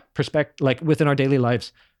day-to-day perspective, like within our daily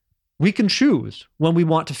lives, we can choose when we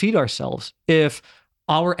want to feed ourselves if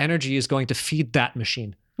our energy is going to feed that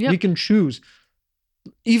machine. We can choose,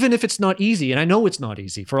 even if it's not easy. And I know it's not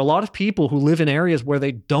easy for a lot of people who live in areas where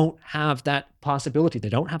they don't have that possibility. They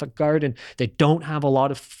don't have a garden. They don't have a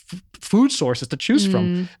lot of food sources to choose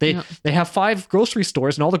from. They have 5 grocery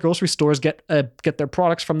stores, and all the grocery stores get their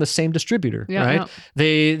products from the same distributor, right?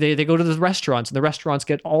 They go to the restaurants, and the restaurants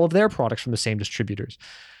get all of their products from the same distributors.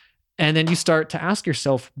 And then you start to ask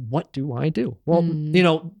yourself, what do I do? Well,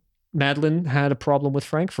 Madeline had a problem with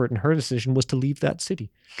Frankfurt, and her decision was to leave that city.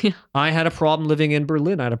 I had a problem living in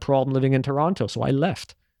Berlin. I had a problem living in Toronto, so I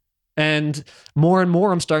left. And more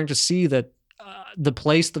I'm starting to see that the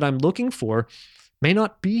place that I'm looking for may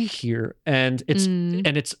not be here, and it's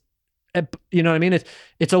you know what I mean.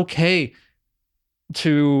 It's okay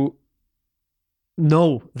to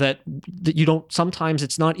know that you don't. Sometimes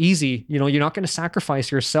it's not easy. You're not going to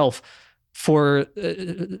sacrifice yourself for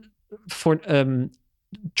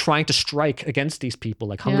trying to strike against these people,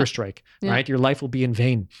 like hunger strike, right? Your life will be in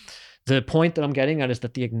vain. The point that I'm getting at is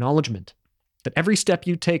that the acknowledgement that every step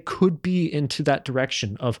you take could be into that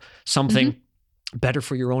direction of something better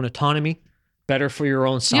for your own autonomy, better for your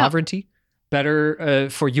own sovereignty, better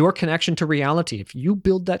for your connection to reality. If you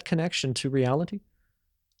build that connection to reality,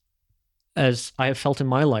 as I have felt in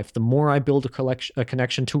my life, the more I build a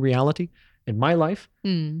connection to reality in my life,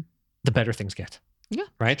 the better things get. Yeah,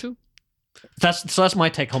 right? True. That's my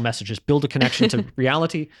take-home message: is build a connection to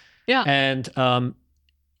reality. And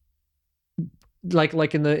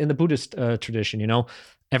like in the Buddhist tradition,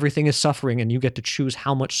 everything is suffering, and you get to choose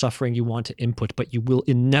how much suffering you want to input, but you will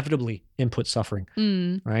inevitably input suffering,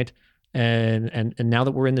 right? And now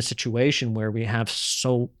that we're in the situation where we have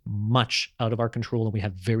so much out of our control and we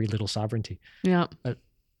have very little sovereignty,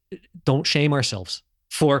 don't shame ourselves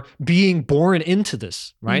for being born into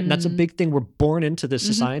this, right? And that's a big thing. We're born into this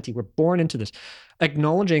society. We're born into this.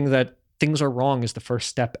 Acknowledging that things are wrong is the first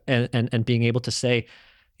step, and being able to say,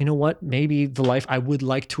 you know what, maybe the life I would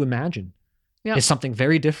like to imagine is something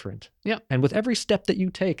very different. And with every step that you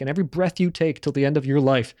take and every breath you take till the end of your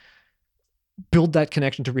life, build that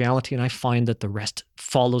connection to reality. And I find that the rest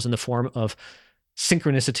follows in the form of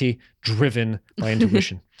synchronicity driven by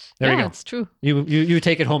intuition. There you go. That's true. You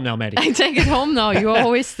take it home now, Maddie. I take it home now. You're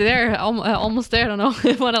always there, almost there. I don't know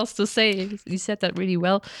what else to say. You said that really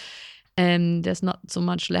well. And there's not so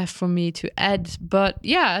much left for me to add. But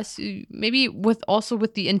yeah, so maybe with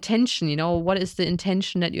the intention, what is the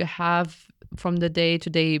intention that you have from the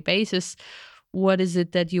day-to-day basis? What is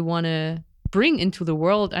it that you want to bring into the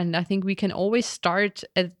world? And I think we can always start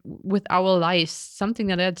with our lives. Something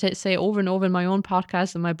that I say over and over in my own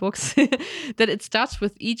podcast and my books, that it starts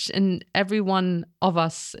with each and every one of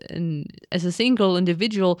us. And as a single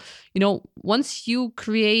individual, once you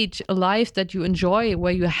create a life that you enjoy,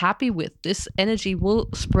 where you're happy with, this energy will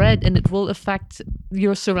spread and it will affect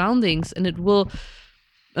your surroundings, and it will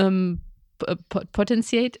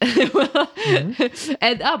potentiate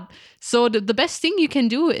add up. So the best thing you can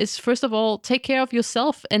do is, first of all, take care of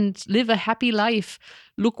yourself and live a happy life.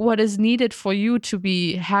 Look what is needed for you to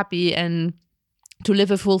be happy and to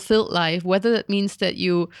live a fulfilled life, whether that means that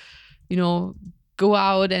you go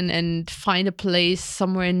out and find a place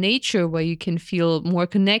somewhere in nature where you can feel more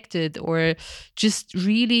connected, or just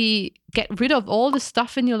really get rid of all the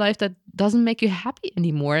stuff in your life that doesn't make you happy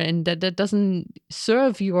anymore and that doesn't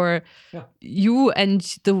serve you and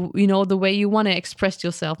the way you want to express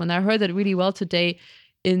yourself. And I heard that really well today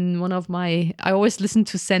in one of I always listen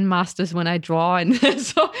to Zen masters when I draw, and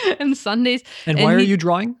so on Sundays. And why are you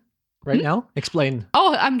drawing right now? Explain.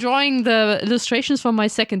 Oh, I'm drawing the illustrations for my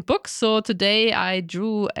second book. So today I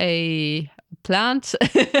drew a plant,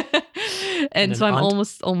 and so I'm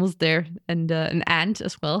almost there, and an ant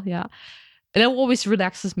as well. Yeah, and that always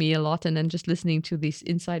relaxes me a lot. And then just listening to these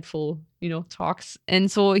insightful, talks.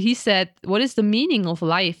 And so he said, "What is the meaning of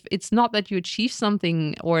life? It's not that you achieve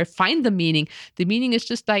something or find the meaning. The meaning is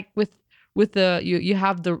just like with the you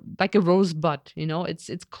have the like a rosebud,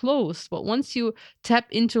 it's closed, but once you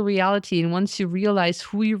tap into reality and once you realize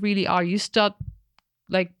who you really are, you start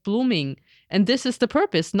like blooming. And this is the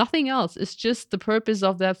purpose, nothing else. It's just the purpose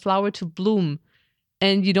of that flower to bloom,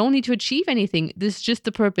 and you don't need to achieve anything. This is just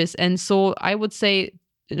the purpose. And so I would say,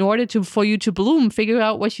 in order for you to bloom, figure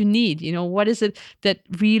out what you need. What is it that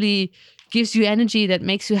really gives you energy, that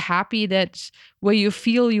makes you happy, that where you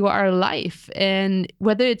feel you are alive. And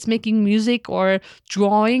whether it's making music or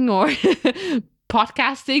drawing or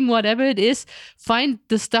podcasting, whatever it is, find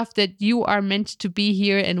the stuff that you are meant to be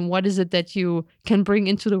here, and what is it that you can bring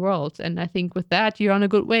into the world. And I think with that, you're on a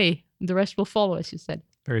good way. The rest will follow, as you said.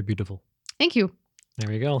 Very beautiful. Thank you. There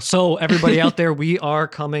we go. So everybody out there, we are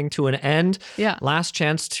coming to an end. Yeah. Last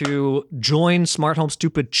chance to join Smart Home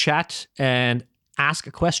Stupid chat and ask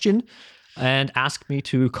a question and ask me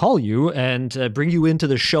to call you and bring you into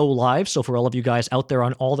the show live. So for all of you guys out there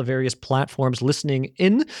on all the various platforms listening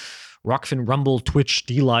in, Rockfin, Rumble, Twitch,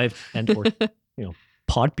 DLive, and or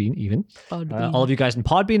Podbean even. All of you guys in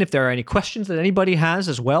Podbean, if there are any questions that anybody has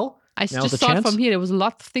as well. I just saw it from here. There was a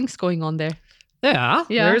lot of things going on there. Yeah.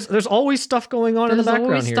 There's always stuff going on in the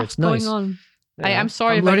background here. It's nice. Going on. Yeah. I'm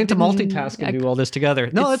sorry. I'm learning to multitask and do all this together.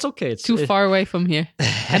 No, it's okay. It's too far away from here.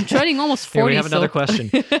 I'm turning almost 40. Here we have another question.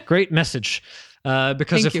 Great message.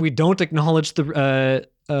 Because if we don't acknowledge the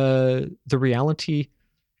reality,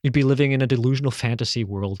 you'd be living in a delusional fantasy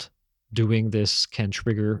world. Doing this can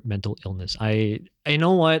trigger mental illness. I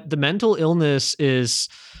know what the mental illness is.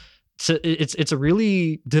 It's a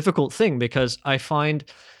really difficult thing, because I find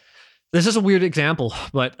this is a weird example,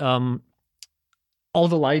 but all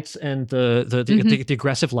the lights and the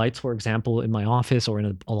aggressive lights, for example, in my office or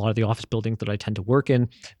in a lot of the office buildings that I tend to work in,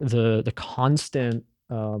 the constant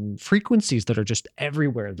frequencies that are just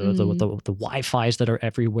everywhere, the Wi-Fi's that are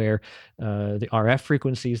everywhere, the RF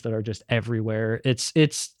frequencies that are just everywhere.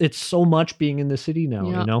 It's so much being in the city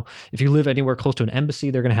now. If you live anywhere close to an embassy,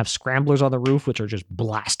 they're going to have scramblers on the roof, which are just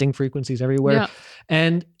blasting frequencies everywhere.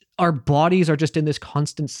 And our bodies are just in this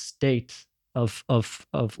constant state of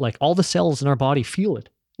like all the cells in our body feel it.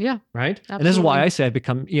 Yeah. Right. Absolutely. And this is why I say I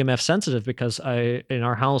become EMF sensitive, because in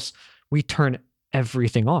our house, we turn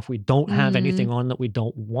everything off. We don't have anything on that we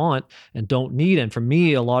don't want and don't need. And for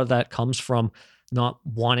me, a lot of that comes from not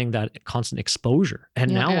wanting that constant exposure.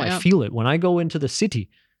 And I feel it. When I go into the city,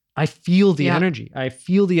 I feel the energy. I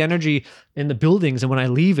feel the energy in the buildings. And when I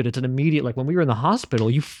leave it, it's an immediate, like when we were in the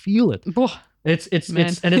hospital, you feel it. It's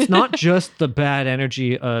and it's not just the bad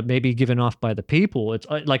energy maybe given off by the people. It's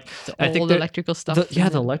like I think the electrical stuff.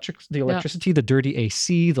 The electricity, the dirty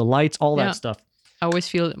AC, the lights, all that stuff. I always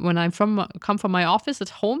feel when I come from my office at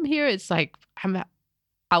home here, it's like I'm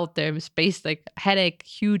out there in space, like headache,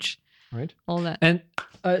 huge, right? All that. And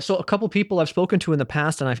so a couple people I've spoken to in the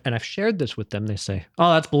past, and I've shared this with them. They say,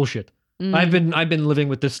 "Oh, that's bullshit. I've been living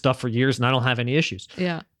with this stuff for years, and I don't have any issues."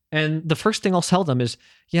 Yeah. And the first thing I'll tell them is,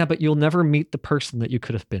 "Yeah, but you'll never meet the person that you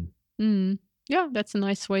could have been." Yeah, that's a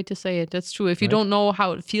nice way to say it. That's true. If you don't know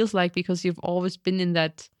how it feels like because you've always been in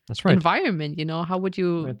that environment, how would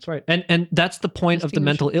you... That's right. And that's the point of the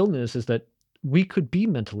mental illness, is that we could be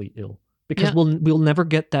mentally ill because we'll never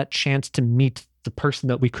get that chance to meet the person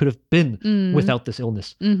that we could have been without this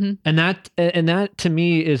illness. And that to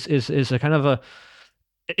me is a kind of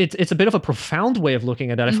it's a bit of a profound way of looking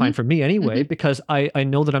at it, I find, for me anyway, because I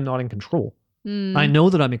know that I'm not in control. I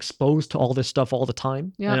know that I'm exposed to all this stuff all the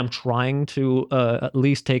time, and I'm trying to at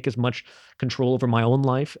least take as much control over my own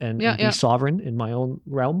life and be sovereign in my own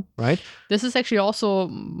realm, right? This is actually also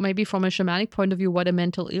maybe from a shamanic point of view, what a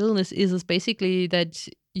mental illness is basically that,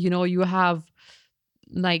 you have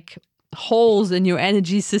like holes in your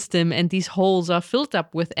energy system, and these holes are filled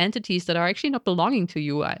up with entities that are actually not belonging to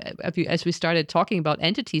you. As we started talking about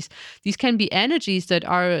entities, these can be energies that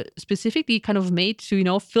are specifically kind of made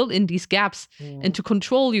to fill in these gaps and to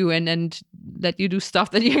control you and let you do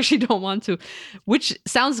stuff that you actually don't want to, which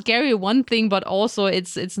sounds scary, one thing, but also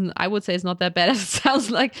it's I would say it's not that bad as it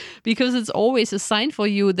sounds like, because it's always a sign for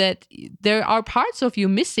you that there are parts of you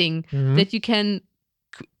missing that you can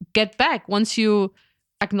get back once you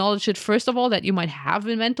acknowledge it, first of all, that you might have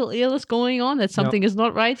a mental illness going on, that something is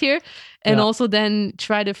not right here, and also then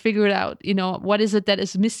try to figure it out, what is it that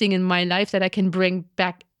is missing in my life that I can bring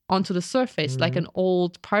back onto the surface, like an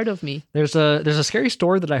old part of me. There's a scary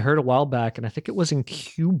story that I heard a while back, and I think it was in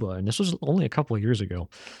Cuba, and this was only a couple of years ago.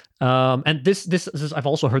 And this is, I've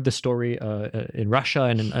also heard this story in Russia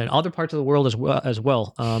and in other parts of the world as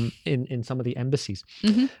well. In some of the embassies.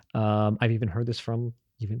 I've even heard this from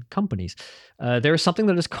even companies. There is something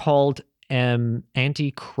that is called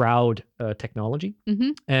anti-crowd technology.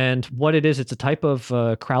 And what it is, it's a type of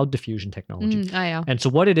crowd diffusion technology. And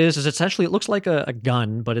so what it is essentially, it looks like a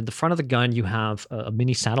gun, but in the front of the gun, you have a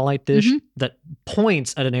mini satellite dish that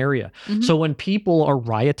points at an area. So when people are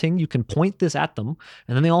rioting, you can point this at them,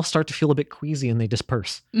 and then they all start to feel a bit queasy and they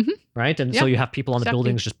disperse. Right? And so you have people on the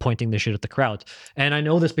buildings just pointing this shit at the crowd. And I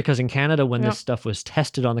know this because in Canada, when this stuff was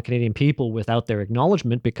tested on the Canadian people without their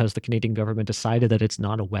acknowledgement, because the Canadian government decided that it's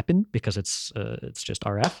not a weapon because it's just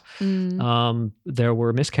RF, there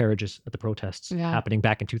were miscarriages at the protests happening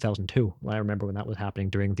back in 2002. I remember when that was happening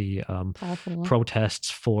during the protests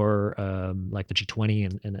for like the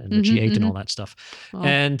G20 and the G8 and all that stuff.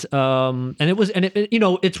 And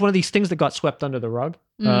it's one of these things that got swept under the rug.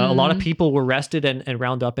 A lot of people were arrested and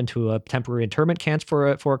round up into a temporary internment camps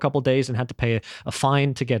for a couple of days and had to pay a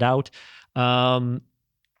fine to get out.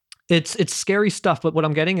 It's scary stuff. But what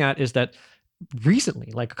I'm getting at is that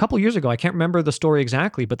recently, like a couple of years ago, I can't remember the story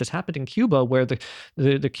exactly, but this happened in Cuba, where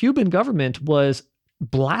the Cuban government was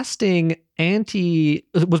blasting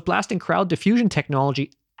crowd diffusion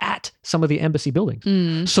technology at some of the embassy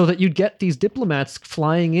buildings, so that you'd get these diplomats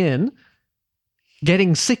flying in,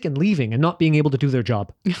 getting sick and leaving and not being able to do their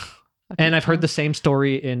job. And I've heard the same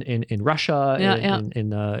story in Russia,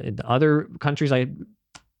 in other countries.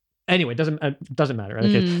 Anyway, it doesn't matter.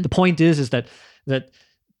 The point is that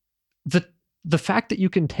the fact that you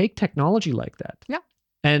can take technology like that,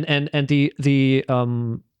 and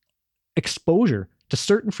the exposure to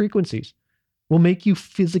certain frequencies will make you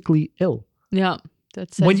physically ill. Yeah,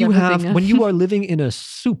 that's when you are living in a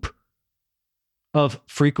soup of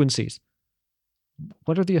frequencies.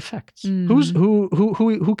 What are the effects?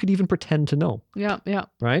 Who could even pretend to know?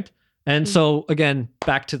 Right. And so again,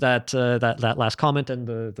 back to that last comment and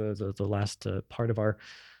the last part of our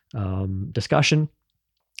discussion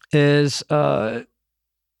is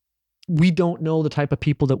we don't know the type of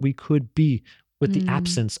people that we could be with the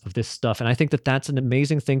absence of this stuff. And I think that that's an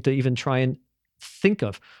amazing thing to even try and think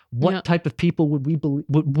of. What type of people would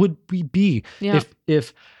we be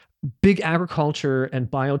if big agriculture and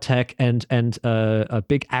biotech and a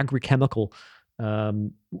big agrichemical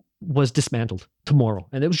was dismantled tomorrow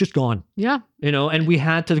and it was just gone. And we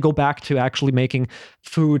had to go back to actually making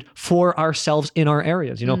food for ourselves in our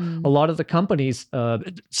areas. A lot of the companies,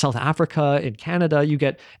 South Africa, in Canada, you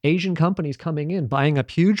get Asian companies coming in, buying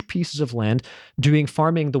up huge pieces of land, doing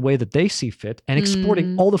farming the way that they see fit, and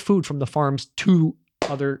exporting all the food from the farms to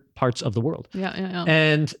other parts of the world.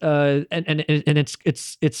 And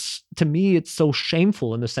it's to me, it's so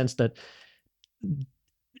shameful in the sense that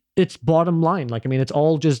it's bottom line. Like, I mean, it's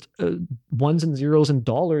all just ones and zeros and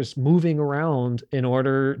dollars moving around in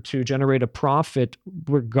order to generate a profit,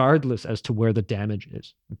 regardless as to where the damage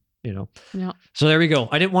is. So there we go.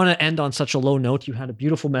 I didn't want to end on such a low note. You had a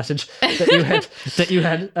beautiful message that you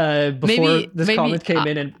had before this comment came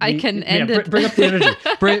in, and I can end it. Bring up the energy.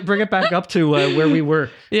 bring it back up to where we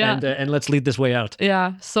were, and let's lead this way out.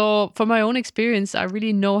 So from my own experience, I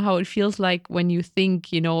really know how it feels like when you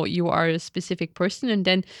think you are a specific person, and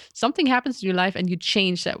then something happens in your life and you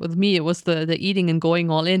change that. With me, it was the eating and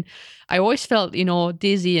going all in. I always felt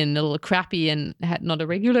dizzy and a little crappy and had not a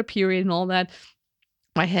regular period and all that.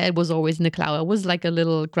 My head was always in the cloud. I was like a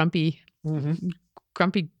little grumpy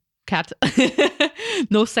cat.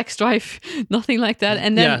 No sex drive, nothing like that.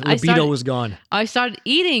 And then libido was gone. I started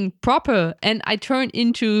eating proper, and I turned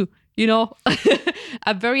into,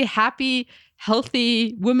 a very happy,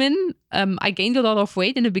 healthy woman. I gained a lot of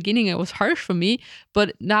weight in the beginning. It was harsh for me,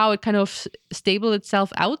 but now it kind of stabilized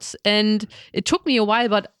itself out. And it took me a while,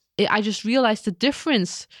 but I just realized the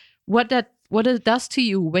difference. What it does to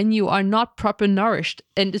you when you are not proper nourished.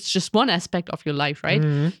 And it's just one aspect of your life,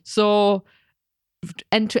 right? So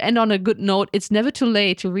and to end on a good note, it's never too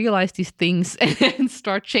late to realize these things and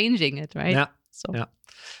start changing it, right? Yeah. So. Yeah.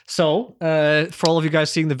 So, for all of you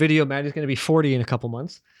guys seeing the video, Maddie's going to be 40 in a couple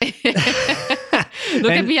months.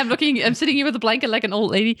 Look at me. I'm sitting here with a blanket like an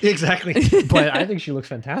old lady. Exactly. But I think she looks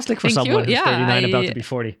fantastic for Thank someone you. who's Yeah, 39 about to be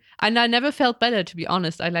 40. And I never felt better, to be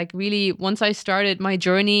honest. I like really, once I started my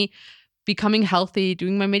journey, becoming healthy,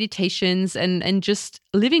 doing my meditations and just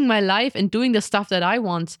living my life and doing the stuff that I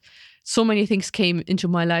want, so many things came into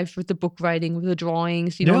my life with the book writing, with the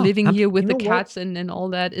drawings, you know, Yeah, living here with you the know what? cats and all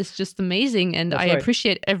that is just amazing. And That's I right.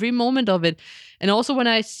 appreciate every moment of it. And also when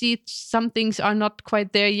I see some things are not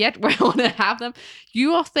quite there yet where I want to have them,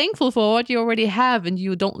 you are thankful for what you already have. And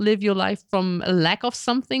you don't live your life from a lack of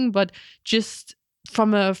something, but just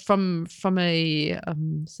from a say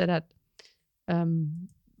that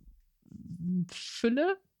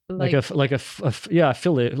filler? Like a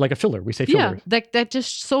filler, like a filler. We say filler. Yeah, that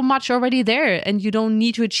just so much already there, and you don't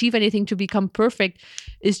need to achieve anything to become perfect.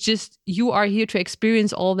 It's just you are here to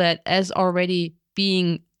experience all that as already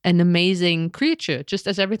being an amazing creature, just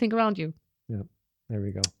as everything around you. Yeah, there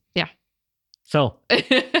we go. Yeah. So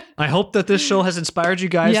I hope that this show has inspired you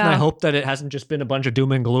guys, and I Yeah. hope that it hasn't just been a bunch of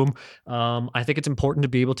doom and gloom. I think it's important to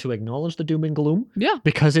be able to acknowledge the doom and gloom Yeah.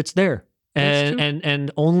 because it's there. That's And, true.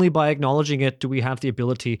 and only by acknowledging it do we have the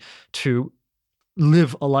ability to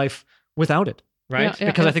live a life without it, right? Yeah, yeah,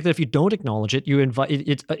 because I yeah. think that if you don't acknowledge it, you invite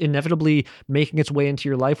it's inevitably making its way into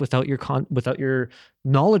your life without your without your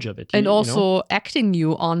knowledge of it. And you know? also acting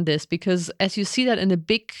you on this, because as you see that in a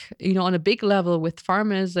big, you know, on a big level with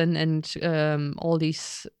farmers and all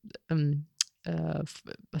these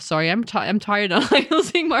sorry, I'm tired of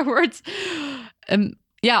losing my words.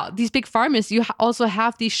 Yeah, these big farmers, you also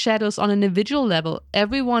have these shadows on an individual level.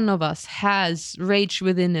 Every one of us has rage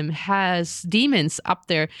within him, has demons up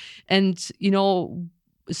there. And, you know,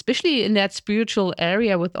 especially in that spiritual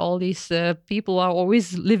area with all these people are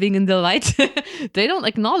always living in the light, they don't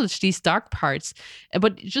acknowledge these dark parts.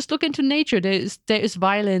 But just look into nature. There is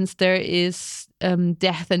violence, there is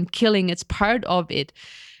death and killing. It's part of it.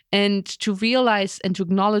 And to realize and to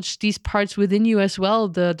acknowledge these parts within you as well,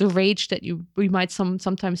 the rage that we might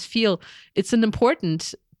sometimes feel, it's an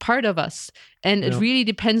important part of us. And it Yeah. really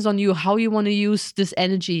depends on you how you want to use this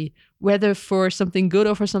energy, whether for something good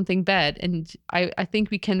or for something bad. And I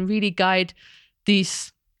think we can really guide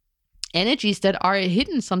these energies that are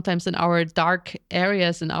hidden sometimes in our dark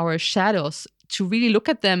areas and our shadows, to really look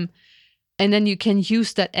at them. And then you can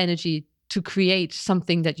use that energy to create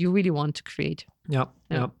something that you really want to create. Yeah,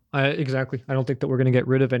 Yeah. yeah. Exactly. I don't think that we're going to get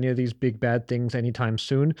rid of any of these big bad things anytime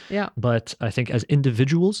soon. Yeah. But I think as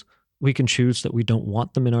individuals, we can choose that we don't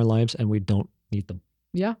want them in our lives and we don't need them.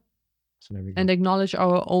 Yeah. So there we go. And acknowledge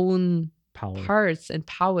our own Power. parts and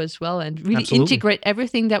power as well, and really Absolutely. integrate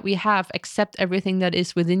everything that we have, accept everything that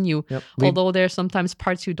is within you. Yep. Although there are sometimes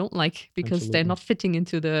parts you don't like because they're Absolutely. not fitting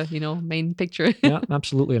into the, you know, main picture. Yeah,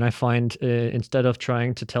 absolutely. And I find instead of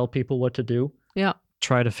trying to tell people what to do, Yeah.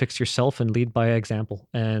 try to fix yourself and lead by example.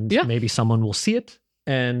 And Yeah. maybe someone will see it.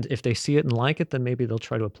 And if they see it and like it, then maybe they'll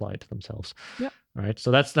try to apply it to themselves. Yeah. All right.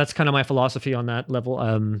 So that's kind of my philosophy on that level.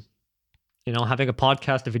 You know, having a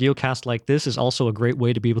podcast, a video cast like this is also a great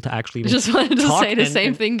way to be able to actually I just wanted to talk say the and- same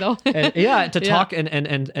and- thing though. and, yeah, to Yeah. talk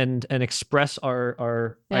and express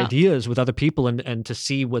our Yeah. ideas with other people and to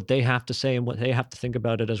see what they have to say and what they have to think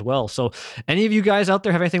about it as well. So any of you guys out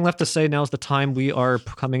there have anything left to say, now's the time. We are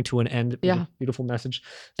coming to an end. It was Yeah. a beautiful message.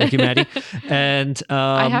 Thank you, Maddie. And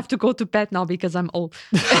I have to go to bed now because I'm old.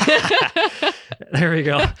 there we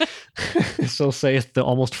go. So saith the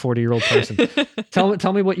almost 40-year-old person.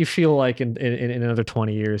 Tell me what you feel like in another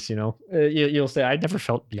 20 years. You know, you'll say I never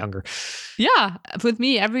felt younger. Yeah, with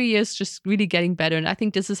me, every year is just really getting better. And I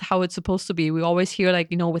think this is how it's supposed to be. We always hear, like,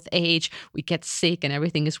 you know, with age, we get sick and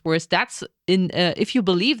everything is worse. That's if you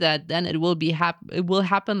believe that, then it will it will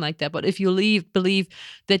happen like that. But if you believe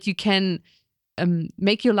that you can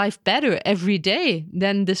make your life better every day,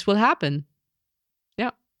 then this will happen.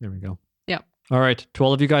 Yeah. There we go. Yeah. All right. To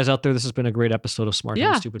all of you guys out there, this has been a great episode of Smart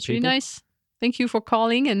Yeah, and Stupid it's People. really nice. Thank you for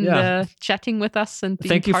calling and Yeah. chatting with us and being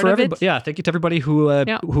Thank you part for of everybody. it. Yeah, thank you to everybody who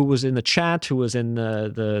Yeah. who was in the chat, who was in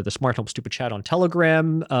the Smart Home Stupid Chat on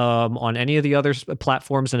Telegram, on any of the other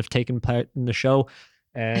platforms, and have taken part in the show.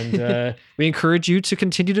 And we encourage you to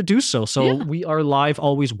continue to do so. So Yeah. we are live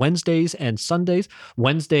always Wednesdays and Sundays.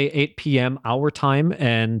 Wednesday 8 p.m. our time,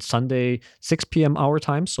 and Sunday 6 p.m. our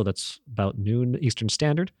time. So that's about noon Eastern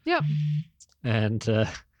Standard. Yeah. And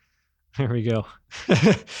there we go.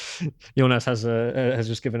 Jonas has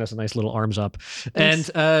just given us a nice little arms up. Nice.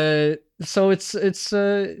 And so it's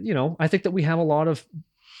you know, I think that we have a lot of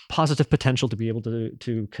positive potential to be able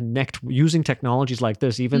to connect using technologies like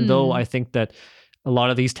this, even though I think that a lot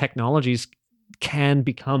of these technologies can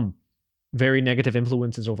become very negative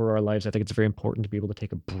influences over our lives. I think it's very important to be able to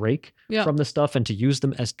take a break from this stuff and to use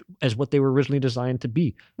them as what they were originally designed to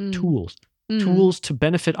be, tools to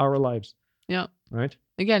benefit our lives. Yeah. Right?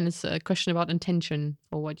 Again, it's a question about intention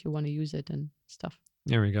for what you want to use it and stuff.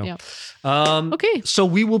 There we go. Yeah. Okay. So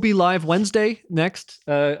we will be live Wednesday next,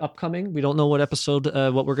 upcoming. We don't know what episode,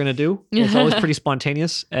 what we're going to do. It's always pretty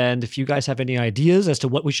spontaneous. And if you guys have any ideas as to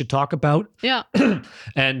what we should talk about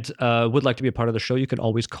and would like to be a part of the show, you can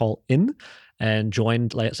always call in and join,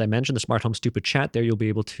 like, as I mentioned, the Smart Home Stupid Chat. There you'll be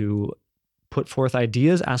able to put forth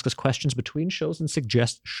ideas, ask us questions between shows, and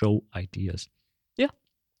suggest show ideas. Yeah.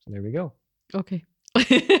 So there we go. Okay.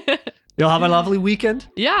 You'll have a lovely weekend.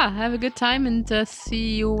 Yeah, have a good time and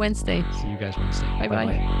see you Wednesday. See you guys Wednesday.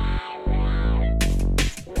 Bye-bye.